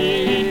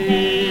day.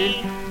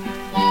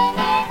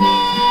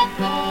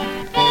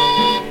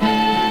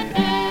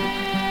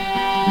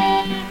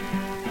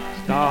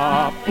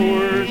 Stop,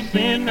 poor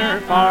sinner,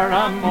 for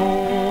a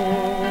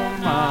moment.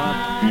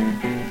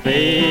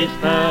 Face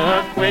the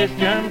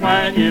question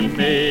while you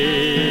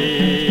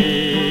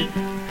may.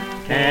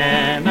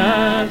 Can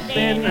a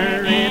sinner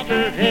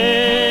enter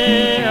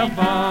heaven?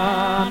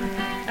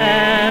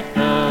 At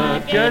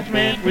the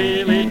judgment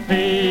will it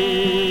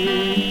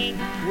pay?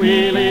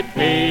 Will it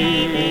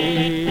pay?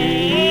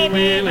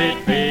 Will it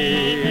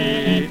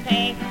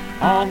pay?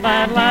 On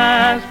that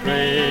last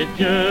great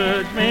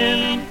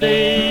judgment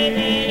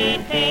day,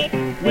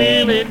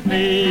 will it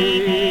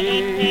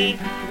pay?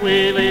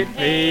 Will it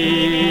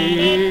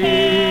pay?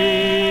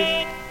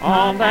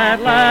 On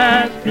that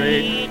last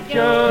great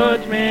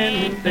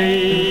judgment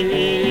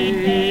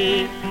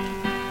day.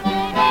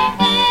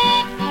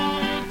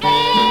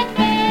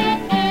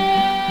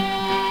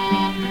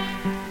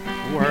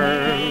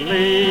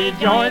 Worldly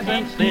joys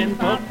and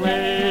sinful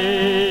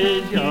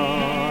pleasures,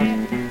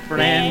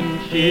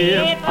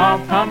 friendship of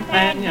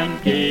companions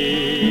give.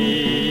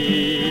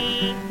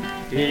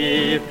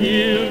 If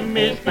you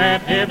miss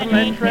that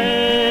heavenly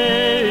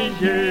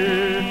treasure,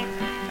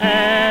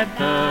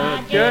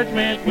 the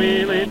judgment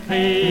will it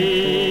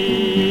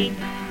be?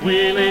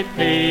 Will it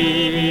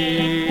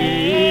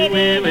be?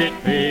 Will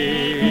it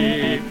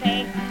be?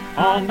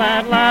 On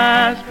that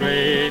last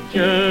great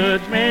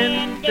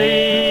judgment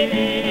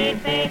day,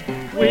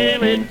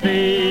 will it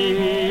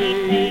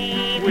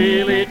be?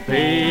 Will it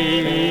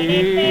be?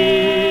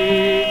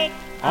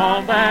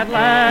 On that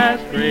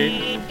last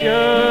great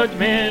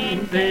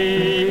judgment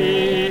day.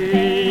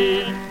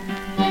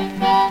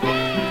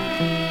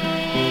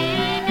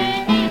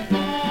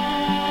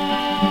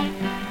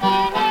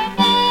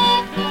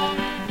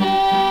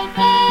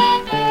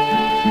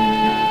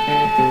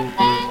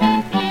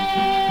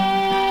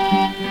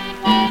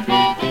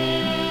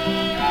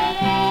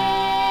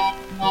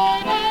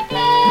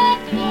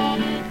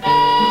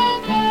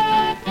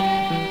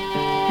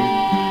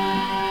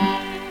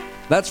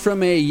 That's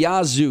from a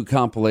Yazoo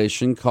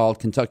compilation called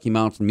Kentucky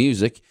Mountain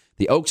Music,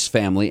 The Oaks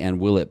Family, and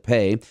Will It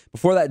Pay.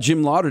 Before that,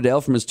 Jim Lauderdale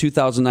from his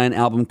 2009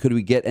 album, Could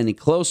We Get Any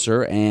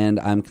Closer?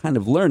 And I'm kind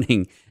of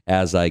learning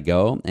as I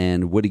go.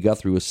 And Woody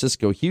Guthrie with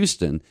Cisco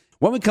Houston.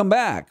 When we come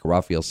back,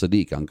 Raphael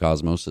Sadiq on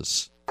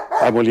Cosmosis.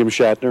 I'm William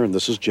Shatner, and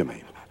this is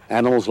Jimmy.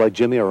 Animals like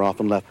Jimmy are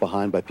often left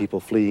behind by people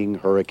fleeing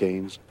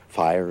hurricanes,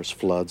 fires,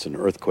 floods, and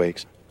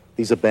earthquakes.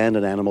 These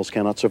abandoned animals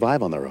cannot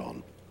survive on their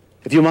own.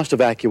 If you must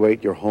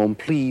evacuate your home,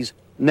 please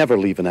never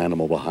leave an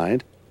animal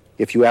behind.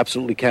 If you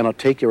absolutely cannot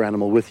take your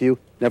animal with you,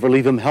 never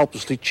leave him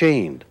helplessly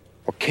chained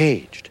or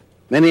caged.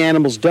 Many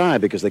animals die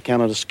because they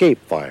cannot escape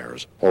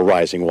fires or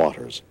rising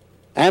waters.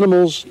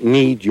 Animals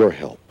need your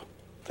help.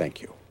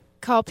 Thank you.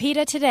 Call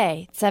PETA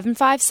today,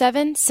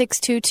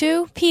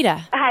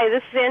 757-622-PETA. Hi,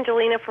 this is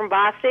Angelina from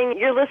Boston.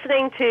 You're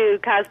listening to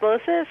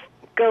Cosmosis.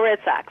 Go Red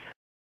Sox.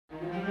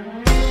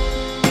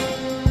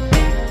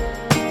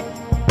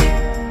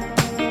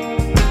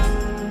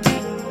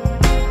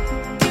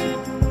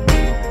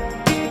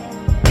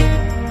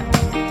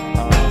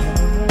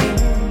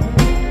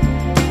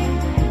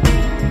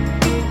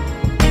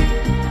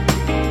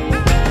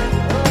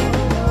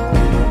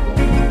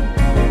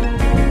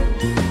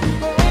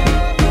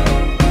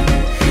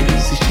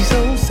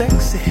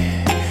 Sexy,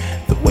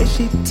 the way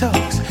she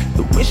talks,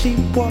 the way she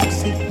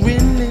walks, it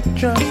really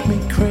drives me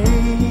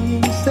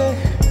crazy.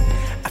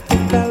 I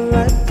think I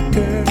like the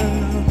girl,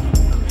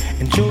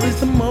 enjoys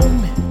the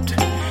moment,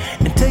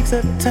 and takes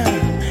her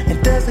time,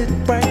 and does it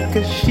right,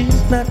 cause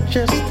she's not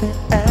just an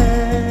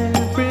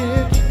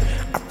average.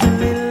 I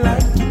really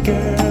like the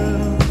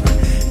girl,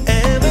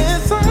 and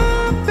there's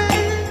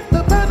something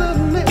about her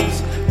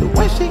lips, the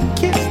way she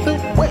kisses, the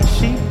way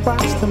she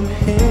rocks them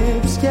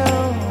hips,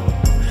 y'all.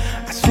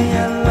 See,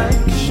 I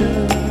like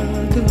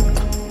sugar.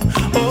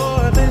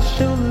 Oh, this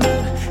your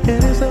love,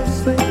 and it's so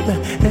sweet.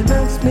 And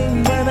that's me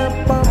right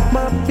up off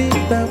my feet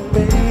now,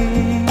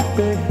 baby.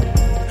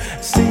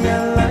 See, I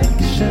like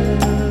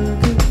sugar.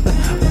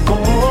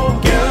 Oh,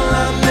 girl,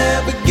 I'll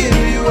never give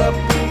you up,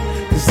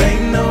 'cause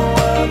ain't no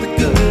other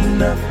good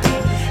enough.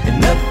 And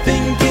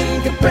nothing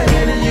can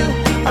compare to you.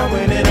 I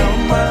waited all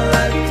my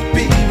life to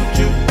be with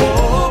you.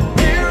 Oh,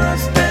 here I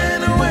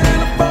stand when I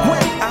fall.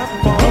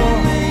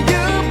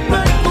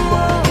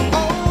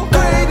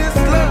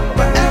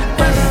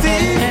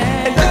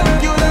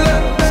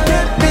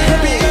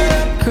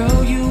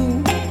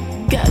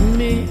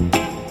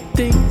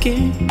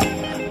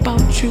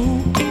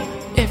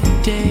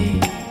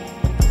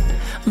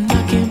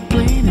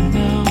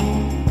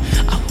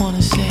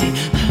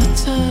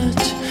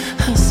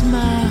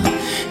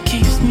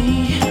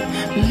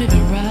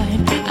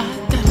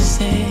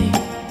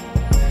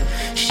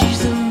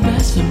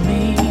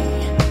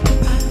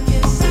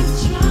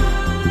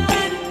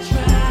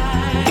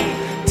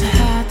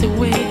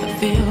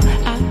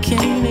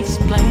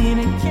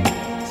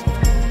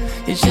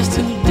 It's just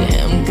too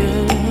damn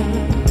good,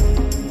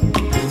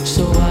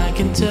 so I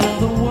can tell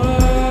the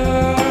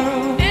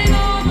world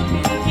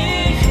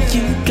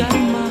you got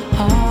my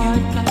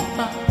heart.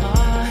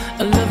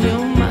 I love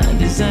your mind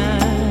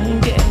design,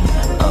 yeah.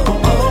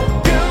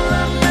 Oh, girl,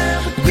 I'll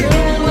never give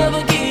you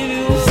other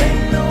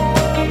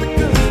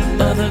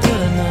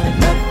good enough.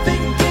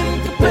 Nothing can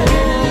compare.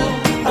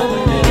 I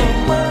waited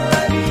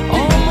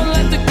all my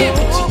life to give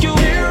it to you.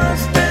 Here I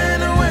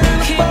stand when I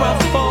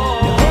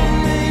fall,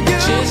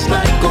 just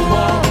like a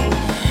wall.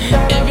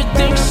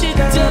 Everything she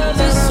does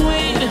is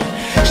sweet.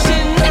 She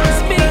knocks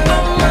me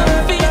on my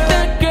feet,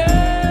 that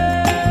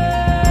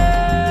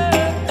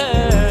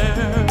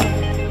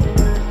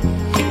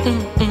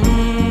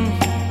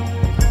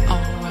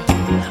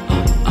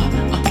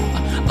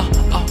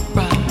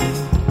Alright.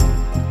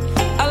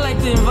 I'd like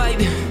to invite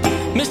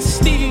Mr.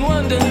 Stevie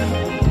Wonder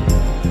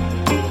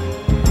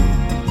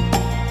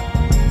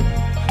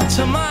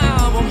to my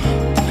album.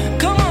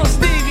 Come on,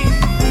 Stevie.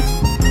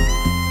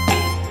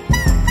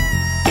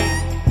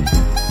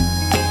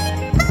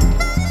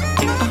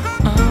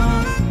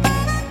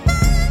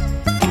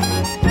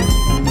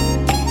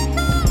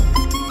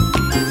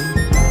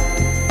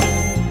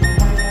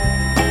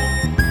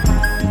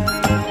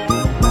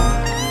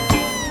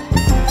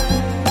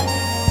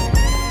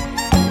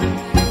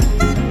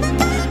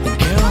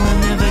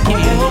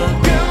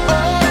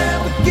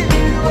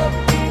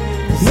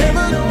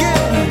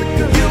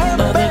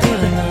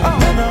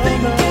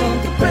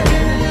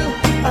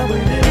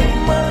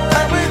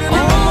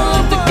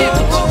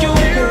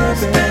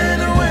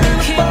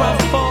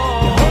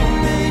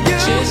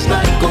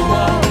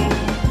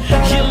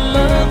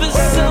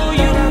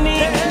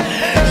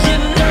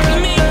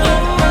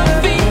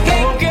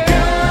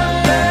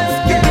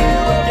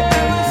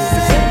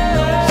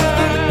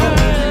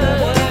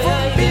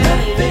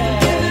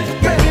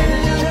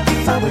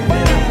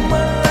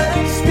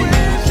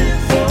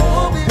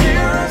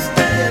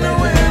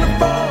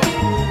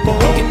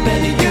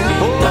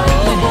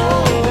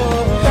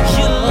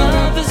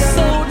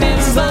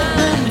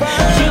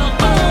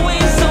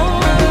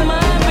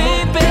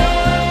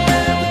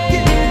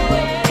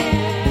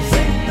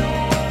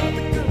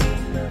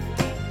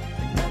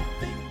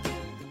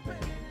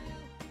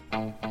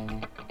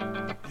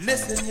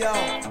 Listen, y'all.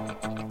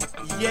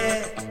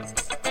 Yeah.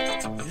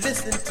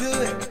 Listen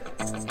to it.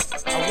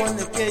 I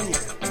wonder, can you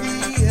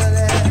feel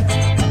it?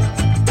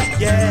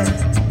 Yeah.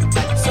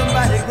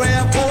 Somebody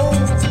grab hold.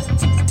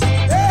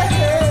 Hey,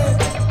 hey.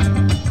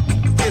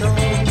 Get on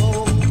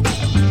board.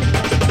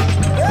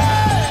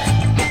 Hey.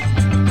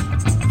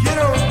 Get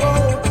on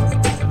board.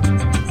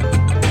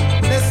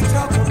 Let's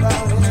talk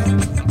about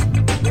it.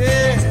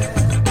 Yeah.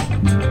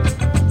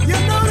 You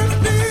know the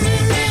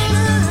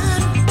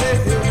feeling. Yeah.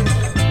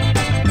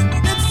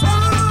 It's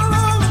all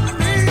over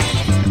me.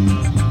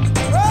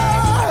 Oh,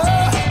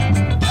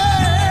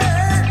 hey.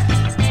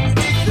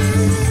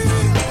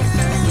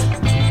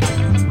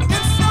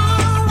 It's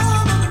all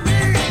over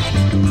me.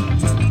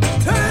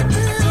 Turn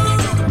me on.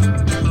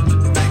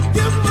 Make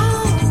you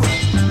move.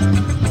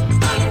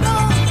 I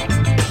know.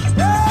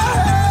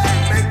 Hey,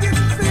 make it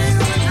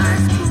feel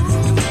nice,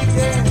 cool.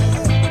 Yeah.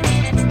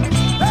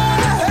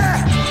 Hey,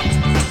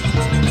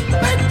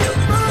 make you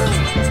move.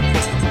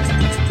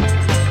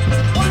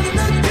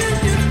 Wonder, can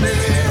you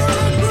feel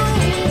the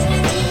groove?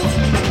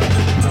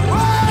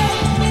 Way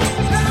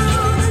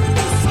down in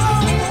the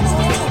soul.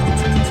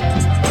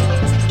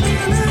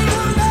 Feeling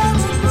I'll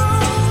never know.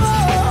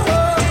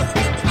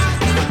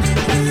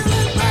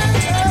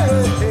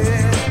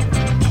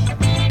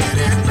 And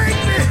it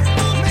make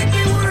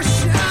me wanna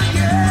shout,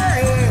 yeah,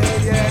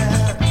 yeah.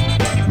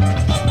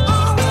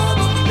 All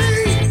over me,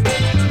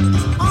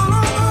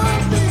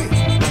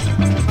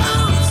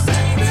 I'm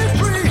set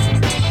free.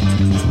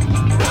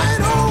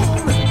 Right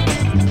on,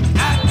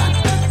 I got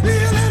that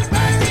feeling,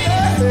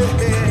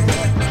 baby.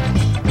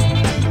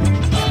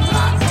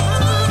 Rock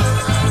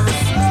my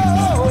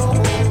soul,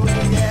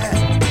 yeah.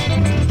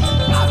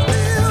 I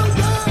feel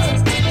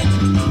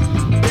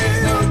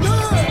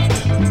good,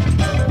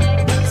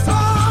 it's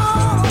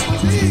all over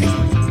me.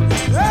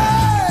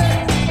 Hey,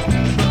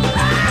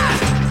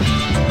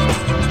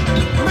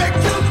 make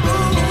you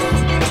move.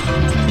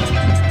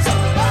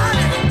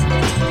 Somebody,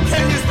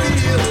 can you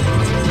feel it?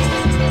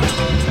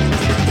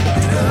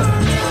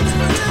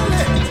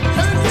 Really,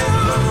 turn you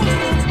on.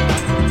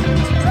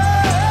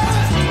 Hey,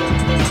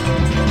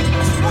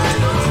 it's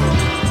right on.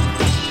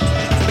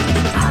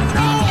 I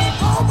know,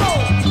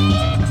 almost.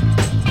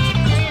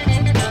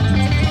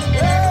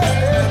 Yeah.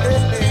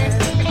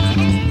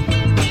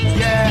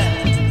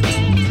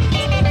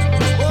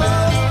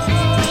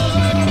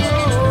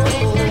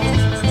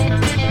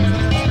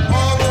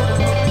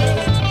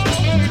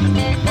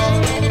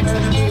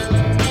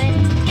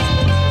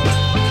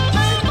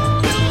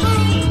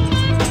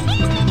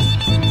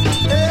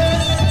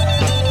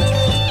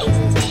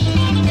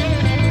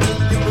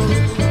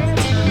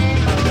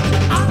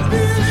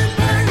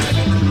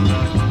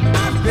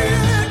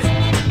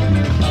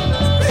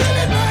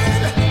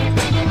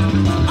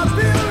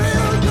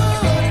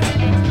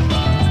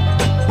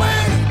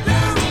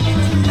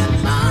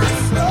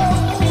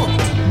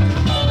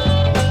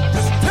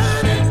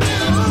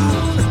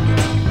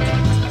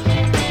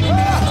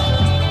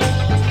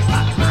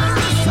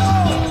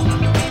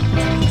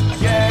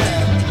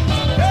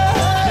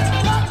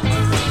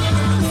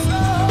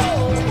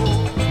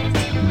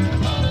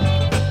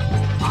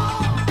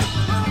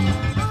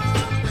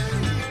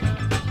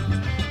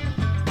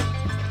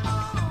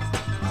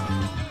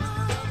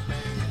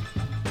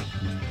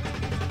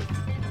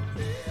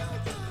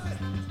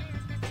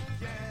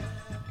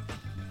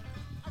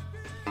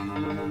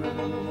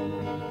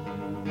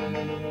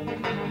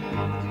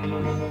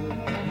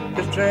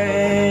 This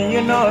train,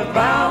 you know it's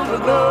bound for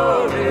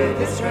glory.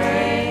 This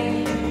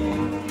train.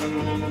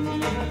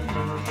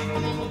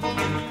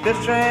 This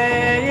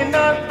train, you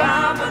know it's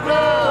bound for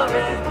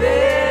glory.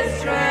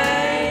 This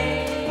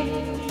train.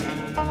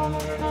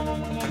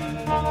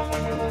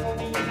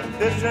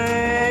 This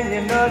train,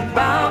 you know it's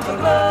bound for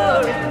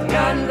glory.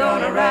 None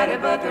gonna ride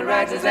it but the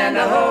righteous and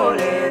the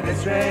holy.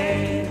 This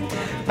train,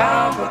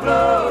 bound for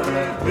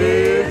glory.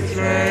 This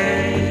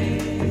train.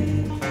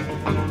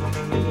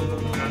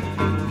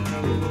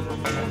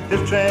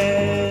 This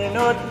train,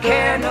 no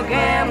care, no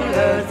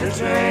gamblers, this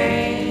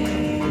train.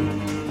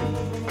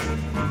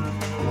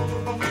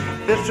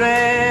 This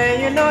train,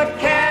 you know it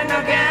care,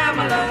 no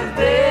gamblers,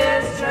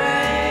 this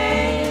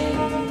train.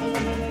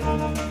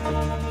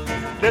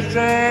 This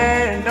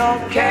train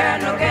don't care,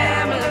 no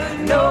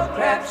gamblers, no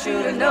crap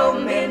shooter, no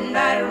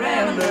midnight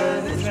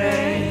ramblers, this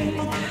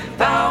train.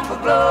 Bound for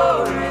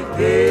glory,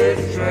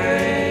 this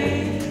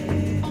train.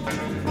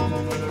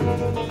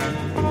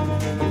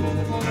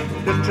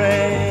 This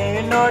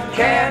train, nor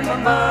can my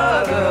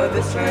mother,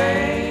 this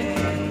train.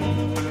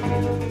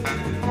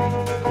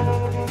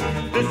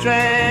 This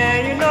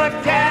train, you know it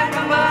can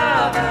my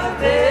mother,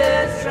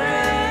 this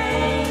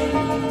train.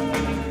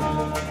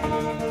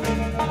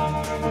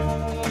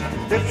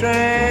 This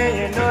train,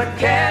 you know it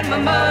can my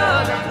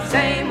mother.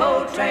 Same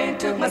old train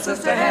took my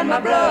sister and my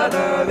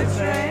brother, this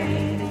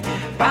train.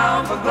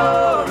 Bound for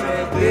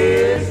glory,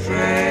 this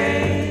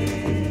train.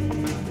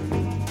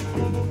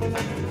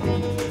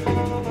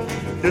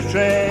 This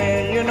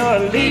train, you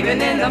know, leaving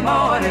in the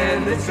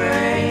morning, this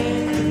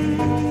train.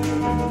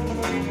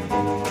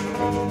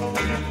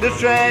 This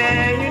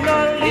train, you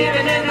know,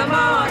 leaving in the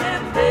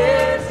morning.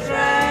 This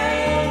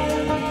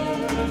train.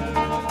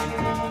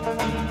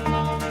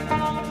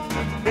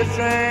 This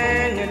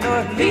train, you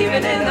know,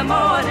 leaving in the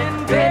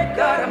morning. Great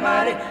God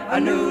Almighty, a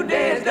new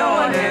day is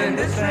dawning.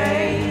 This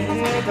train,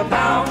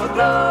 bound for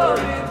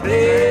glory.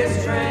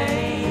 This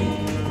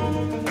train.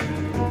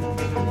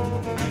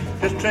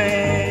 This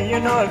train, you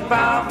know, it's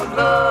bound for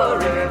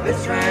glory.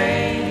 This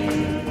train.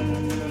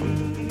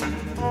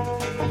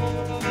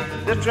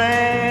 This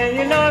train,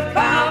 you know, it's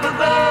bound for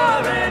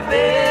glory.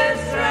 This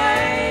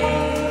train.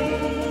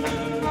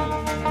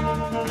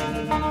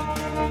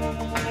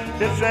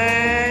 This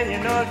train, you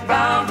know, it's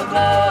bound for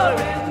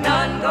glory.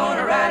 None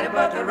gonna ride it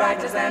but the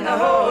righteous and the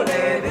holy.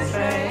 This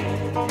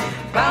train,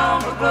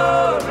 bound for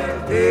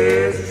glory.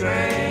 This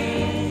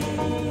train.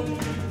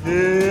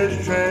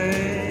 This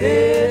train.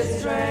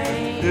 This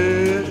train.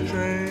 This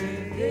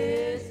train.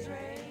 This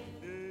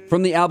train.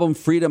 From the album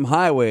Freedom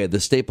Highway, the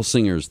Staple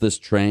Singers, This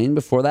Train.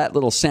 Before that,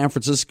 little San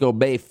Francisco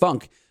Bay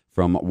Funk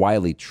from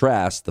Wiley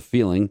Trask, The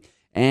Feeling.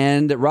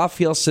 And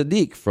Raphael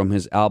Sadiq from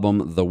his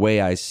album The Way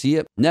I See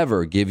It,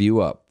 Never Give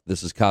You Up.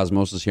 This is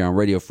Cosmosis here on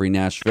Radio Free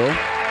Nashville.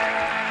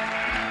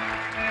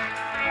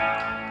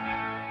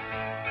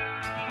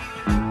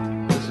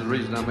 This is the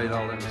reason I made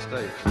all them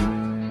mistakes.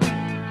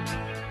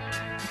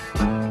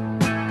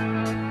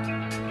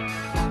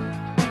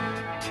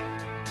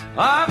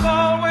 I've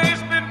always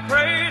been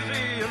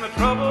crazy in the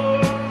trouble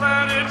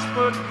that it's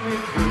put me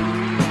through.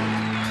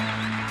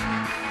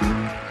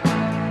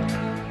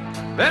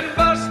 Been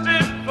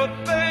busted for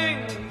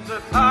things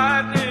that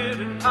I did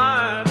and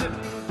I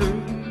didn't do.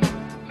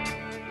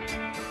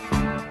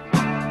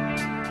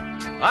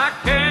 I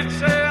can't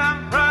say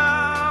I'm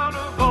proud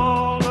of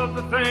all of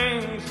the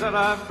things that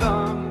I've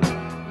done,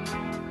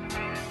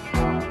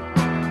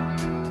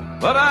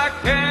 but I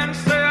can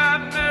say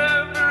I've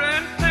never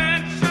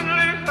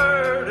intentionally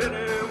hurt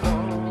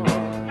anyone.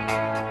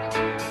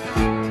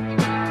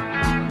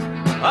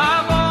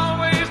 I've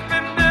always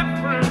been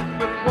different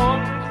with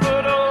 1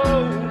 foot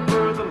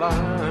over the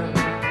line,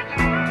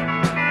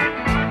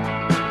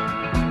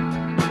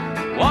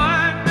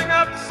 winding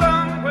up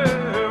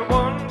somewhere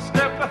 1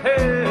 step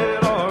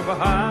ahead or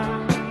behind.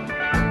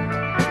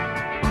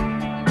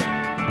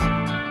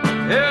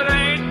 It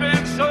ain't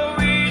been so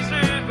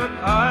easy, but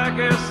I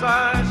guess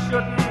I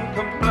shouldn't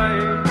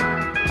complain.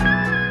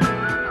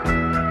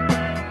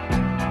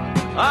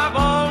 I've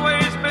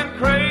always been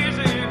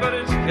crazy, but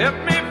it's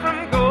kept me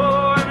from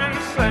going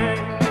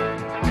insane.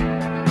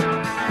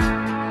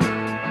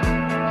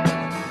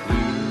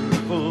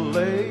 Beautiful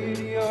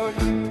lady, are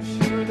you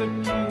sure that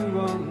you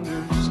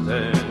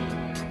understand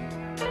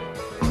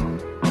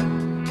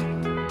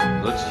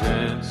the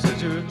chances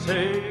you're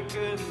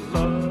taking,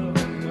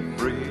 loving a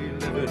free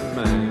living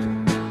man?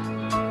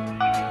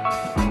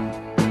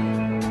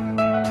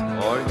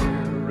 Are you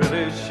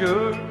really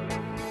sure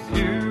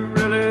you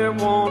really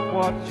want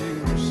what you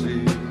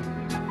see?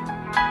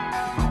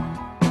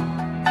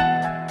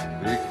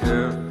 Be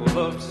careful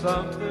of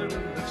something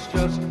that's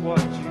just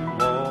what you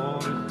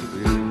want it to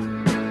be.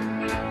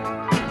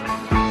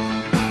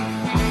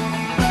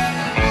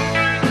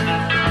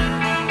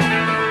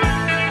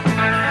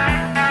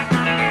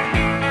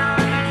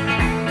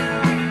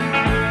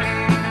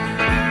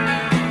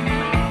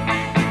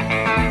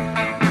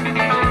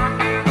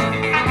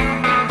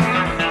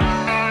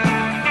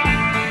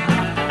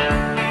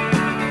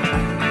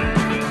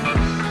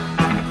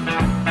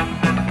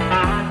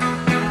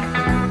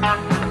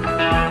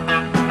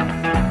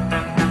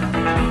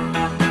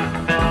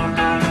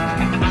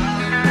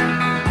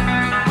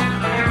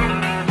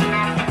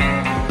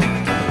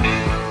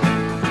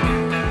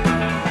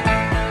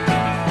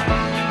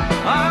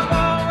 I've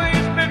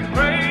always been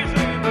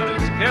crazy, but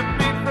it's kept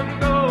me from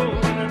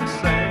going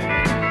insane.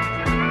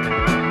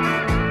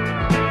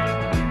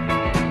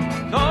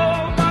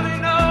 Nobody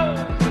knows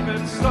if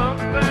it's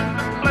something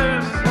to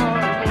bliss or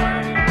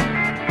blame.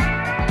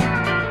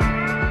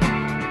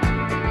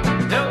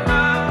 Till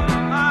now,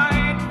 I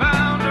ain't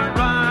found a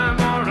rhyme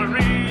or a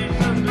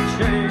reason to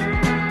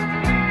change.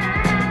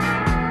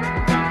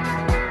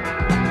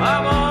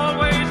 I've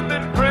always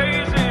been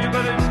crazy,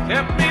 but it's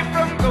kept me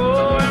from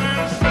going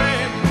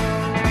insane.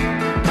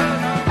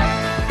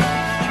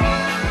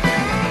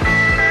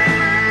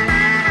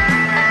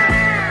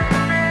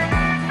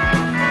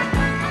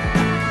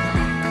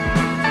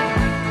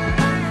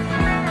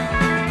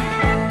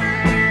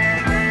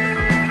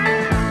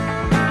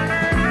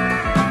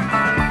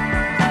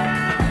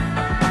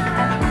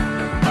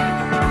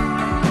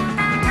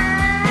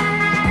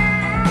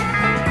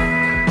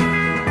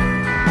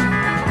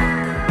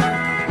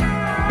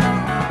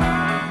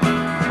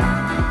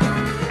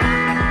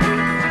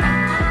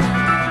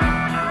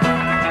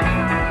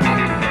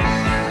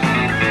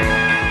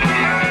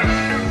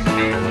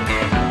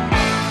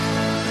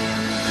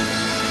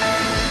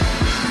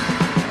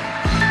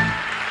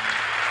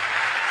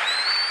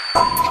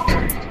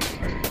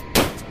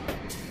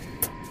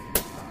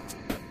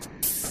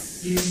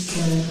 You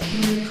can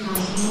hear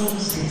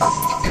Cosmosis.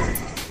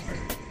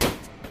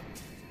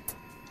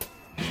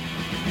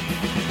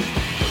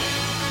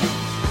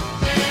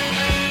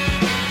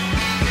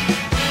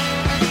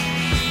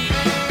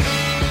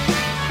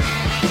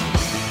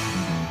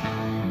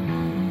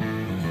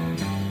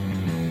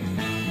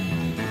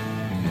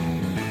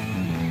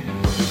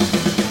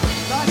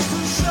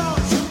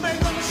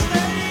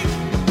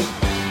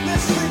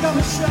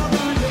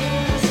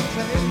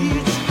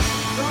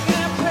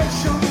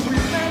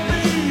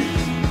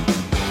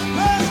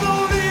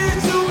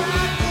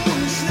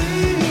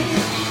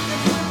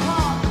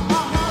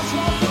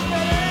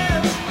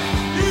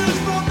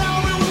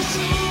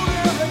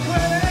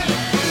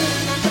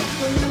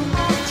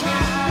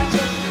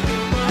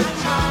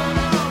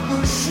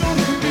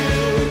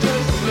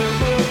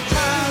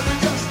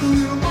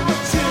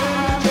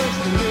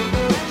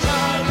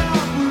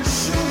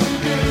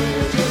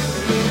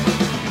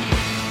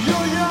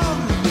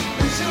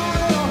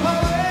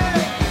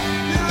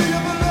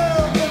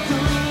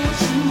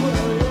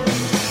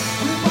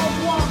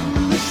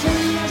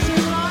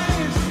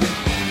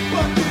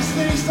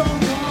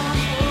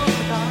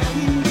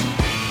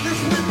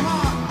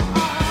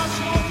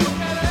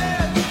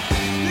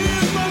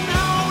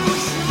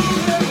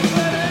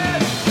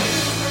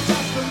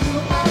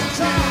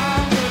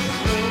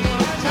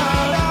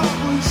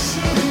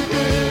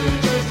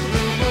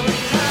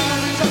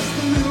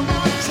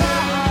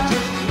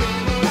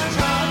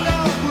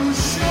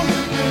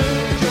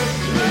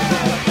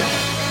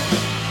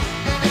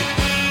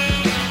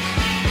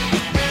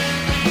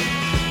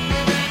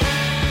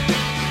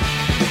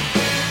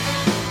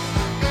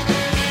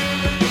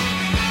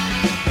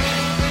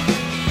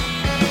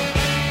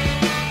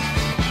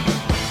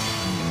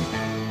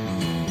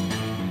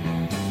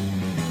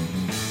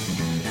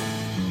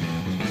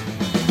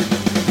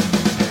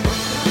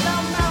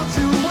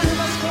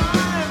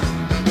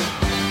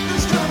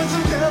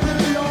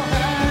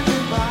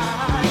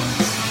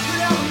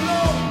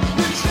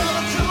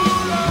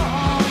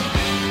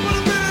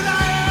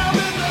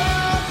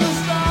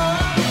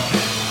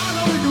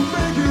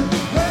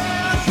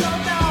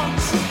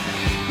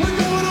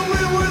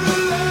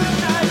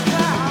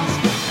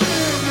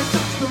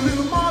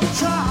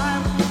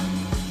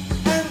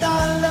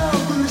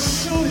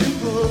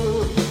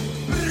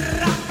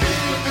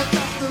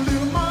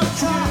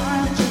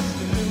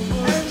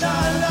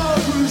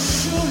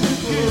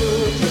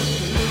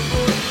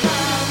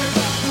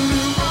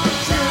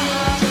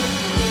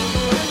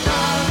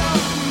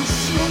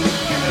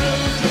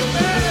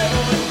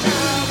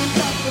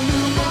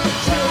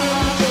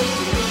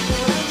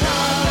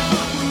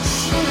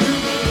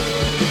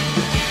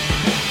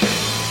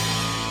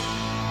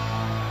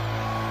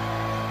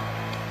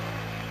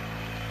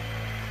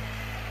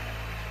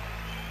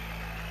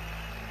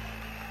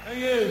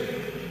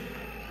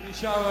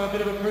 show a bit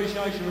of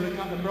appreciation with a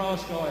couple of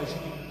brass guys,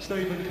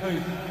 Steve and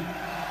Keith.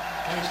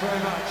 Thanks very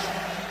much.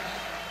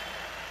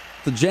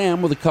 The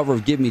Jam with a cover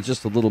of Give Me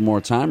Just a Little More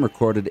Time,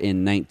 recorded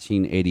in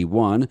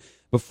 1981.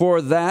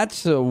 Before that,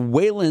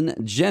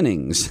 Waylon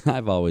Jennings.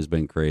 I've always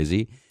been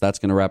crazy. That's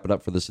going to wrap it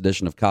up for this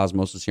edition of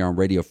Cosmosis here on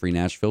Radio Free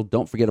Nashville.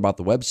 Don't forget about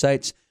the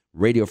websites,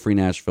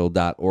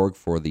 radiofreenashville.org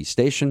for the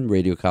station,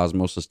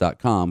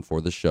 radiocosmosis.com for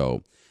the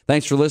show.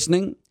 Thanks for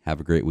listening. Have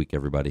a great week,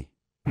 everybody.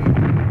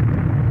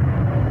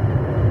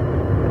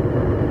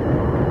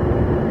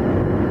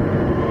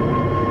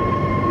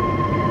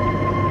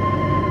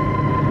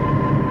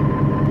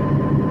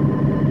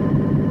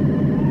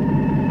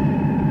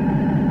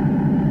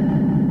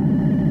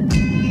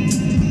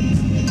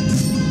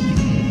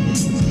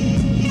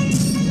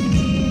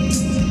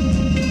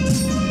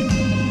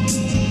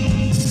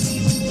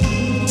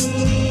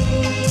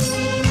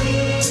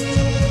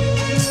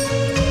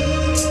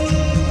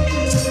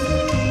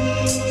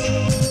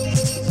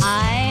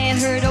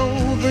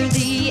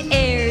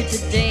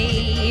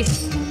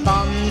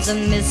 The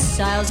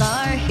missiles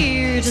are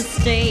here to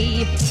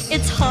stay.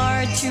 It's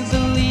hard to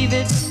believe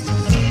it,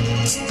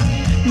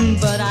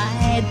 but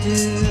I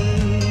do.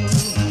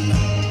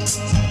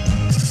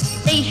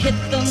 They hit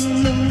the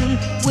moon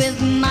with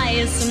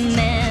mice and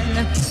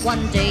men.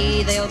 One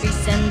day they'll be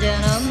sending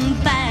them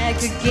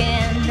back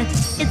again.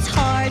 It's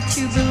hard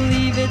to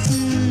believe it,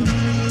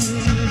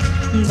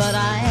 but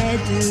I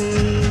do.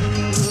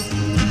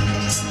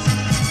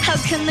 How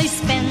can they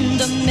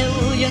spend $1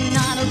 million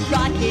on a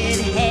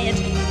rocket head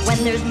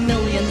when there's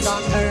millions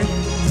on Earth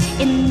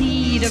in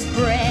need of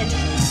bread?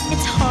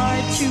 It's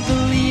hard to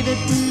believe it,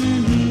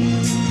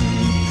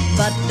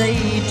 but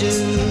they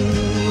do.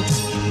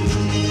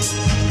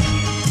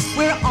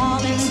 We're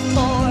all in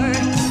for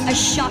a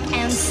shock,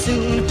 and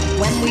soon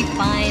when we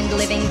find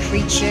living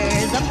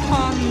creatures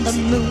upon the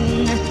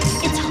moon,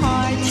 it's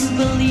hard to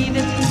believe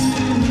it,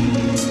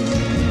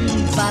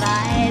 but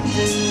I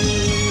do.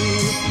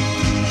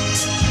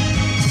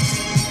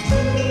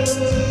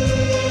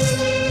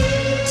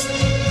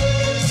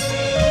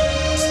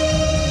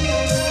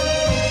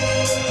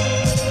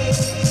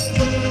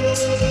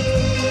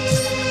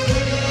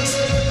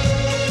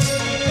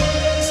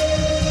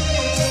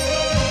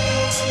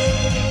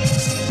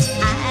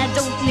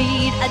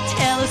 A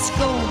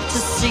telescope to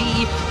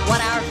see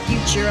what our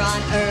future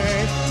on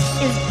Earth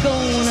is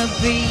gonna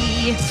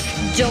be.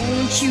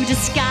 Don't you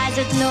disguise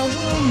it, no,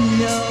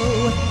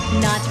 no,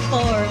 not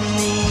for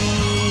me.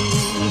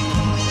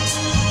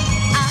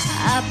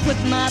 I put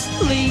my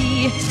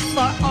plea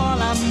for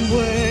all I'm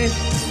worth.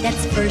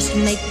 Let's first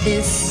make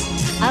this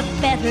a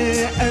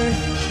better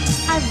Earth.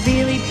 I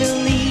really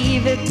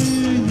believe it,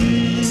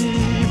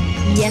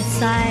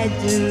 yes I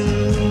do.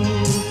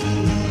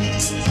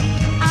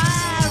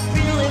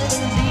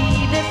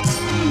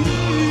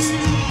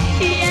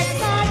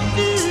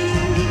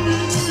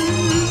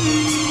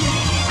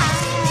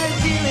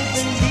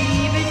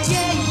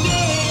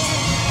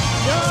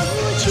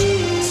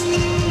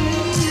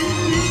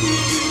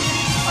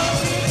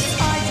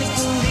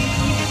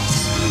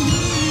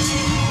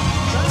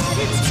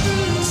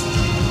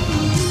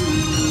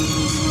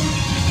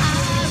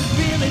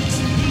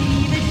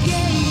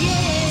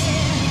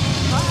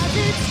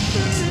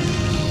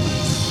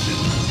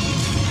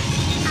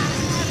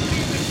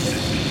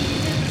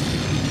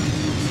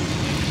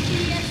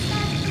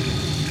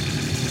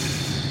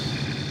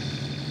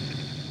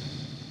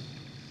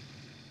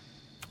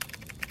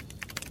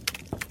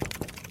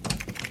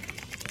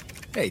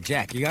 Hey,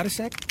 Jack, you got a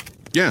sec?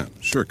 Yeah,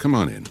 sure, come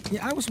on in.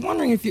 Yeah, I was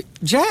wondering if you...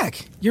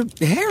 Jack, your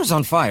hair's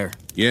on fire.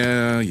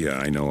 Yeah,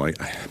 I know. I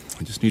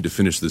just need to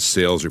finish this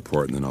sales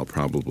report, and then I'll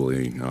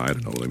probably, I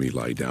don't know, let me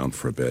lie down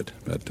for a bit.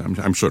 But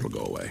I'm sure it'll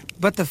go away.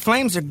 But the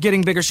flames are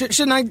getting bigger.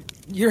 Shouldn't I...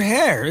 Your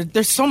hair,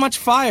 there's so much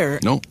fire.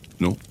 No,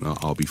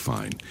 I'll be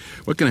fine.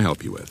 What can I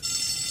help you with?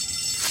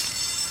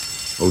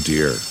 Oh,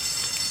 dear.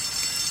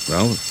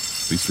 Well,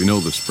 at least we know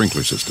the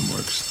sprinkler system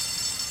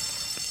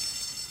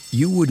works.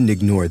 You wouldn't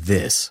ignore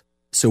this.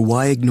 So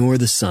why ignore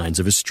the signs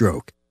of a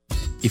stroke?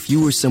 If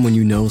you or someone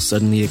you know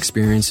suddenly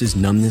experiences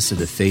numbness of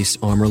the face,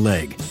 arm, or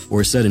leg,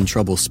 or sudden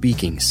trouble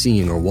speaking,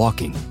 seeing, or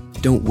walking,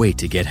 don't wait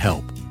to get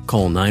help.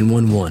 Call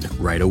 911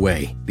 right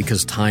away,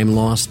 because time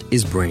lost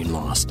is brain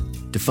lost.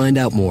 To find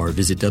out more,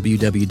 visit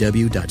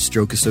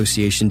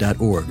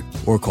www.strokeassociation.org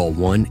or call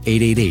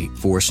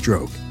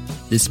 1-888-4-STROKE.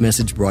 This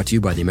message brought to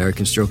you by the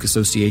American Stroke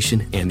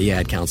Association and the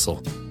Ad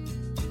Council.